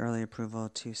 into early approval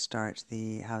to start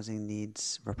the housing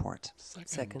needs report.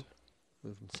 Second.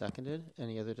 Moved and seconded.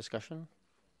 Any other discussion?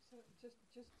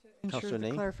 Just to ensure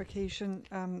the clarification,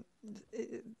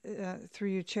 through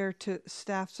you, Chair, to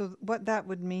staff. So what that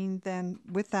would mean then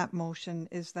with that motion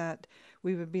is that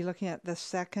we would be looking at the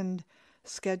second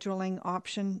scheduling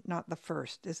option, not the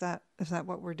first. Is that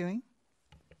what we're doing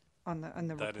on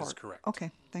the report? That is correct.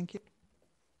 Okay, thank you.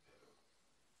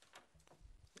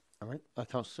 All right,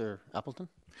 Councillor Appleton.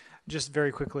 Just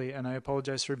very quickly, and I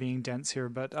apologize for being dense here,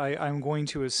 but I'm going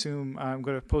to assume, I'm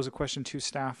going to pose a question to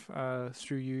staff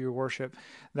through you, Your Worship,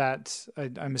 that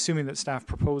I'm assuming that staff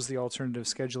proposed the alternative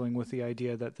scheduling with the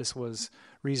idea that this was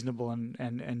reasonable and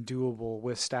doable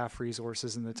with staff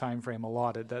resources in the time frame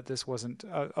allotted, that this wasn't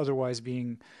otherwise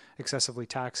being excessively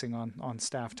taxing on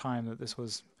staff time, that this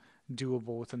was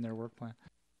doable within their work plan.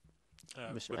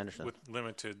 Mr. Anderson. With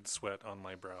limited sweat on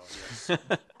my brow, yes.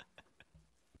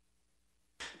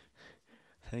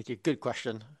 Thank you. Good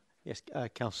question. Yes,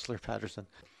 Councillor Patterson.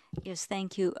 Yes,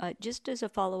 thank you. Just as a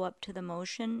follow-up to the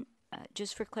motion,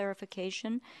 just for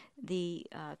clarification, the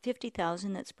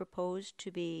 50,000 that's proposed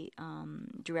to be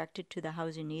directed to the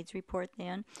housing needs report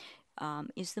then,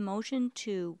 is the motion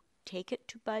to take it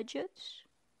to budgets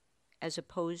as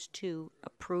opposed to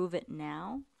approve it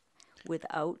now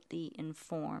without the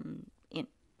informed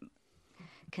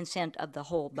consent of the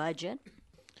whole budget?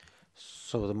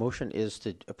 So the motion is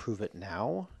to approve it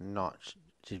now, not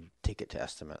to take it to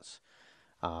estimates.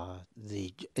 And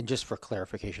just for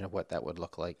clarification of what that would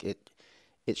look like, it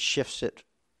shifts it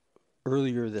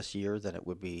earlier this year than it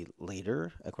would be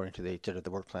later, according to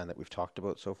the work plan that we've talked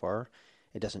about so far.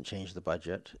 It doesn't change the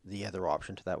budget. The other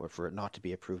option to that would for it not to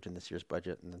be approved in this year's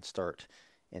budget and then start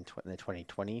in the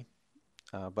 2020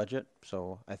 budget.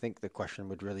 So I think the question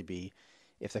would really be,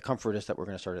 if the comfort is that we're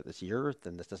going to start it this year,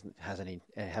 then this doesn't have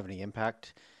any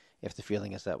impact. If the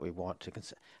feeling is that we want to,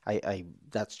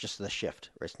 that's just the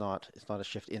shift. It's not a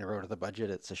shift in or out of the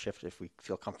budget. It's a shift if we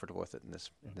feel comfortable with it in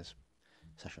this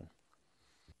session.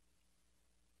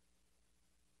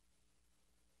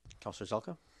 Councillor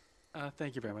Zelka.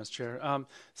 Thank you very much, Chair.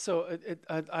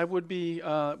 I would be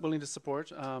willing to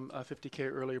support a 50K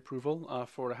early approval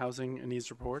for a housing needs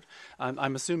report.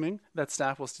 I'm assuming that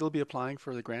staff will still be applying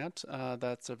for the grant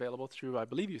that's available through, I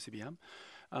believe, UCBM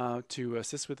to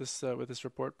assist with this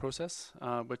report process,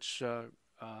 which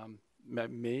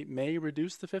may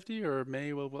reduce the 50 or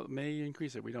may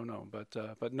increase it. We don't know,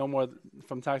 but no more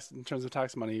from tax in terms of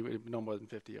tax money, no more than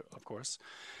 50, of course.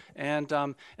 And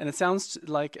it sounds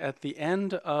like at the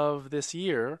end of this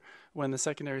year, when the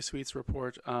secondary suites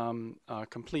report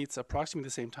completes approximately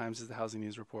the same times as the housing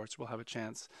needs reports, we'll have a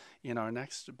chance in our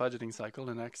next budgeting cycle,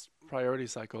 the next priority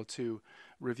cycle, to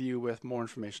review with more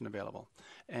information available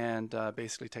and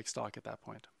basically take stock at that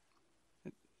point.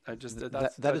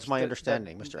 That is my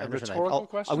understanding, Mr. Anderson.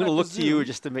 I'm going to look to you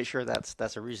just to make sure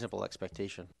that's a reasonable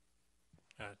expectation.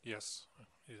 Yes,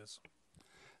 it is.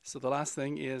 So the last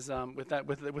thing is with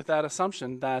that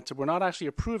assumption that we're not actually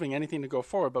approving anything to go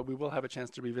forward, but we will have a chance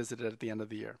to revisit it at the end of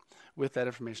the year with that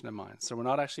information in mind. So we're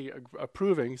not actually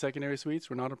approving secondary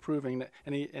suites. We're not approving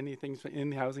anything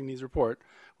in the housing needs report.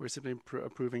 We're simply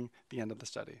approving the end of the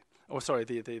study. Oh, sorry,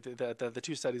 the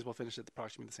two studies will finish at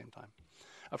approximately the same time,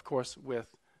 of course,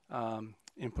 with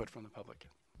input from the public.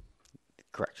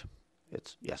 Correct.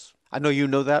 Yes. I know you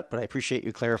know that, but I appreciate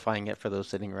you clarifying it for those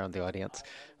sitting around the audience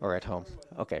or at home.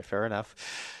 Okay, fair enough.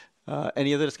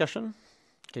 Any other discussion?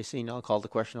 Okay, seeing none, I'll call the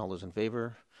question. All those in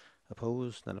favor?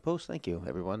 Opposed? None opposed? Thank you,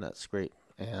 everyone. That's great.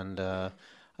 And I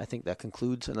think that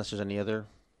concludes, unless there's any other.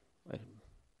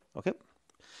 Okay.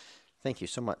 Thank you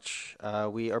so much.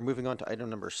 We are moving on to item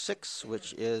number 6,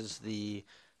 which is the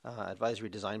advisory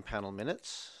design panel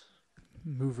minutes.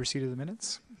 Move receipt of the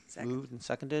minutes. Second. Moved and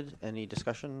seconded. Any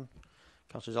discussion?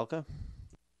 Councillor Zelka?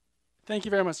 Thank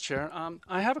you very much, Chair.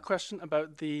 I have a question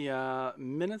about the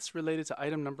minutes related to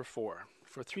item number 4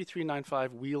 for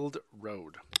 3395 Weald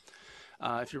Road.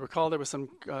 If you recall, there was some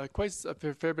quite a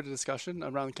fair bit of discussion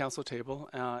around the council table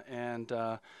and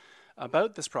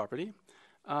about this property.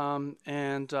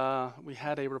 We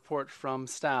had a report from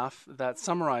staff that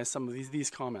summarized some of these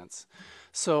comments.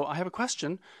 So I have a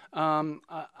question.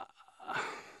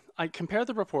 I compared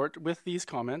the report with these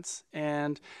comments,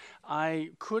 and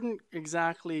I couldn't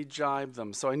exactly jibe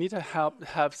them. So I need to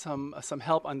have some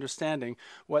help understanding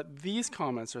what these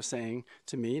comments are saying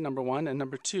to me, number one, and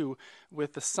number two,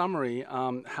 with the summary,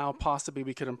 how possibly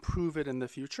we could improve it in the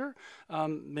future.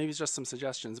 Maybe just some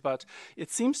suggestions, but it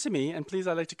seems to me, and please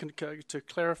I'd like to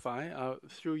clarify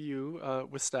through you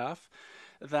with staff,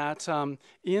 that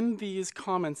in these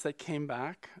comments that came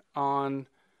back on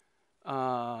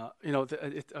for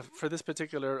this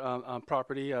particular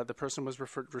property, the person was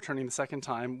returning the second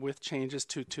time with changes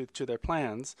to their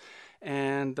plans,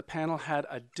 and the panel had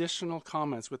additional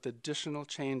comments with additional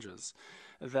changes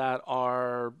that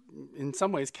are in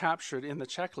some ways captured in the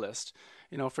checklist.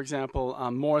 For example,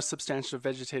 more substantial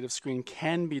vegetative screen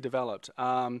can be developed.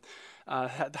 The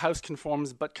house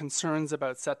conforms but concerns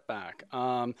about setback.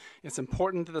 It's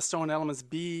important that the stone elements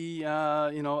be,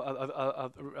 that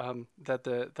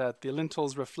the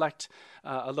lintels reflect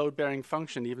a load-bearing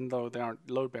function, even though they aren't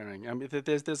load-bearing. I mean,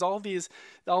 there's all these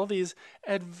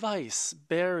advice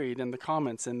buried in the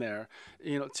comments in there.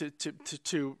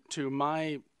 To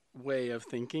my way of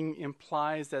thinking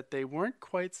implies that they weren't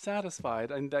quite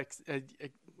satisfied, and that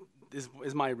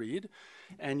is my read.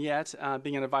 And yet,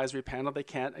 being an advisory panel, they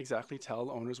can't exactly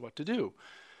tell owners what to do.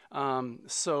 I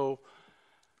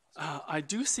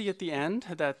do see at the end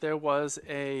that there was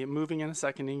a moving and a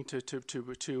seconding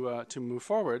to move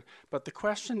forward. But the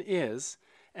question is,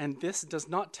 and this does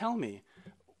not tell me,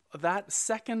 that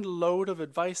second load of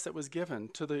advice that was given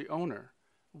to the owner,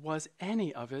 was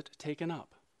any of it taken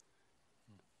up?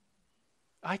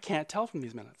 I can't tell from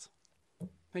these minutes.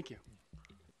 Thank you.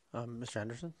 Mr.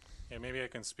 Anderson? Yeah, maybe I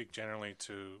can speak generally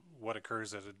to what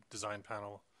occurs at a design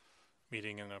panel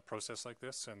meeting in a process like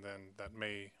this, and then that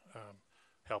may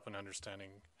help in understanding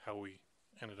how we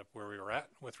ended up where we were at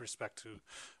with respect to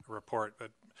a report.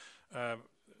 But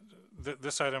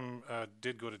this item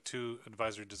did go to 2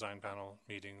 advisory design panel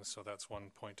meetings, so that's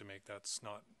one point to make. That's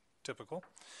not typical.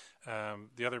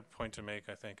 The other point to make,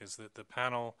 I think, is that the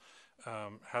panel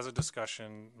has a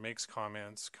discussion, makes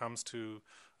comments, comes to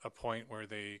a point where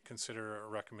they consider a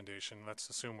recommendation. Let's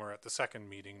assume we're at the 2nd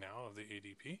meeting now of the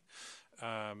ADP.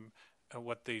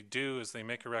 What they do is they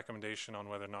make a recommendation on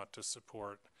whether or not to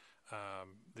support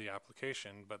the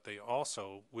application, but they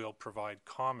also will provide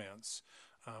comments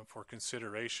for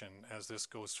consideration as this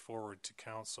goes forward to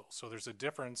council. So there's a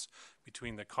difference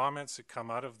between the comments that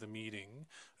come out of the meeting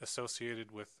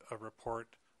associated with a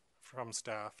report from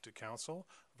staff to council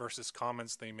versus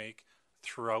comments they make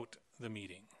throughout the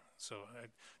meeting. So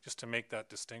just to make that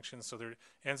distinction, so there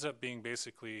ends up being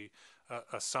basically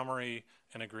a summary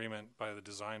and agreement by the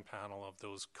design panel of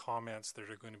those comments that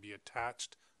are going to be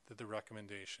attached to the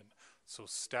recommendation. So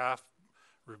staff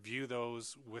review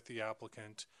those with the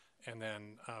applicant and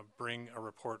then bring a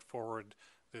report forward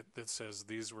that says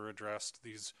these were addressed,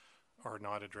 these are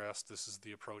not addressed, this is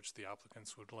the approach the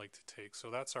applicants would like to take.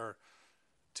 So that's our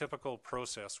typical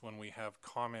process when we have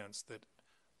comments that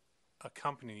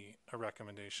accompany a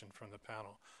recommendation from the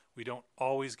panel. We don't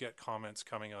always get comments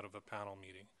coming out of a panel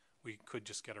meeting. We could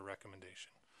just get a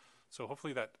recommendation. So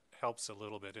hopefully that helps a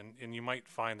little bit. And you might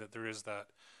find that there is that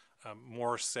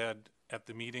more said at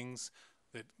the meetings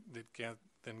that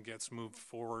then gets moved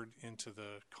forward into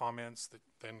the comments that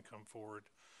then come forward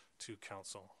to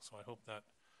council. So I hope that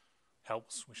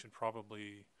helps. We should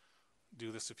probably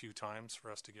do this a few times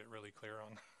for us to get really clear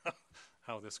on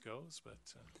how this goes. But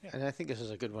yeah. And I think this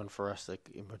is a good one for us, like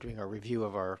we're doing our review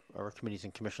of our committees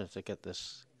and commissions to get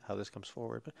this, how this comes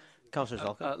forward. But Councillor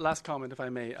Zelka? Last comment, if I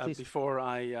may, before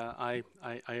I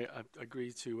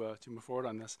agree to move forward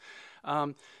on this.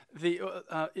 In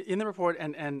the report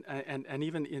and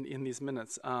even in these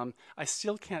minutes, I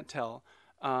still can't tell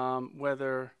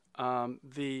whether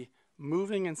the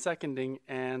moving and seconding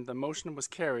and the motion was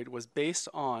carried was based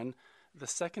on the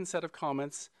second set of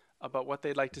comments about what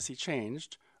they'd like to see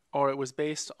changed, or it was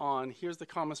based on here's the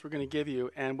comments we're going to give you,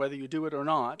 and whether you do it or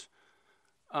not,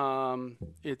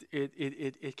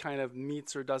 it kind of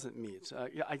meets or doesn't meet.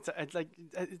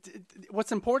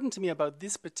 What's important to me about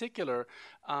this particular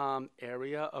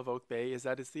area of Oak Bay is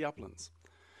that it's the uplands.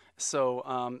 So,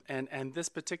 and this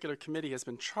particular committee has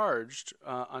been charged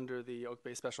under the Oak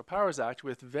Bay Special Powers Act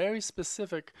with very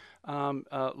specific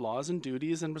laws and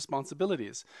duties and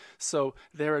responsibilities. So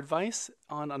their advice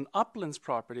on an uplands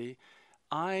property,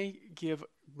 I give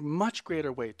much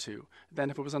greater weight to than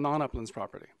if it was a non-uplands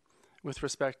property, with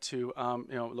respect to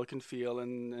look and feel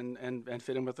and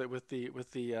fit in with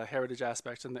the heritage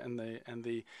aspect and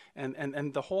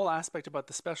the whole aspect about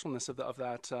the specialness of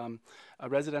that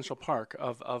residential park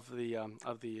of the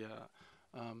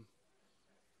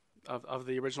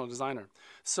original designer.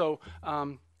 So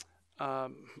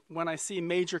when I see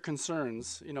major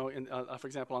concerns, for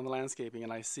example, on the landscaping,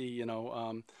 and I see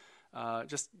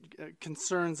just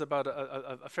concerns about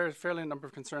a fairly number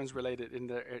of concerns related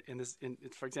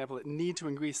for example, need to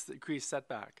increase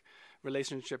setback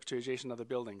relationship to adjacent other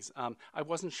buildings. I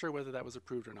wasn't sure whether that was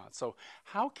approved or not. So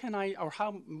how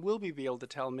will we be able to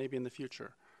tell maybe in the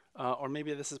future, or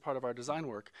maybe this is part of our design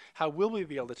work, how will we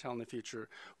be able to tell in the future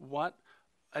what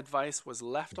advice was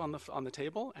left on the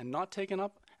table and not taken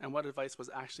up, and what advice was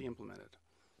actually implemented?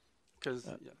 Because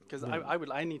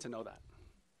I need to know that.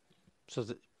 So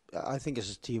I think this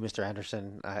is to you, Mr.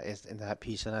 Anderson, is in that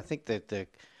piece, and I think that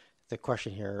the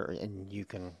question here, and you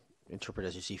can interpret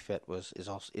as you see fit,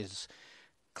 is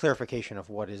clarification of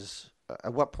what is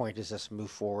at what point does this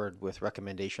move forward with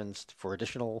recommendations for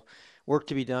additional work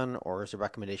to be done, or is a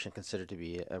recommendation considered to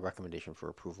be a recommendation for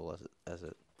approval as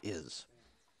it is?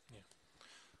 Yeah.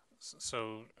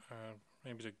 So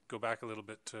maybe to go back a little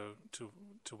bit to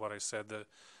what I said,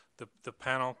 the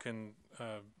panel can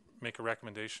make a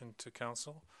recommendation to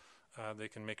council. They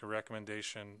can make a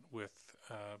recommendation with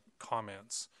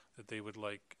comments that they would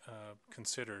like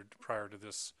considered prior to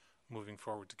this moving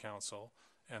forward to council,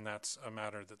 and that's a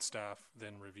matter that staff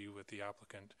then review with the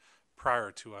applicant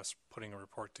prior to us putting a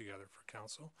report together for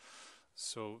council.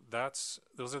 So those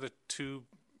are the two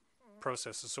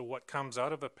processes. So what comes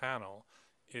out of a panel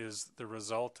is the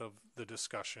result of the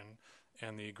discussion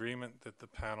and the agreement that the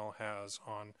panel has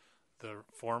on the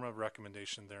form of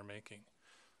recommendation they're making.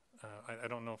 I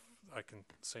don't know if I can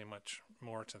say much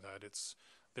more to that.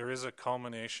 There is a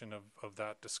culmination of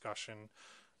that discussion,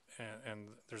 and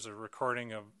there's a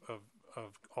recording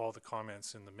of all the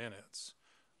comments in the minutes.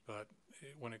 But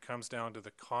when it comes down to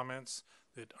the comments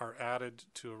that are added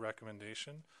to a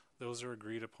recommendation, those are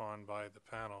agreed upon by the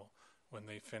panel when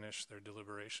they finish their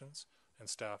deliberations, and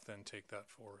staff then take that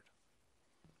forward.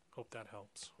 Hope that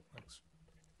helps. Thanks.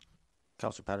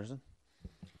 Councillor Patterson.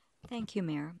 Thank you,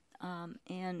 Mayor.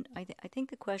 And I think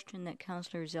the question that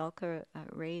Councillor Zelka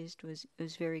raised was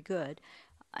very good.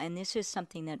 And this is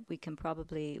something that we can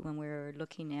probably, when we're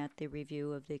looking at the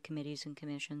review of the committees and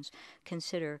commissions,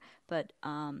 consider. But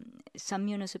some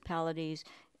municipalities,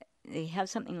 they have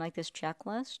something like this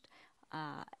checklist.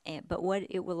 But what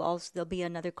it will also, there'll be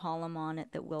another column on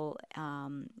it that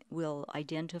will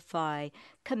identify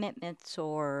commitments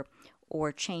or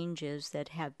changes that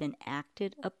have been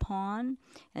acted upon.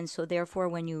 And so therefore,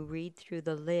 when you read through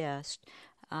the list,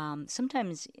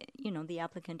 sometimes, the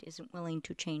applicant isn't willing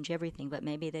to change everything, but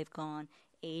maybe they've gone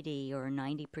 80 or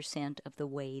 90% of the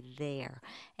way there.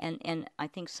 And I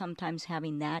think sometimes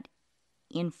having that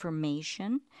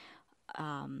information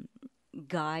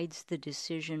guides the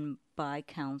decision by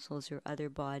councils or other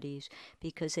bodies,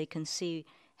 because they can see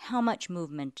how much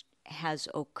movement has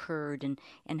occurred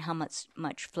and how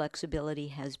much flexibility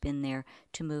has been there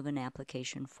to move an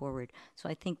application forward. So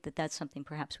I think that that's something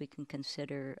perhaps we can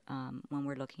consider when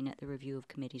we're looking at the review of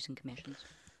committees and commissions.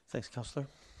 Thanks, Councillor.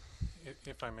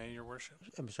 If I may, Your Worship.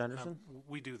 Mr. Anderson?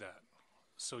 We do that.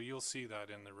 So you'll see that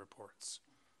in the reports.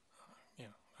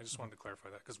 I just wanted to clarify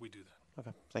that because we do that.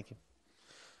 Okay, thank you.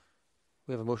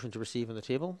 We have a motion to receive on the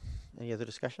table. Any other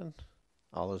discussion?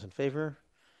 All those in favor?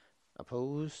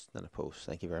 Opposed? None opposed.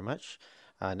 Thank you very much.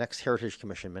 Next, Heritage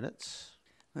Commission minutes.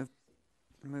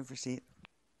 Move receipt.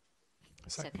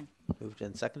 Second. Moved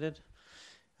and seconded.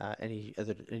 Any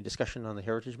discussion on the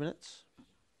Heritage minutes?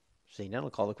 Seeing none, I'll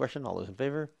call the question. All those in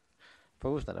favor?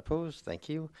 Opposed? None opposed. Thank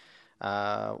you.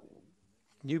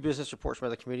 New business reports from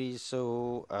other committees.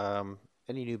 So,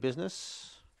 any new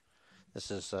business? This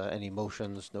is any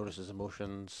motions, notices of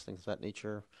motions, things of that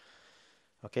nature.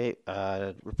 Okay,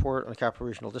 report on the Capital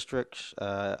Regional District.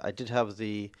 I did have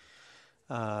the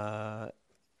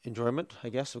enjoyment, I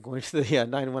guess, of going to the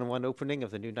 911 opening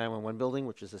of the new 911 building,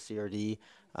 which is a CRD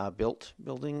built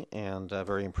building, and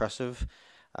very impressive.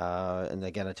 And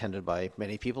again, attended by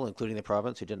many people, including the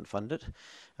province, who didn't fund it,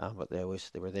 but they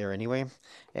were there anyway.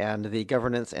 And the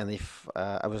governance and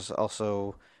I was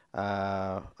also.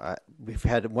 We've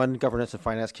had one governance and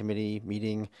finance committee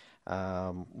meeting,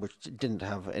 which didn't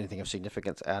have anything of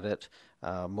significance at it.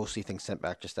 Mostly things sent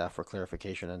back to staff for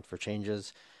clarification and for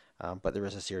changes. But there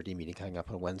is a CRD meeting coming up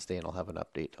on Wednesday, and I'll have an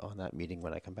update on that meeting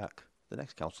when I come back, the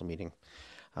next council meeting.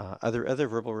 Other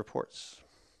verbal reports?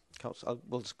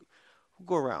 We'll just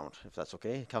go around, if that's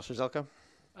okay. Councillor Zelka?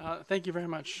 Thank you very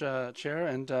much, Chair,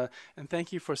 and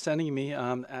thank you for sending me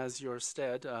as your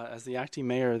stead, as the acting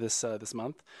mayor this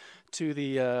month, to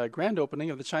the grand opening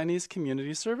of the Chinese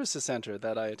Community Services Center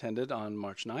that I attended on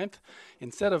March 9th.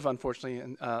 Instead of,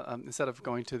 unfortunately, instead of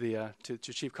going to the to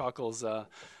Chief Cockle's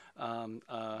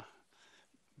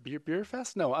Beer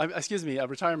Fest? No, excuse me, a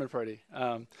retirement party.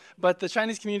 But the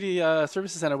Chinese Community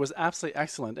Services Center was absolutely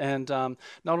excellent. And not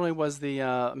only was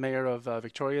the mayor of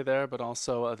Victoria there, but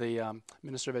also the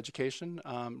Minister of Education,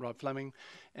 Rob Fleming,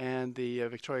 and the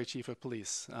Victoria Chief of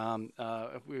Police.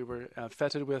 We were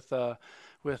feted with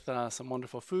some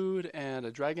wonderful food and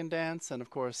a dragon dance, and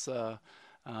of course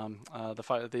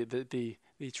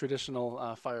the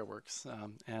traditional fireworks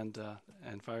and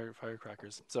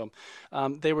firecrackers. So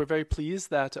they were very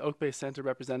pleased that Oak Bay sent a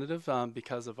representative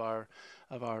because of our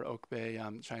Oak Bay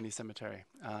Chinese Cemetery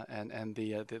and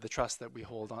the trust that we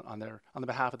hold on the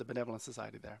behalf of the Benevolent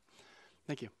Society there.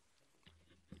 Thank you.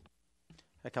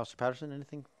 Councillor Patterson,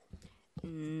 anything?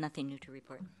 Nothing new to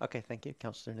report. Okay, thank you.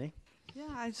 Councillor Ney?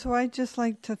 Yeah, so I'd just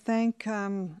like to thank,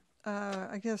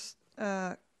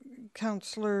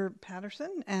 Councillor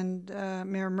Patterson and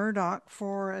Mayor Murdoch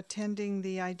for attending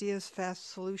the Ideas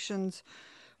Fest Solutions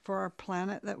for Our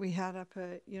Planet that we had up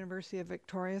at University of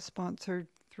Victoria, sponsored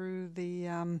through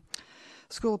the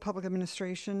School of Public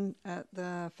Administration at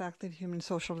the Faculty of Human and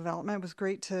Social Development. It was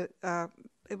great to,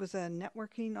 it was a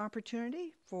networking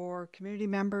opportunity for community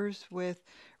members with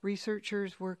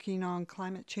researchers working on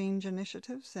climate change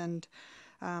initiatives, and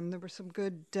there were some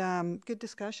good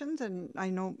discussions, and I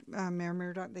know, Mayor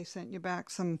Murdoch, they sent you back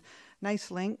some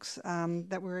nice links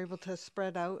that we're able to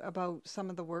spread out about some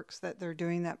of the works that they're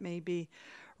doing that may be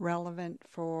relevant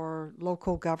for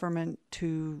local government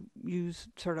to use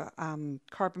sort of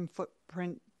carbon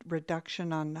footprint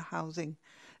reduction on housing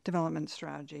development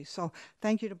strategy. So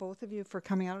thank you to both of you for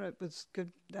coming out. It was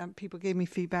good. People gave me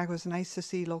feedback. It was nice to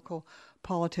see local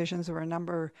politicians. There were a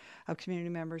number of community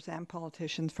members and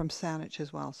politicians from Saanich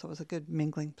as well. So it was a good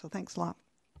mingling. So thanks a lot.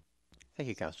 Thank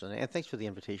you, Councillor, and thanks for the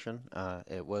invitation.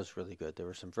 It was really good. There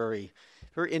were some very,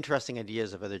 very interesting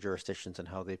ideas of other jurisdictions and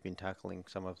how they've been tackling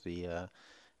some of the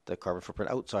carbon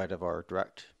footprint outside of our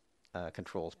direct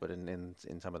controls, but in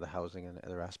some of the housing and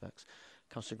other aspects.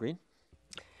 Councillor Green?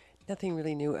 Nothing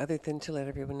really new other than to let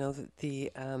everyone know that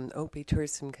the Oak Bay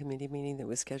Tourism Committee meeting that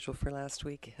was scheduled for last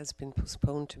week has been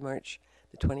postponed to March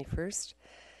the 21st.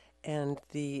 And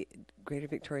the Greater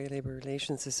Victoria Labour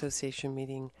Relations Association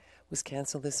meeting was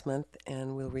cancelled this month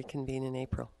and will reconvene in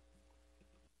April.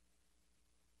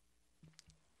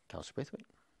 Councillor Braithwaite?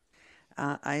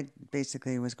 I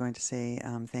basically was going to say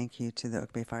thank you to the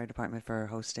Oak Bay Fire Department for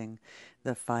hosting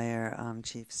the fire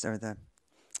chiefs, or the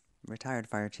retired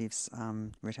fire chiefs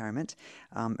retirement,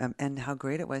 and how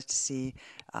great it was to see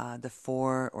the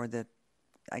four, or the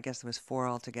I guess there was four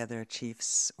altogether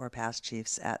chiefs or past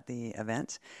chiefs at the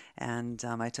event, and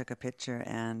I took a picture,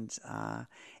 and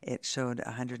it showed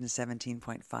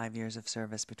 117.5 years of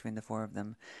service between the four of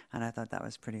them, and I thought that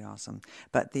was pretty awesome.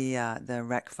 But the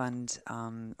rec fund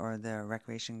or the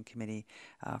recreation committee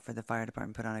for the fire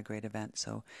department put on a great event,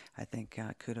 so I think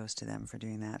kudos to them for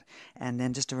doing that. And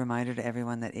then just a reminder to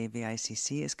everyone that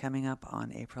AVICC is coming up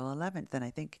on April 11th, and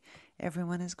I think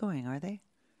everyone is going, are they?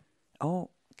 Oh,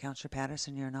 Councillor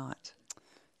Patterson, you're not.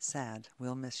 Sad.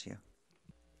 We'll miss you.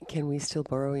 Can we still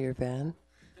borrow your van?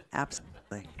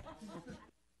 Absolutely.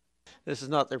 This is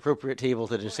not the appropriate table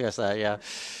to discuss that,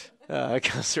 yeah.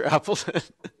 Councillor Appleton.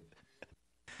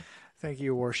 Thank you,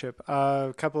 Your Worship.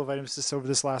 A couple of items just over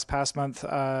this past month.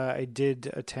 I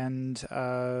did attend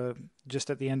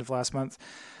just at the end of last month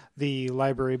the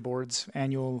library board's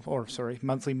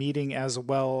monthly meeting, as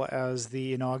well as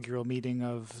the inaugural meeting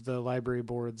of the library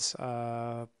board's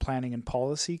planning and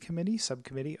policy committee,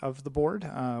 subcommittee of the board,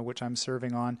 which I'm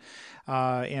serving on.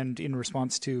 And in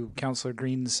response to Councillor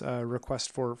Green's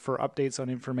request for updates on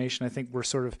information, I think we're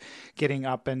sort of getting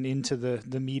up and into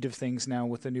the meat of things now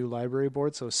with the new library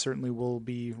board. So certainly we'll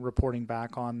be reporting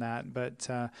back on that. But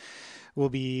will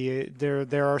be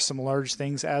there are some large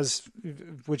things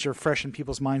which are fresh in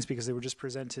people's minds because they were just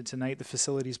presented tonight. The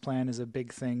facilities plan is a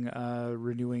big thing,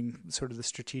 renewing sort of the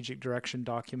strategic direction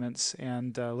documents,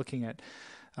 and looking at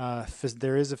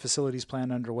there is a facilities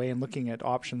plan underway, and looking at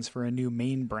options for a new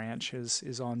main branch is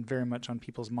very much on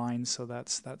people's minds. So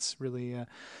that's really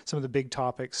some of the big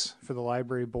topics for the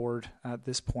library board at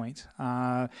this point.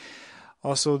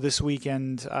 Also, this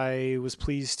weekend, I was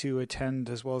pleased to attend,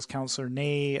 as well as Councillor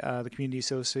Ney, the Community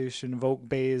Association of Oak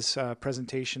Bay's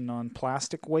presentation on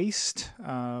plastic waste,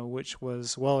 which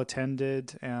was well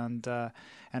attended and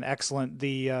excellent.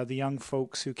 The young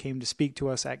folks who came to speak to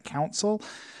us at council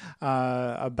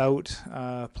about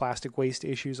plastic waste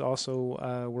issues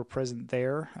also were present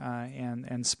there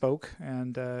and spoke,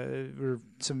 and were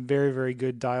some very, very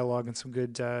good dialogue and some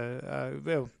good,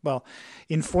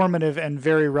 informative and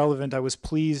very relevant. I was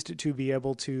pleased to be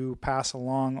able to pass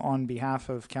along on behalf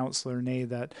of Councillor Ney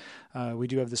that we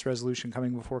do have this resolution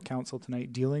coming before council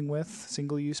tonight dealing with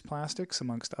single-use plastics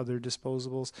amongst other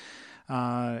disposables,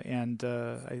 and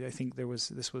I think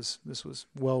this was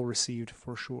well received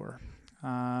for sure.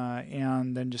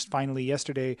 And then just finally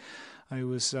yesterday, I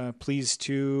was pleased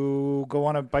to go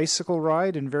on a bicycle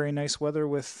ride in very nice weather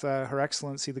with Her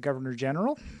Excellency the Governor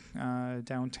General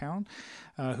downtown,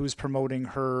 who's promoting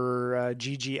her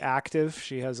GG Active.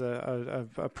 She has a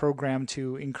program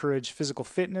to encourage physical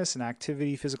fitness and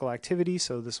physical activity,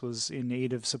 so this was in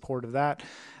aid of support of that,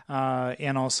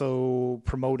 and also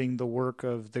promoting the work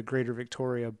of the Greater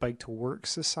Victoria Bike to Work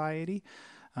Society,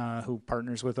 who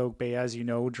partners with Oak Bay, as you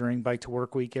know, during Bike to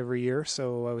Work Week every year.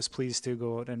 So I was pleased to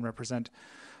go out and represent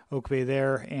Oak Bay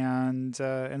there and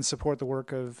support the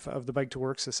work of the Bike to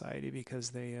Work Society,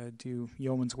 because they do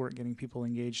yeoman's work getting people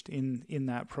engaged in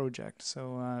that project.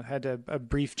 So I had a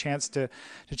brief chance to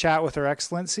chat with Her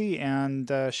Excellency, and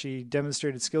she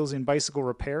demonstrated skills in bicycle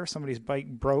repair. Somebody's bike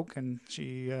broke, and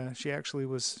she actually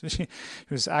was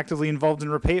actively involved in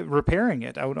repairing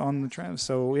it out on the tram.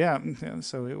 So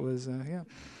so it was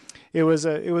it was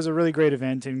a really great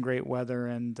event in great weather,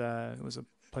 and it was a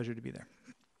pleasure to be there.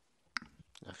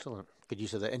 Excellent. Good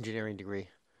use of the engineering degree.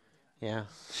 Yeah.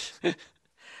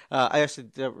 I actually,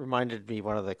 that reminded me,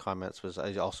 one of the comments was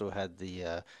I also had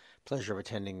the pleasure of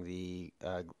attending the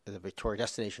Victoria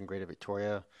Destination Greater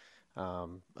Victoria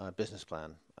business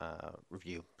plan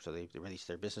review. So they released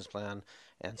their business plan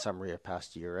and summary of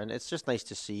past year. And it's just nice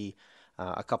to see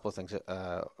A couple of things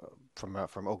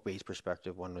from Oak Bay's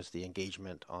perspective. One was the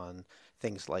engagement on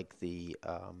things like the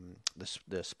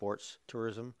sports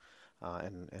tourism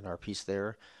and our piece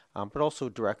there, but also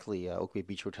directly Oak Bay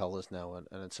Beach Hotel is now an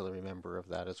ancillary member of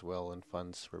that as well, and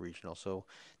funds for regional. So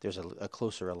there's a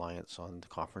closer alliance on the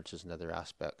conferences and other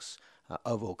aspects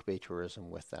of Oak Bay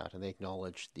tourism with that, and they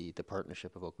acknowledge the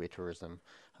partnership of Oak Bay tourism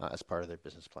as part of their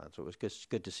business plan. So it was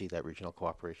good to see that regional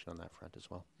cooperation on that front as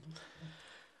well.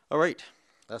 All right,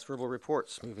 that's verbal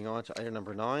reports. Moving on to item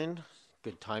number 9.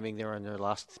 Good timing there on their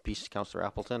last piece, Councillor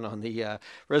Appleton, on the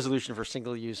resolution for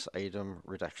single-use item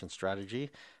reduction strategy.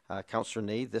 Councillor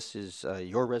Nade, this is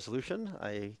your resolution.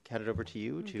 I hand it over to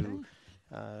you to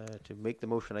make the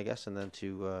motion, I guess, and then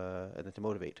to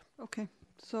motivate. Okay.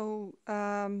 So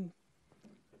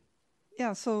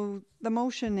so the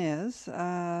motion is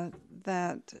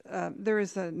that there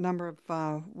is a number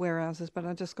of whereases, but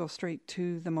I'll just go straight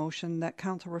to the motion that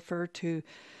council refer to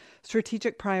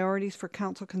strategic priorities for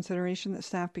council consideration, that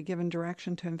staff be given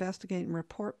direction to investigate and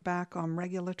report back on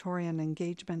regulatory and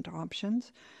engagement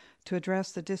options to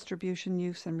address the distribution,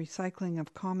 use, and recycling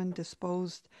of common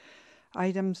disposed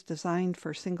items designed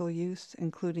for single use,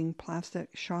 including plastic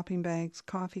shopping bags,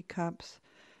 coffee cups,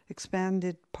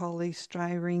 expanded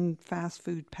polystyrene fast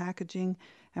food packaging,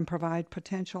 and provide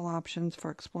potential options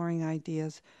for exploring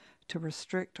ideas to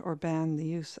restrict or ban the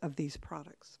use of these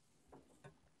products.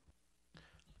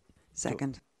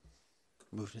 Second.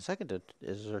 Moved and seconded.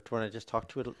 Is there, do you want to just talk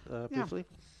to it briefly?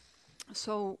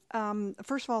 So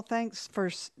first of all, thanks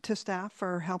to staff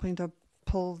for helping to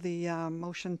pull the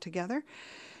motion together.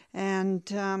 And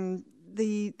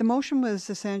the motion was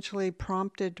essentially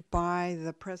prompted by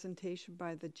the presentation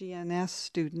by the GNS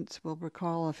students, we'll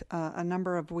recall a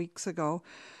number of weeks ago,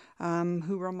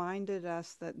 who reminded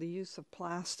us that the use of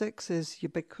plastics is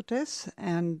ubiquitous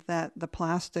and that the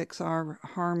plastics are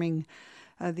harming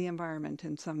the environment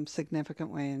in some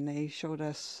significant way. And they showed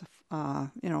us,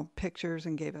 pictures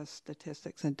and gave us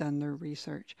statistics and done their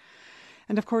research.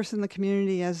 And of course, in the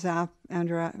community, as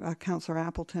Councillor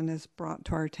Appleton has brought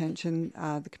to our attention,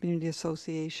 the Community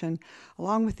Association,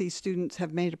 along with these students,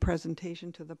 have made a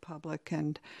presentation to the public.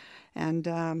 And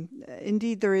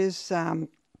indeed, there is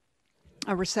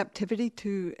a receptivity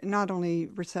to, not only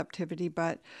receptivity,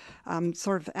 but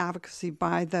sort of advocacy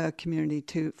by the community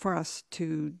for us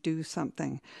to do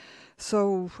something.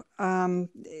 So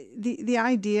the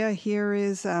idea here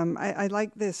is, I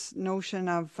like this notion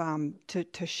of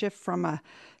to shift from a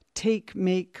take,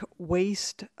 make,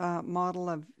 waste model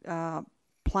of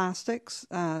plastics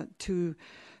to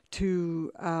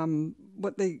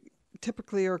what they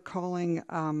typically are calling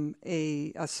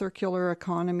a circular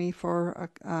economy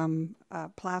for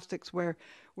plastics, where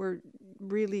we're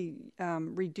really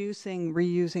reducing,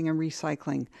 reusing, and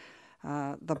recycling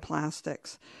the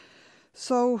plastics.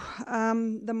 So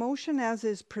the motion as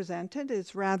is presented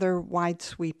is rather wide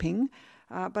sweeping,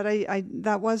 but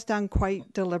that was done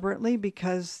quite deliberately,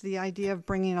 because the idea of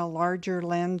bringing a larger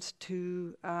lens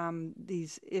to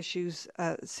these issues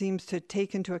seems to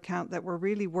take into account that we're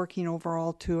really working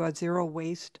overall to a zero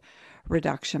waste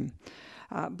reduction.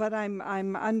 But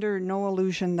I'm under no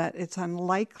illusion that it's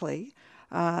unlikely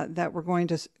that we're going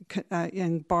to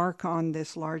embark on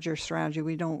this larger strategy.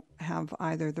 We don't have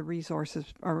either the resources,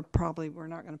 or probably we're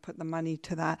not going to put the money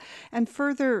to that. And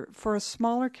further, for a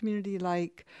smaller community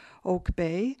like Oak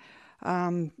Bay,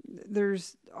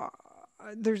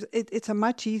 it's a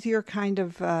much easier kind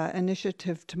of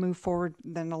initiative to move forward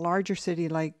than a larger city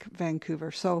like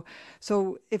Vancouver. So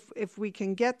if we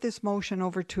can get this motion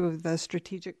over to the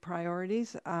strategic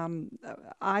priorities,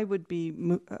 I would be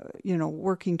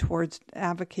working towards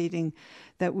advocating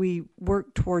that we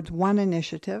work towards one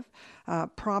initiative,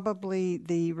 probably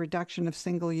the reduction of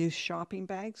single-use shopping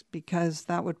bags, because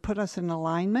that would put us in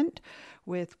alignment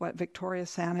with what Victoria,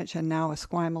 Saanich, and now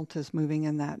Esquimalt is moving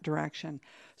in that direction.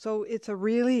 So it's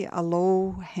really a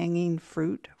low-hanging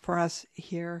fruit for us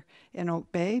here in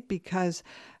Oak Bay, because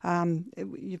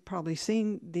you've probably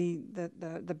seen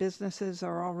the businesses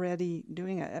are already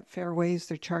doing it. At Fairways,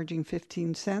 they're charging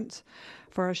 15 cents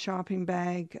for a shopping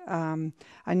bag.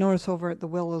 I notice over at the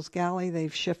Willows Galley,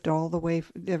 they've shifted all the way.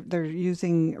 They're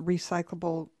using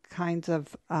recyclable kinds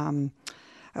of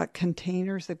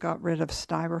containers. They've got rid of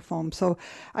styrofoam. So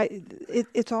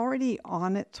it's already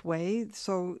on its way.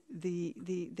 So the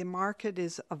market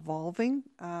is evolving.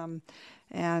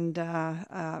 And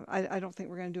I don't think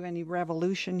we're going to do any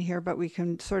revolution here, but we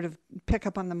can sort of pick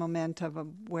up on the momentum of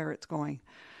where it's going.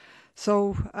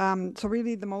 So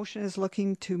really the motion is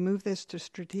looking to move this to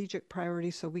strategic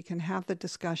priority, so we can have the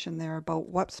discussion there about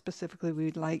what specifically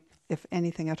we'd like, if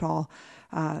anything at all,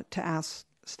 to ask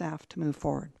staff to move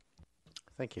forward.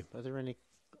 Thank you. Are there any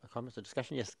comments or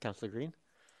discussion? Yes, Councillor Green.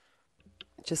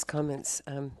 Just comments.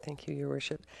 Thank you, Your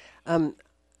Worship. And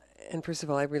first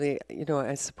of all, I really,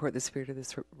 I support the spirit of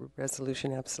this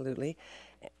resolution, absolutely.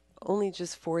 Only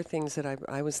just 4 things that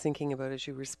I was thinking about as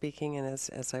you were speaking and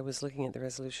as I was looking at the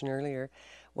resolution earlier.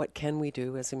 What can we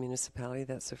do as a municipality?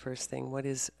 That's the first thing. What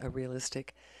is a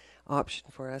realistic option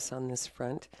for us on this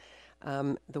front?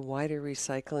 The wider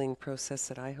recycling process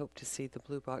that I hope to see, the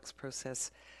blue box process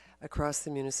across the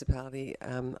municipality,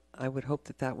 I would hope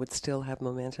that that would still have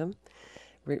momentum,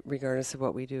 regardless of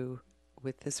what we do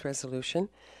with this resolution.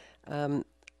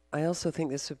 I also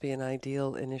think this would be an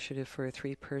ideal initiative for a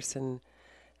 3-person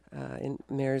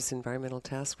Mayor's Environmental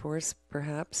Task Force,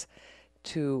 perhaps,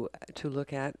 to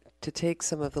look at, to take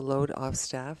some of the load off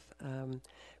staff,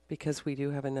 because we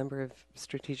do have a number of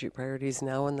strategic priorities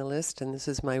now on the list, and this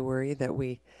is my worry that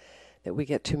we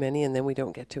get too many and then we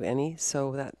don't get to any.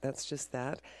 So that's just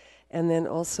that. And then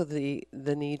also the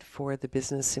need for the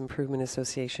Business Improvement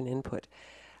Association input,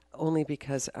 only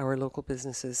because our local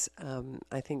businesses,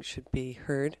 I think, should be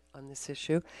heard on this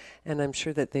issue, and I'm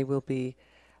sure that they will be.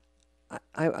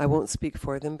 I won't speak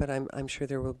for them, but I'm sure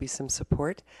there will be some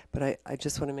support. But I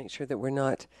just want to make sure that we're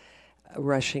not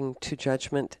rushing to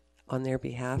judgment on their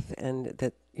behalf, and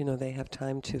that they have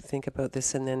time to think about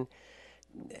this and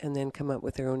then come up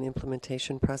with their own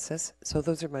implementation process. So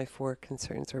those are my 4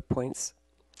 concerns or points.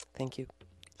 Thank you.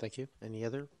 Thank you. Any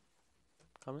other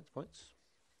comments, points?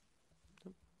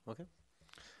 No? Okay.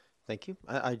 Thank you.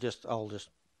 I'll just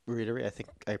reiterate. I think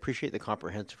I appreciate the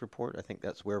comprehensive report. I think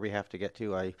that's where we have to get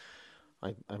to.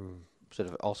 I'm sort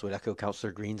of also would echo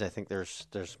Councillor Green's. I think there's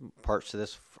parts to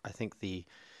this. I think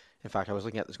in fact, I was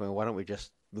looking at this going, why don't we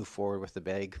just move forward with the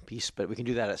bag piece? But we can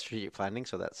do that at strategic planning.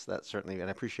 So that's certainly, and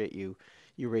I appreciate you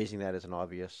raising that as an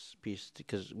obvious piece,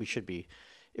 because we should be,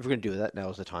 if we're going to do that, now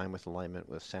is the time with alignment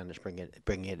with Sandwich bringing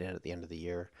it in at the end of the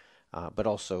year. But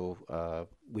also,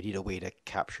 we need a way to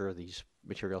capture these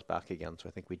materials back again. So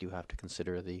I think we do have to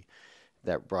consider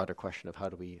that broader question of how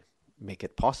do we make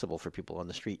it possible for people on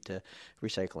the street to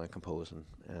recycle and compose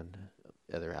and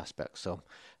other aspects. So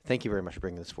thank you very much for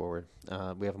bringing this forward.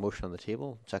 We have a motion on the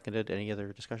table. Seconded. Any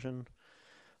other discussion?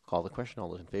 Call the question. All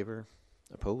those in favor?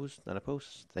 Opposed? None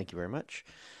opposed? Thank you very much.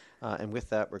 And with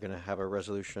that, we're going to have a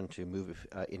resolution to move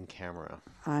in camera.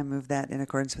 I move that in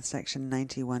accordance with Section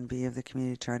 91B of the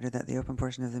Community Charter that the open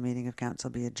portion of the meeting of council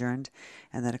be adjourned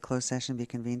and that a closed session be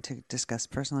convened to discuss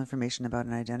personal information about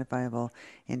an identifiable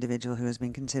individual who has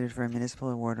been considered for a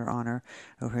municipal award or honor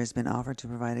or who has been offered to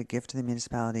provide a gift to the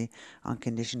municipality on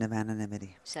condition of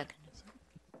anonymity. Second.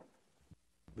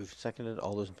 Moved and seconded.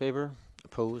 All those in favor?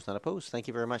 Opposed? Not opposed? Thank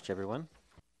you very much, everyone.